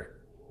basketball career.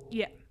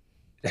 Yeah.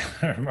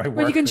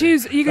 Well, you can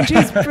choose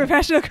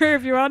professional career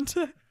if you want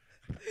to.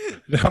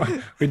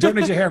 No, we don't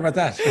need to hear about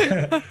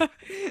that.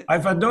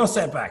 I've had no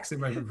setbacks in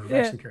my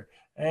professional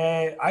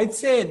career. I'd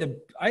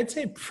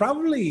say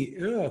probably.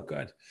 Oh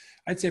God,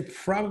 I'd say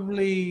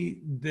probably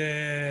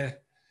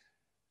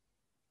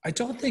I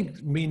don't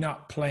think me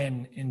not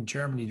playing in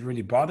Germany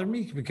really bothered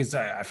me because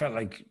I felt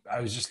like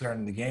I was just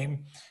learning the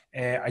game.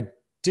 I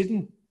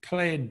didn't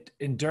play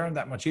in Durham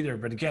that much either,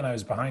 but again, I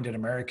was behind an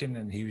American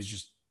and he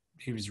was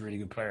a really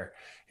good player.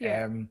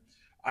 Yeah.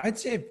 I'd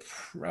say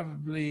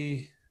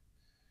probably,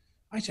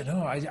 I don't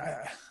know.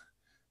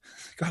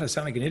 God, I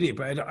sound like an idiot,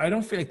 but I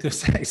don't feel like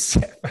there's any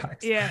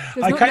setbacks. Yeah,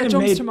 there's nothing that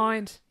jumps to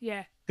mind.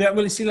 Yeah.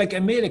 Well, you see, like I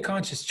made a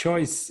conscious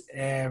choice.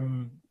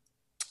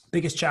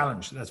 Biggest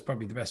challenge, that's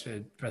probably the best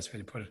way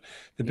to put it.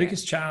 The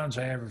biggest challenge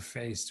I ever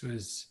faced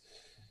was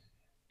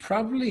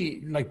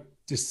probably like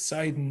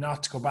deciding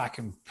not to go back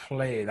and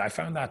play. I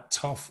found that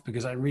tough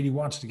because I really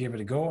wanted to give it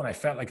a go and I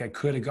felt like I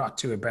could have got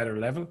to a better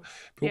level.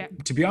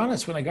 But to be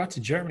honest, when I got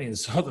to Germany and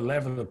saw the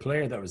level of the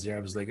player that was there,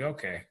 I was like,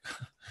 okay.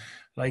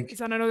 Like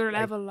it's on another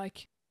level,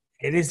 like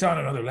it is on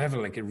another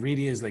level. Like it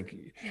really is, like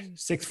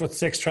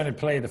 6'6" trying to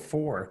play the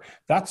 4.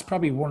 That's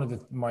probably one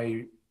of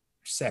my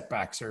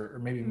setbacks or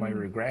maybe my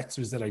regrets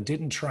was that I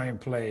didn't try and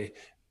play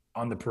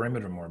on the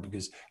perimeter more,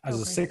 because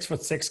as a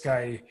 6'6"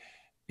 guy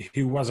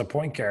who was a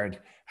point guard,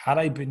 had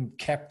I been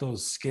kept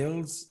those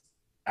skills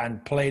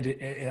and played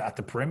at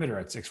the perimeter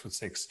at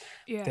 6'6",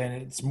 then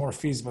it's more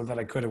feasible that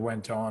I could have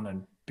went on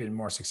and been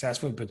more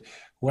successful. But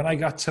when I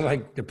got to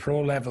like the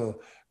pro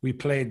level, we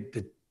played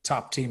the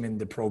top team in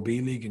the Pro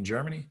B League in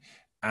Germany,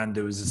 and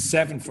there was a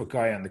 7-foot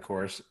guy on the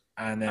court,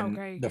 and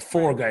then the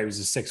 4 guy was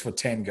a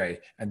 6'10" guy,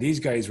 and these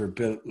guys were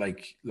built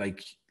like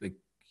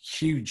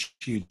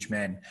huge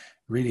men,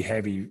 really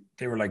heavy.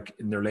 They were like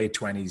in their late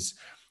 20s.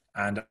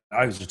 And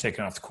I was just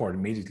taken off the court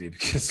immediately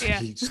because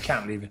you just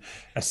can't leave it.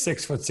 A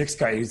 6'6"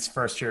 guy who's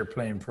first year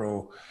playing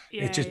pro,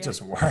 it just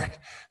doesn't work.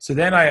 So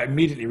then I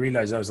immediately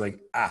realized, I was like,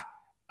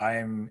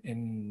 I'm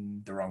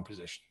in the wrong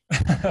position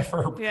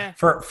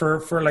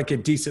for like a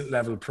decent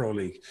level pro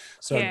league.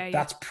 So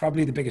that's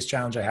probably the biggest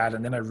challenge I had.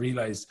 And then I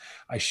realized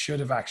I should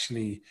have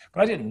actually,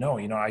 but I didn't know,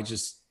 I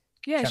just,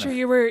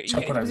 you were. It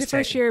was your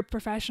first year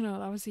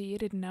professional. Obviously, you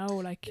didn't know.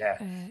 Like,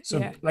 I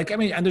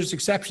mean, and there's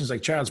exceptions.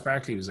 Like Charles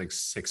Barkley was like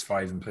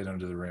 6'5" and played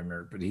under the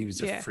rim, but he was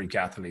a freak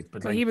athlete.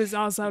 But like, he was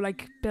also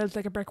like built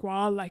like a brick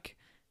wall. Like,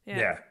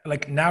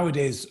 like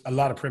nowadays, a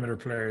lot of perimeter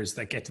players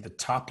that get to the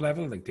top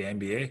level, like the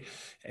NBA,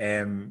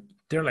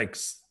 they're like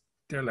 6'8",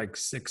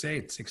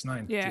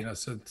 6'9". Yeah.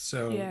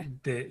 So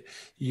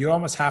you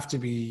almost have to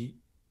be.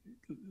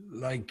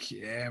 Like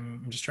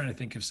I'm just trying to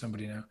think of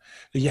somebody now.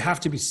 You have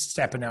to be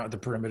stepping out at the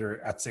perimeter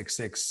at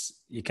 6'6".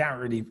 You can't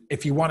really,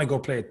 if you want to go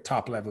play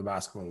top level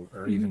basketball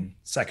or even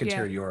second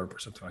tier Europe or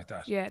something like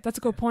that. Yeah, that's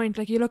a good point.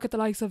 Like you look at the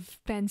likes of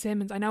Ben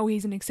Simmons. I know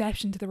he's an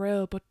exception to the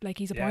rule, but like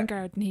he's a point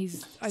guard and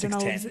he's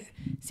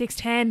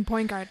 6'10"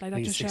 point guard. Like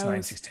that just shows.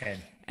 6'9",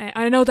 6'10".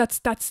 I know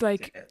that's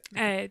like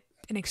an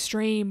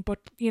extreme, but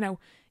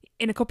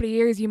in a couple of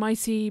years, you might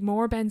see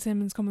more Ben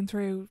Simmons coming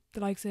through the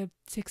likes of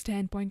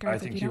 6'10" point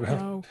guards. I think you don't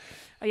know.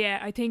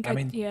 A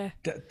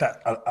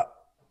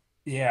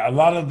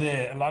lot of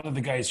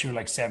the guys who are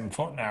like 7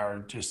 foot now are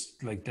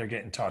just like they're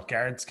getting taught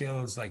guard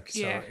skills. Like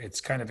so, it's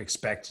kind of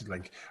expected.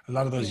 Like a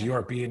lot of those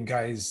European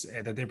guys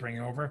that they bring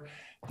over.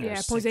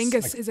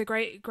 Porzingis is a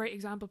great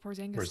example.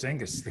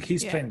 Porzingis, like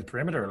he's playing the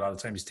perimeter a lot of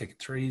times. He's taking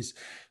threes,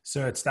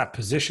 so it's that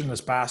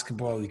positionless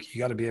basketball. You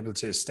got to be able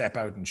to step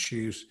out and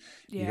shoot.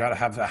 You got to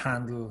have a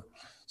handle.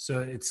 So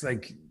it's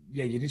like,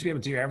 you need to be able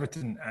to do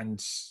everything. And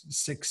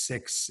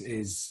 6'6"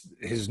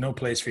 is no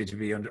place for you to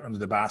be under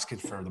the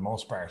basket for the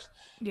most part.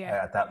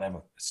 At that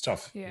level, it's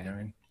tough. You know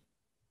what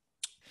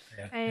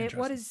I mean?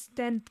 What is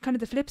then kind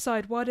of the flip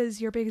side? What is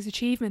your biggest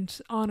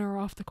achievement on or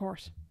off the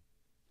court?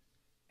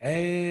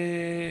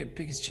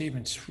 Biggest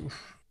achievement.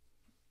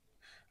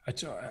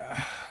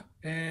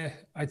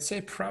 I'd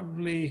say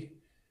probably.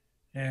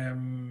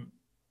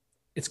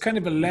 It's kind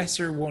of a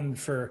lesser one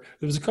for.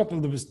 There was a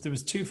couple. There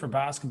was 2 for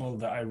basketball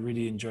that I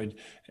really enjoyed.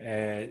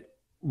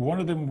 One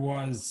of them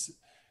was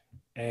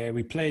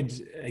we played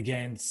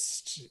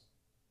against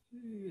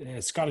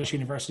Scottish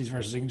universities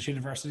versus English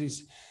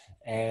universities,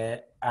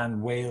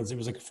 and Wales. It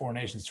was like a 4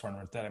 Nations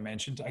tournament that I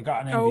mentioned. I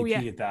got an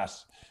MVP at that.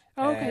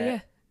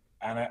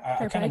 And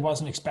I kind of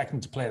wasn't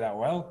expecting to play that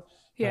well.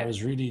 I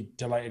was really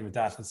delighted with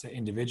that. It's an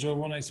individual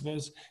one, I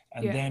suppose.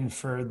 And then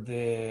for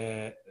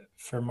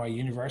my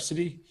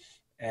university,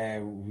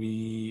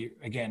 we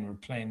were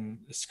playing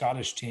a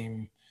Scottish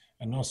team.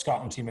 And no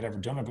Scotland team had ever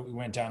done it, but we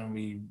went down and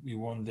we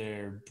won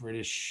their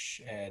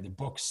British the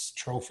Bucks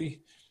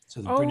trophy.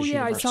 So the British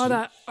University. I saw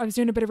that. I was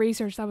doing a bit of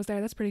research. That was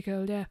there. That's pretty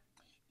cool.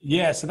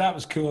 Yeah, so that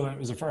was cool. It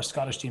was the first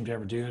Scottish team to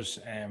ever do it.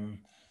 And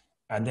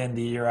then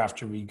the year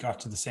after, we got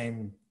to the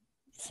same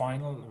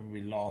final and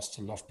we lost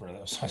to Loughborough.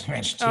 That was what I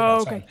mentioned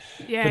too.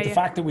 But the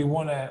fact that we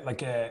won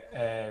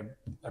a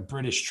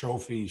British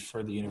trophy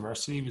for the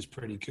university was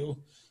pretty cool.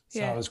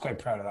 So I was quite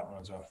proud of that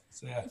one as well.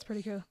 So that's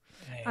pretty cool.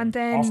 And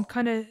then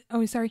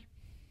sorry.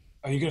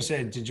 Are you going to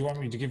say, did you want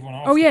me to give one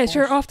off? Oh yeah,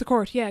 sure, off the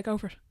court. Yeah, go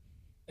for it.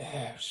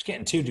 Just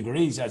getting 2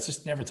 degrees. I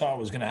just never thought it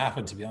was going to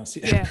happen, to be honest.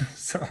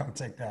 So I'll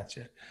take that.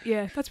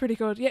 Yeah, that's pretty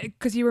good. Yeah,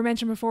 because you were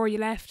mentioning before you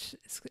left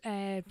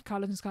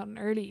college in Scotland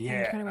early.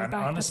 Yeah, and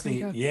honestly,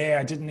 cool.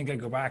 I didn't think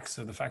I'd go back.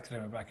 So the fact that I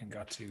went back and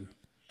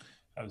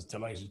I was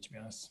delighted, to be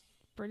honest.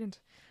 Brilliant.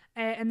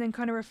 And then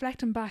kind of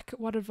reflecting back,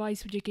 what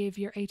advice would you give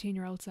your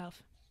 18-year-old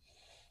self?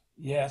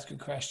 Yeah, that's a good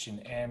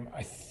question.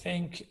 I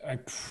think I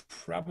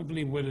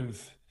probably would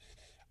have.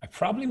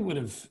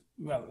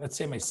 Well, let's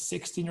say my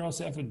 16-year-old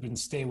self would have been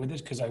stay with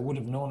it because I would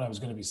have known I was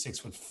going to be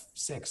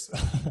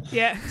 6'6".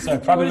 Yeah. So I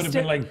probably would have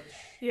been like,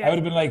 I would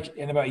have been like,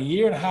 in about a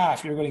year and a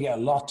half, you're going to get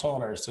a lot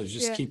taller. So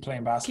just keep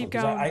playing basketball.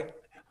 Keep going. I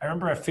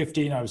remember at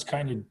 15, I was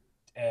kind of,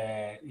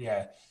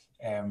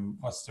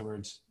 what's the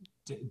word?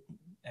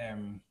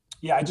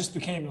 I just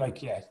became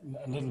like, a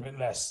little bit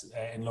less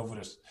in love with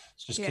it.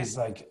 It's just because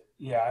I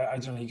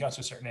don't know, you got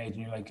to a certain age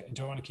and you're like, I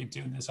don't want to keep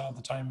doing this all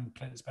the time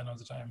and spend all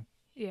the time.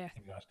 Yeah.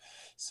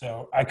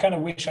 So I kind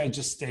of wish I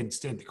just stayed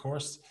the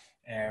course.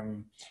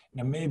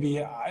 Now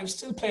maybe I was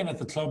still playing at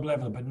the club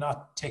level, but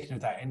not taking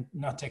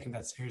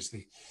that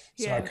seriously.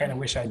 So I kind of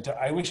wish I'd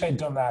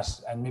done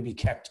that and maybe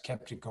kept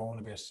it going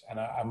a bit.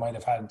 And I might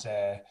have had,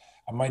 I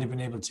might have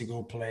been able to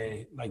go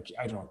play like,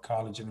 I don't know,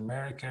 college in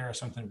America or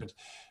something. But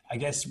I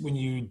guess when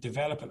you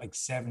develop at like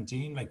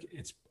 17, like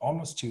it's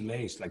almost too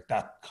late, like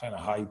that kind of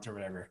height or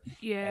whatever.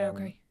 Yeah.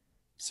 Okay.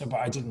 So,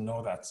 but I didn't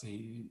know that. So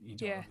you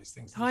do all these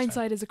things.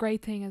 Hindsight is a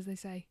great thing, as they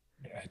say.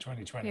 Yeah,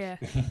 2020. Yeah,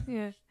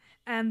 yeah.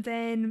 And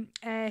then,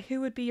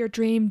 who would be your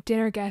dream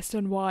dinner guest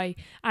and why?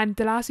 And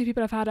the last few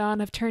people I've had on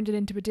have turned it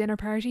into a dinner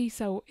party.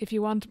 So if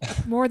you want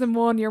more than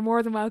one, you're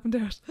more than welcome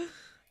to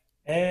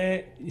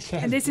it.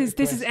 And this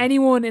is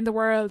anyone in the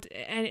world.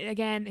 And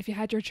again, if you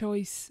had your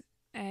choice,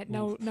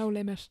 no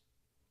limit.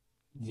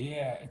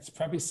 Yeah, it's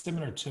probably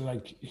similar to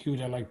like who'd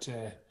I like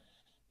to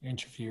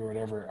interview or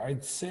whatever.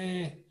 I'd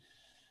say,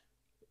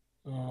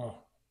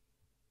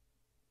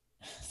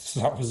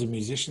 was the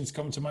musicians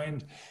come to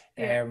mind.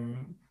 Yeah.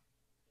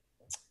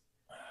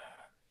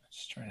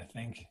 Just trying to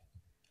think.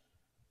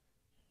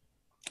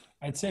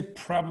 I'd say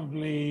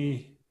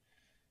probably.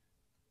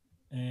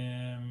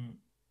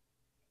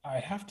 I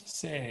have to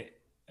say,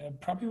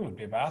 probably would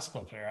be a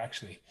basketball player.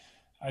 Actually,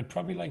 I'd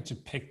probably like to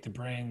pick the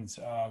brains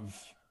of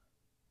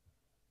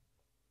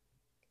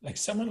like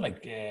someone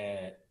like.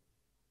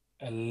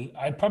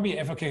 I'd probably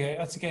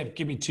let's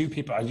give me two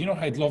people. You know,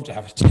 I'd love to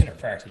have a dinner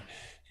party.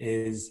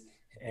 Is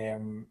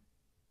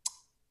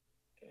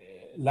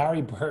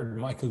Larry Bird,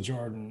 Michael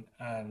Jordan,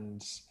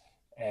 and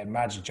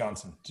Magic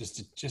Johnson.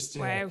 Just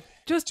wow.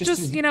 Just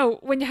you know,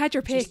 when you had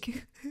your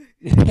pick.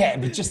 Yeah,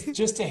 but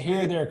just to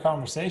hear their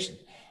conversation.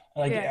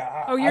 Like,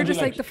 you're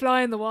just like the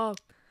fly on the wall.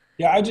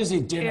 Yeah, I just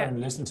eat dinner and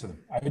listen to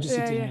them. I would just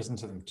sit and listen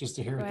to them just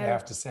to hear what they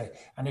have to say.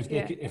 And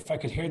if I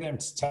could hear them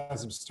tell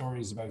some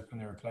stories about when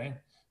they were playing,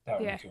 that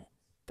would be cool.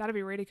 That'd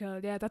be really cool.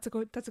 Yeah, that's a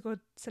good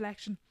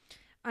selection.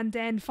 And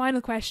then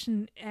final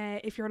question: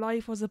 if your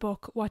life was a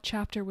book, what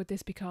chapter would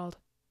this be called?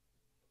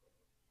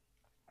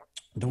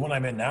 The one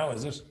I'm in now,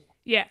 is it?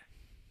 Yeah.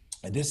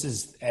 This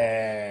is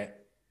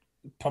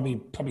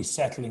probably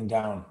settling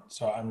down.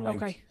 So I'm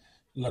like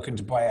looking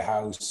to buy a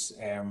house.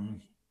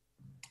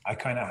 I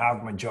kind of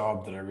have my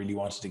job that I really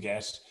wanted to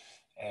get.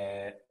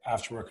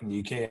 After working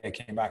in the UK, I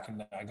came back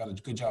and I got a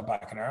good job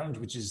back in Ireland,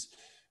 which is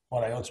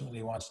what I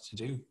ultimately wanted to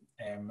do.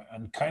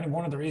 And kind of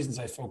one of the reasons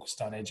I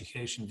focused on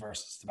education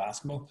versus the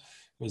basketball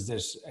was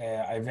that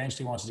I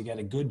eventually wanted to get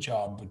a good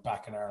job, but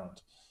back in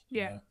Ireland.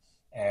 Yeah.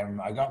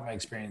 I got my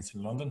experience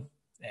in London.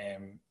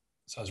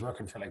 So I was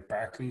working for like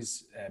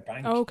Barclays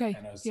Bank. Oh, okay.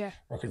 And I was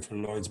working for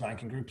Lloyd's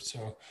Banking Group. So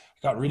I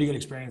got really good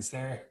experience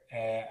there,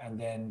 and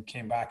then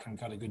came back and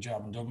got a good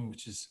job in Dublin,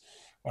 which is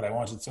what I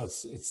wanted. So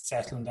it's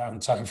settling down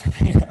time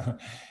for me now.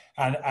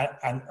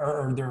 and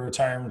or the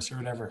retirement or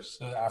whatever.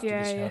 So after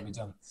this year I'll be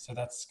done. So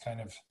that's kind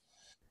of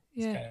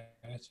it.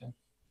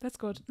 That's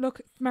good.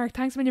 Look, Mark,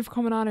 thanks a million for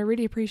coming on. I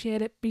really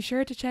appreciate it. Be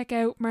sure to check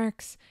out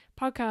Mark's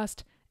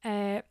podcast,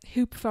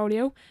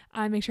 Hoopfolio,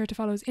 and make sure to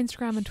follow his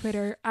Instagram and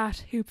Twitter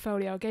at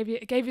Hoopfolio.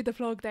 Gave you the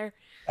plug there.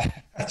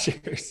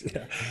 Cheers.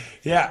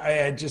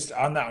 I just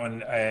on that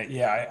one.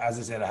 As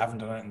I said, I haven't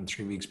done it in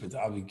 3 weeks, but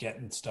I'll be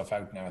getting stuff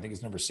out now. I think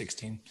it's number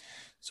 16.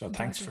 So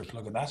thanks for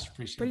plugging that.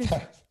 Appreciate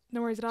that.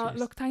 No worries at all. Cheers.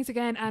 Look, thanks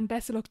again, and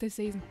best of luck this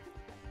season.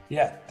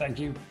 Yeah, thank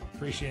you.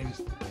 Appreciate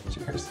it.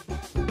 Cheers.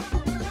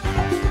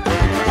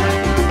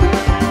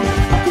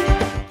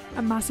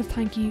 A massive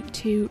thank you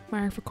to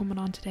Mark for coming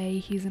on today.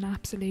 He's an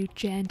absolute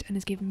gent and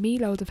has given me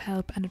loads of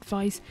help and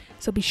advice,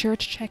 so be sure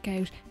to check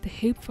out the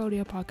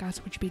Hoopfolio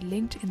podcast, which will be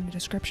linked in the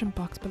description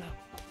box below.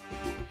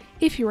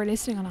 If you are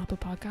listening on Apple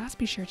Podcasts,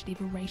 be sure to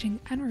leave a rating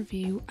and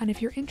review, and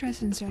if you're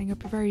interested in starting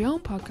up your very own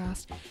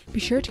podcast, be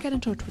sure to get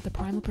in touch with the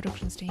Primal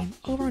Productions team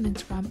over on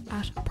Instagram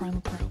at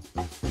Primal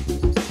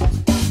Pro.